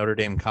loses to Notre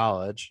Dame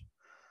College.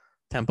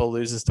 Temple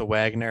loses to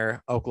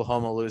Wagner.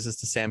 Oklahoma loses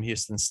to Sam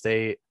Houston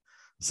State.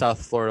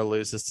 South Florida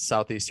loses to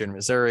Southeastern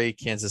Missouri.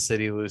 Kansas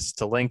City loses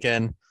to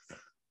Lincoln.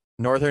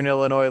 Northern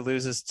Illinois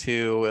loses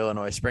to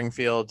Illinois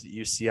Springfield.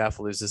 UCF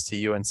loses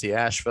to UNC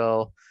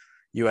Asheville.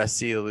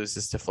 USC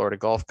loses to Florida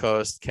Gulf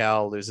Coast.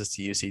 Cal loses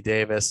to UC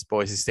Davis.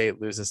 Boise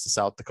State loses to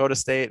South Dakota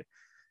State.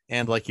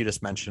 And like you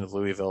just mentioned,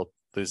 Louisville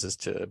loses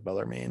to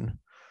Bellarmine.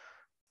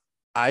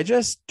 I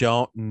just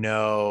don't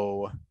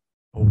know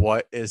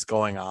what is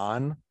going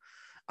on.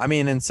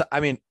 An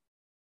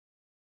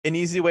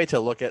easy way to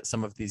look at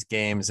some of these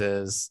games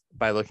is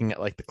by looking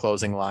at like the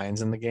closing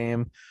lines in the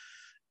game.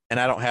 And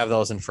I don't have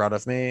those in front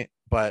of me,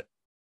 but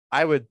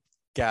I would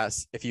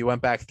guess if you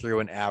went back through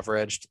and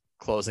averaged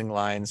closing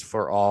lines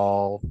for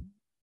all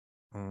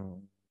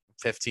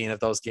 15 of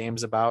those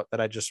games about that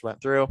I just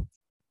went through,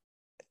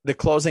 the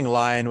closing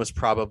line was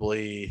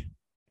probably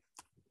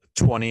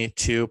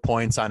 22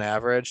 points on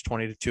average,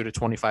 22 to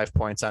 25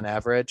 points on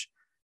average.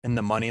 And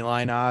the money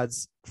line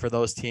odds for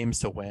those teams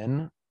to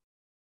win,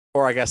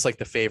 or I guess like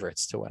the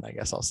favorites to win, I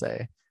guess I'll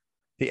say,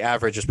 the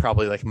average is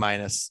probably like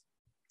minus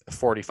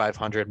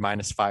 4,500,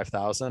 minus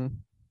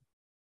 5,000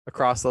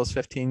 across those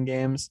 15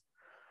 games.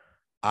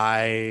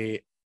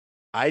 I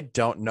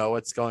don't know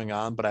what's going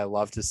on, but I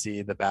love to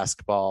see the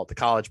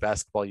college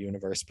basketball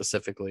universe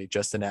specifically,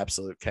 just in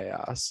absolute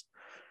chaos.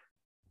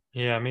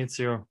 Yeah, me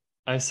too.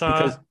 I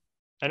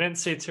didn't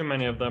see too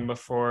many of them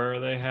before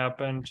they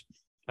happened.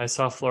 I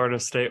saw Florida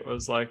State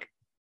was like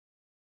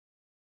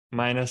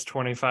minus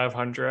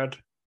 2,500,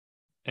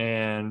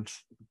 and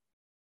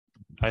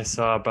I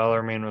saw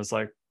Bellarmine was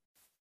like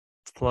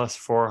plus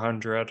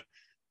 400,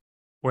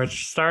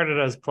 which started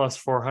as plus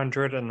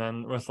 400, and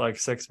then with like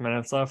 6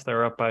 minutes left, they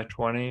were up by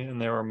 20,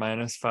 and they were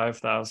minus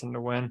 5,000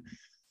 to win.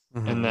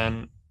 Mm-hmm. And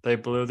then they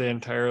blew the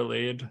entire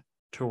lead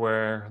to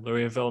where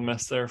Louisville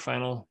missed their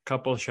final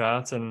couple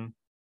shots and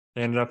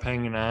they ended up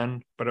hanging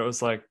on, but it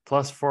was like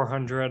plus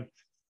 400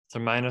 to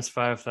minus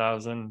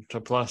 5,000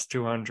 to plus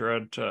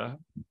 200 to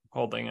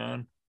holding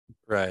on.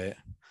 Right.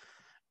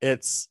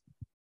 It's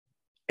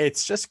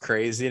just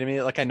crazy to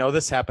me. Like, I know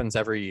this happens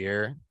every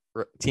year.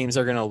 Teams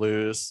are going to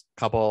lose a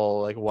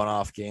couple like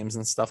one-off games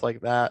and stuff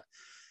like that.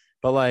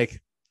 But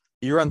like,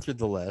 you run through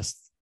the list.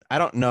 I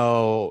don't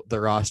know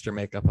the roster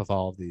makeup of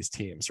all of these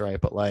teams, right?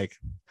 But like,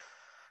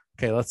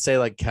 okay, let's say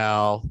like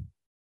Cal,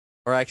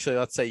 or actually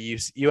let's say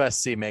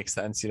USC makes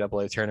the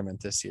NCAA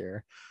tournament this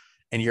year,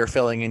 and you're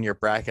filling in your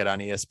bracket on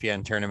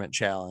ESPN Tournament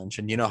Challenge,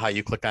 and you know how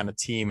you click on a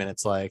team and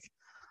it's like,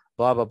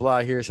 blah, blah,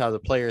 blah. Here's how the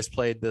players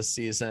played this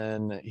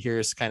season.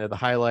 Here's kind of the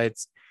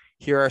highlights.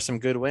 Here are some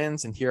good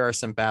wins and here are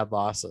some bad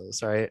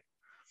losses, right?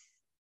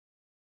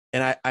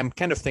 And I'm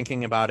kind of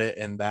thinking about it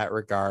in that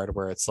regard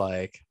where it's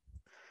like,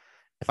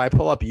 if I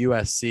pull up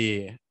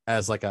USC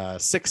as like a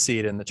 6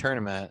 seed in the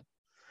tournament,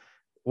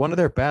 one of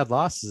their bad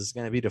losses is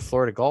going to be to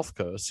Florida Gulf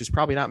Coast, who's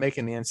probably not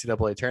making the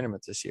NCAA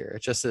tournament this year.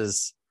 It just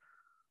is.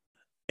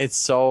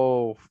 It's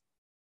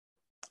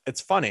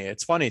funny.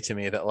 It's funny to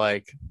me that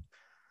like,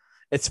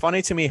 it's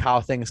funny to me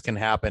how things can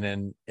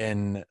happen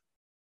in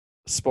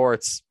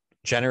sports,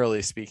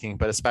 generally speaking,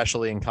 but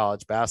especially in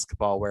college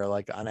basketball, where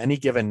like on any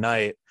given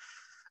night,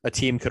 a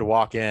team could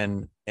walk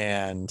in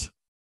and,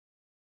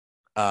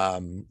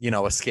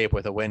 escape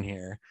with a win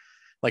here.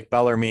 Like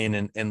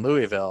Bellarmine in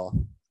Louisville,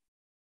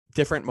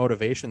 different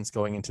motivations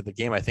going into the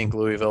game. I think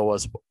Louisville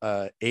was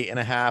 8.5,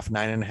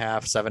 9.5,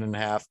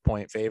 7.5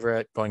 point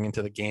favorite going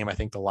into the game. I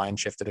think the line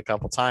shifted a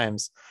couple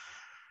times.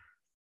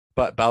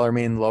 But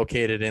Bellarmine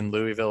located in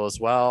Louisville as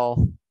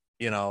well,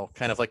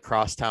 kind of like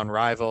crosstown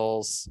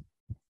rivals,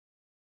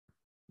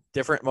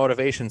 different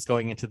motivations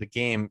going into the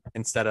game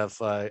instead of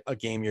a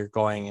game you're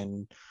going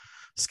and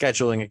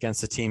scheduling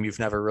against a team you've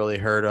never really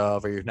heard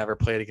of or you've never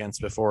played against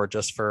before,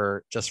 just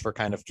for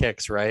kind of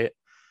kicks, right?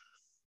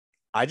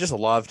 I just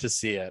love to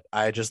see it.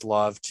 I just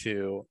love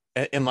to,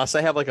 unless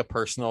I have like a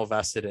personal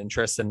vested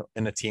interest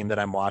in a team that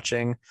I'm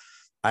watching,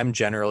 I'm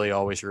generally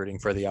always rooting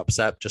for the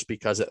upset just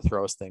because it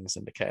throws things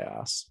into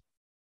chaos.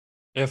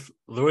 If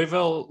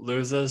Louisville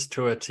loses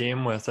to a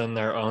team within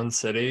their own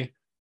city,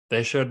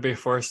 they should be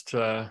forced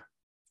to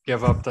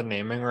give up the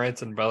naming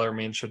rights, and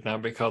Bellarmine should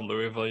not be called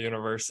Louisville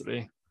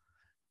University.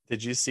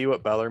 Did you see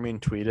what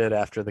Bellarmine tweeted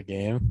after the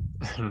game?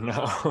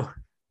 No.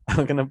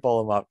 I'm going to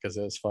pull him up because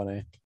it was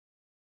funny.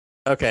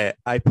 Okay,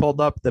 I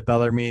pulled up the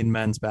Bellarmine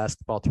men's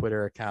basketball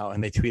Twitter account,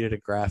 and they tweeted a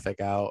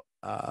graphic out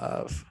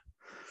of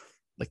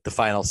like the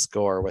final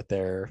score with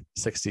their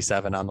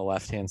 67 on the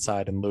left-hand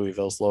side and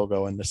Louisville's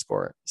logo and the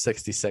score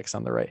 66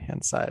 on the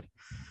right-hand side.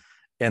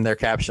 And their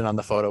caption on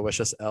the photo was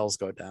just L's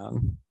go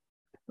down.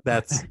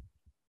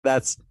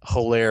 That's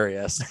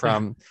hilarious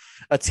from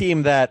a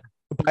team that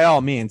by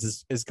all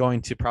means is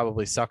going to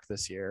probably suck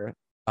this year.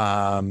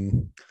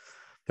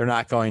 They're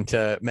not going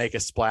to make a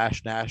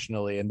splash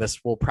nationally, and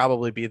this will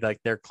probably be like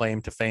their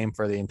claim to fame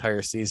for the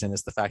entire season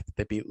is the fact that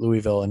they beat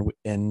Louisville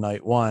in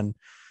night one.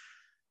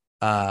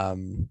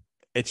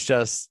 It's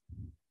just,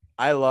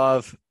 I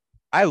love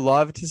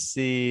to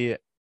see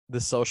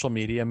the social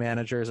media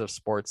managers of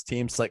sports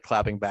teams like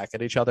clapping back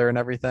at each other and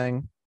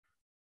everything.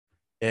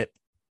 It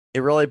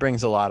really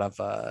brings a lot of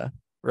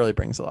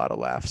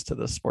laughs to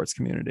the sports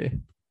community.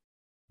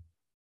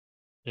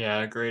 Yeah,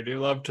 I agree. Do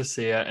love to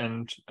see it,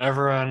 and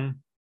everyone,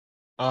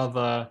 all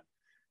the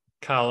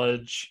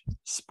college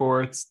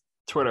sports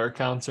Twitter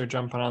accounts are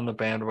jumping on the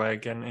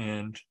bandwagon,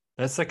 and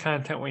that's the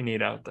content we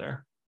need out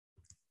there.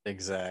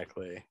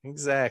 Exactly.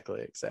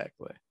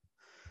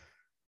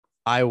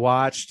 I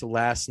watched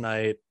last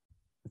night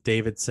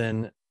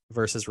Davidson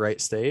versus Wright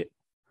State.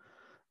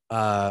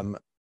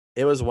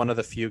 It was one of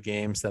the few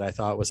games that I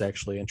thought was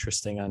actually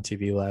interesting on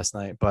TV last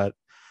night, but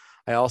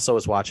I also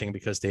was watching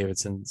because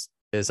Davidson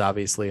is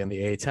obviously in the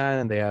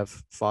A10 and they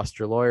have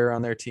Foster Lawyer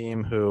on their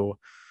team, who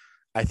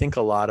I think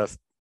a lot of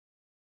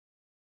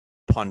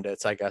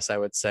pundits, I guess I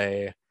would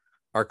say,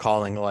 are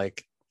calling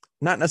like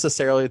not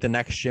necessarily the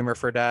next Jimmer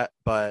Fredette,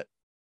 but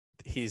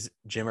he's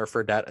Jimmer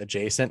Fredette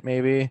adjacent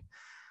maybe.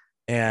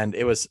 And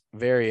it was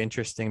very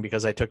interesting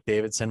because I took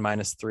Davidson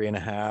minus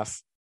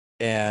 3.5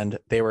 and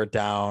they were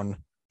down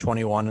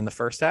 21 in the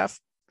first half.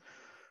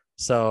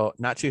 So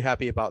not too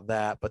happy about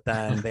that. But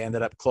then they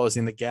ended up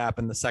closing the gap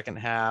in the second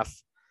half,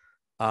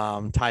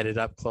 tied it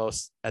up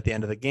close at the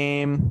end of the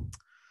game,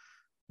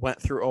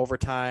 went through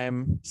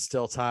overtime,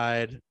 still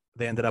tied.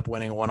 They ended up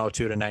winning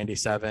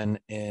 102-97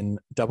 in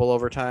double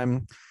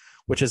overtime,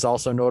 which is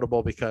also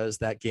notable because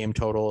that game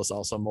total is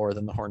also more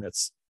than the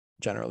Hornets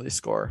generally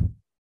score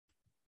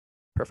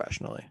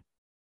professionally,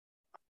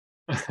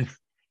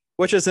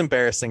 which is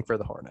embarrassing for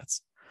the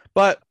Hornets.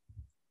 But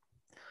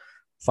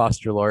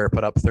Foster Lawyer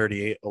put up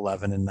 38,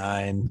 11, and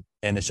 9,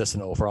 and it's just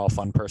an overall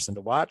fun person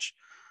to watch.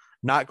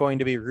 Not going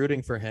to be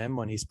rooting for him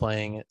when he's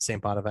playing at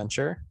St.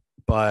 Bonaventure,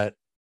 but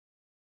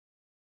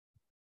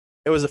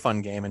it was a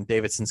fun game, and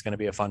Davidson's going to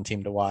be a fun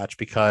team to watch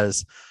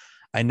because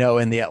I know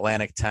in the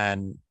Atlantic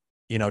 10,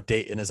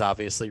 Dayton is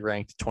obviously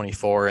ranked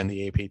 24 in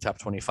the AP top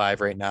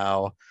 25 right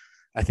now.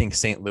 I think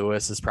St.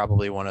 Louis is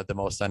probably one of the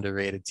most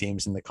underrated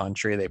teams in the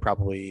country.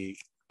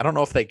 I don't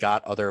know if they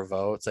got other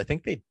votes. I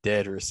think they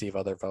did receive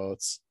other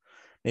votes,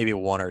 maybe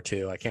one or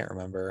two. I can't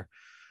remember,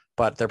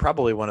 but they're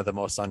probably one of the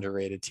most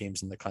underrated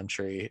teams in the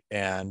country.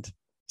 And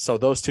so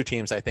those two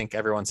teams, I think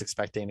everyone's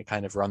expecting to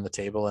kind of run the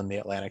table in the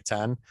Atlantic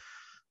 10,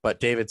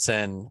 but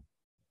Davidson,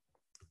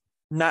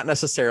 not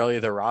necessarily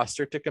the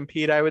roster to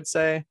compete, I would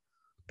say,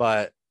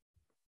 but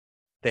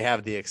they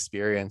have the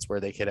experience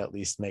where they could at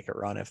least make a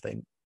run if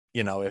they,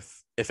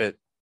 if it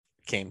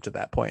came to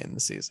that point in the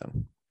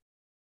season.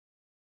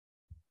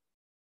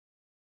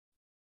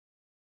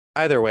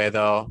 Either way,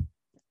 though,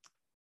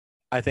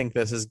 I think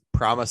this is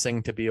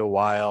promising to be a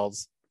wild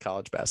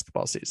college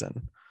basketball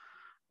season.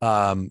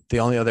 The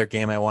only other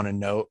game I want to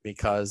note,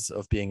 because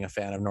of being a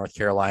fan of North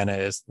Carolina,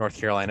 is North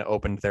Carolina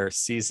opened their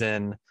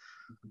season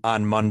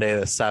on Monday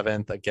the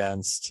 7th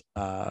against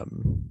UNC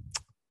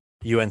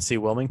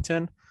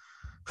Wilmington,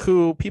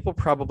 who people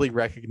probably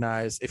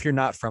recognize. If you're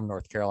not from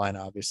North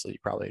Carolina, obviously you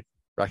probably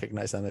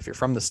recognize them if you're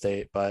from the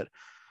state, but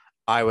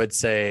I would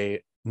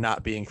say,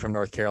 not being from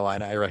North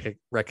Carolina, I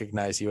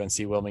recognize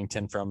UNC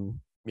Wilmington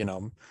from,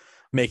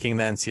 making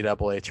the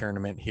NCAA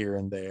tournament here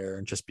and there,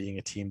 and just being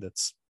a team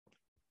that's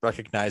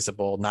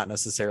recognizable, not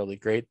necessarily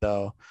great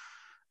though.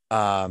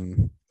 But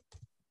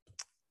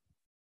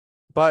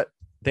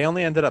they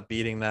only ended up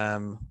beating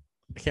them.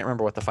 I can't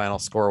remember what the final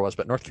score was,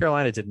 but North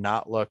Carolina did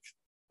not look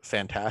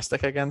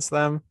fantastic against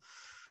them.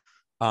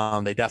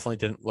 They definitely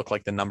didn't look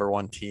like the number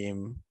one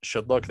team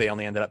should look. They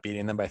only ended up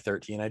beating them by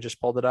 13. I just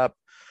pulled it up.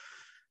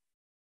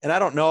 And I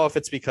don't know if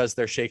it's because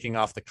they're shaking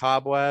off the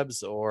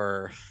cobwebs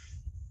or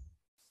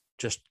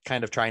just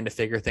kind of trying to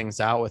figure things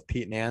out with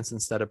Pete Nance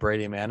instead of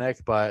Brady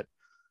Manick, but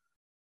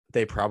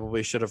they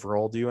probably should have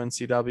rolled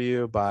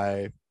UNCW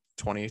by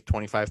 20,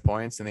 25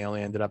 points, and they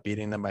only ended up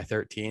beating them by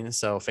 13.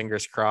 So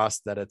fingers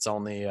crossed that it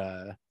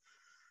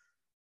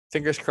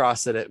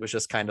was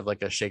just kind of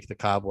like a shake the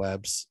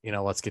cobwebs,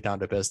 let's get down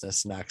to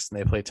business next. And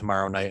they play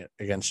tomorrow night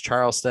against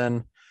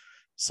Charleston.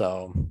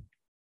 So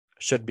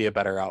should be a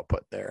better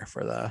output there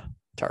for the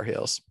Tar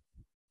Heels.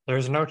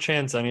 There's no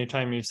chance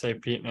anytime you say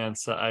Pete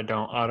Nance that I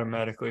don't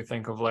automatically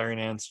think of Larry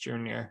Nance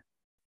Jr.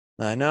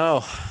 I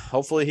know.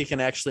 Hopefully he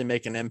can actually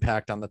make an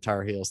impact on the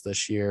Tar Heels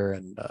this year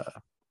and,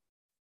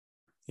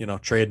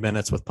 trade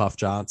minutes with Puff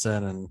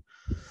Johnson and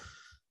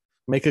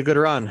make a good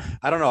run.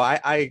 I don't know.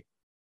 I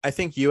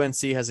think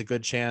UNC has a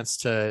good chance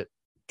to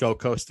go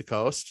coast to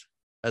coast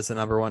as the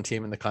number one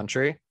team in the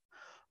country,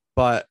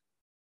 but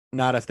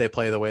not if they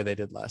play the way they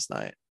did last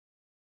night.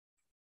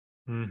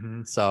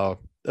 Mm-hmm. So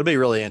it'll be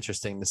really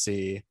interesting to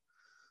see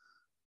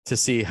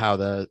how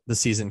the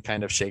season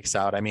kind of shakes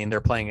out. I mean,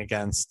 they're playing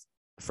against,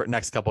 for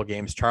next couple of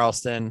games,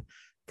 Charleston,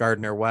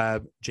 Gardner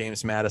Webb,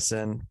 James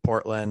Madison,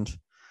 Portland,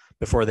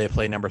 before they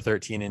play number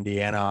 13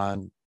 Indiana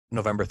on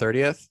November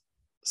 30th.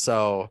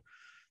 So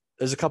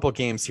there's a couple of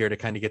games here to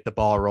kind of get the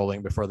ball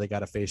rolling before they got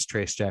to face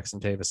Trace Jackson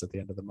Davis at the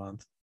end of the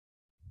month.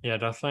 Yeah,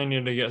 definitely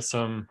need to get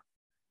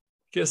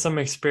some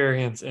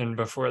experience in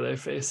before they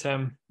face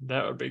him.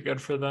 That would be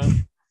good for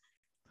them.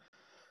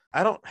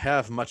 I don't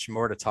have much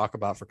more to talk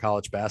about for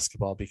college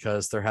basketball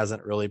because there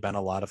hasn't really been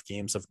a lot of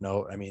games of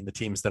note. I mean, the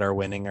teams that are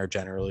winning are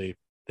generally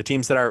the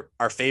teams that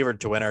are favored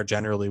to win are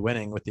generally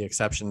winning, with the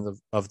exception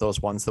of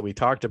those ones that we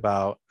talked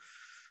about.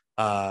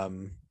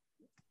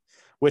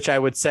 Which I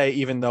would say,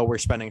 even though we're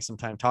spending some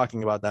time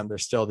talking about them, they're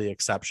still the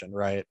exception,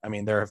 right? I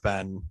mean, there have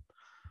been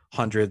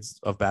hundreds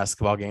of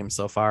basketball games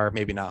so far,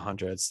 maybe not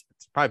hundreds.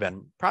 It's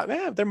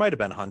there might've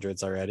been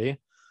hundreds already,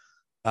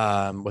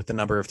 with the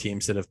number of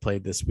teams that have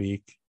played this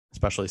week,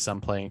 especially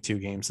some playing 2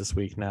 games this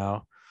week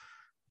now.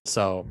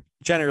 So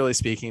generally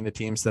speaking, the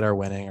teams that are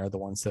winning are the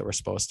ones that were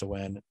supposed to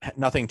win.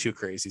 Nothing too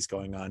crazy is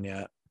going on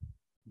yet.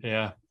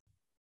 Yeah.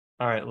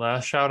 All right.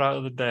 Last shout out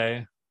of the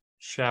day.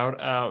 Shout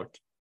out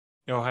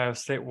the Ohio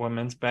State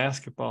women's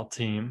basketball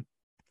team,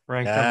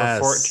 ranked number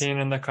 14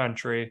 in the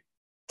country,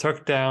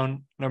 took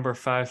down number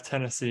 5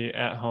 Tennessee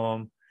at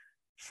home.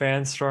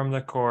 Fans stormed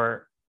the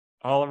court.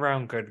 All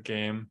around good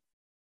game.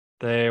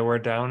 They were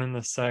down in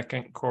the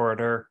second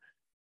quarter,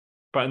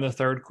 but in the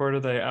third quarter,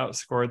 they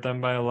outscored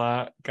them by a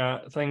lot,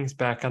 got things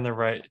back on the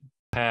right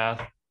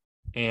path,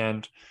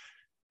 and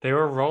they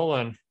were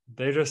rolling.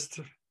 They just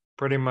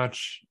pretty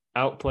much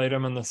outplayed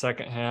them in the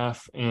second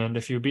half. And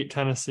if you beat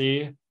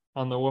Tennessee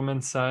on the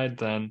women's side,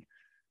 then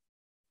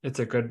it's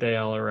a good day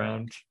all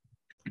around.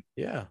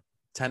 Yeah.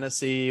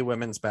 Tennessee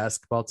women's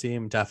basketball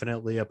team,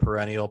 definitely a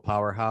perennial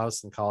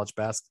powerhouse in college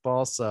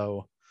basketball.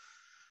 So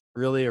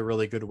really a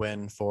really good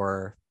win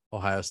for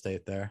Ohio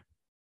State there,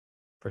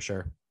 for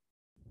sure.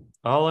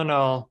 All in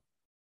all,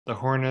 the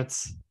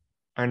Hornets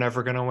are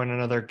never going to win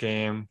another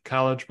game.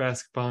 College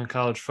basketball and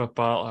college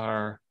football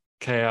are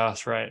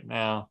chaos right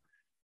now,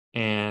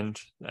 and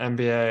the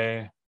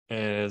NBA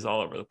is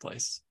all over the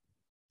place.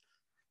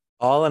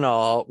 All in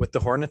all, with the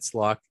Hornets'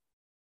 luck,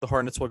 the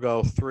Hornets will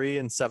go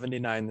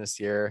 3-79 this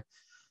year,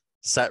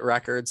 set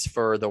records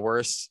for the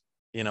worst,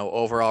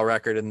 overall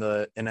record in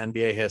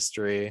NBA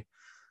history.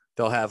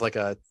 they'll have like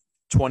a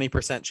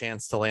 20%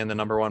 chance to land the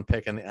number 1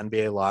 pick in the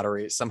NBA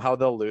lottery. Somehow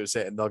they'll lose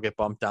it and they'll get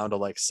bumped down to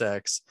like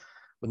 6.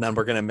 And then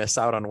we're going to miss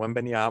out on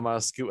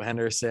Wembanyama, Scoot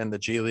Henderson, the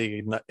G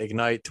League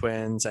Ignite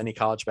Twins, any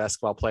college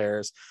basketball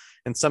players.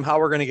 And somehow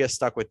we're going to get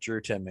stuck with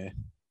Drew Timme.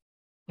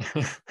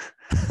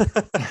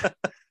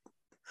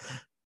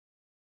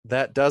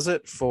 That does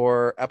it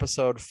for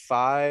episode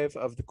 5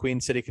 of the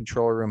Queen City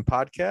Control Room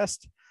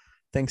podcast.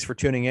 Thanks for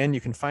tuning in. You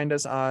can find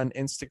us on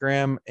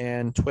Instagram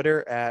and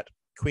Twitter at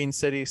Queen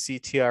City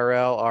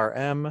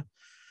CTRLRM,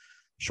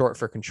 short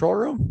for Control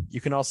Room.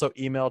 You can also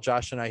email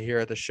Josh and I here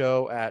at the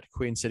show at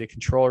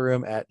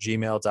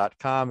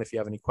queencitycontrolroom@gmail.com if you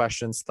have any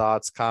questions,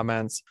 thoughts,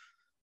 comments.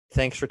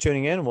 Thanks for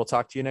tuning in. We'll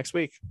talk to you next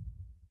week.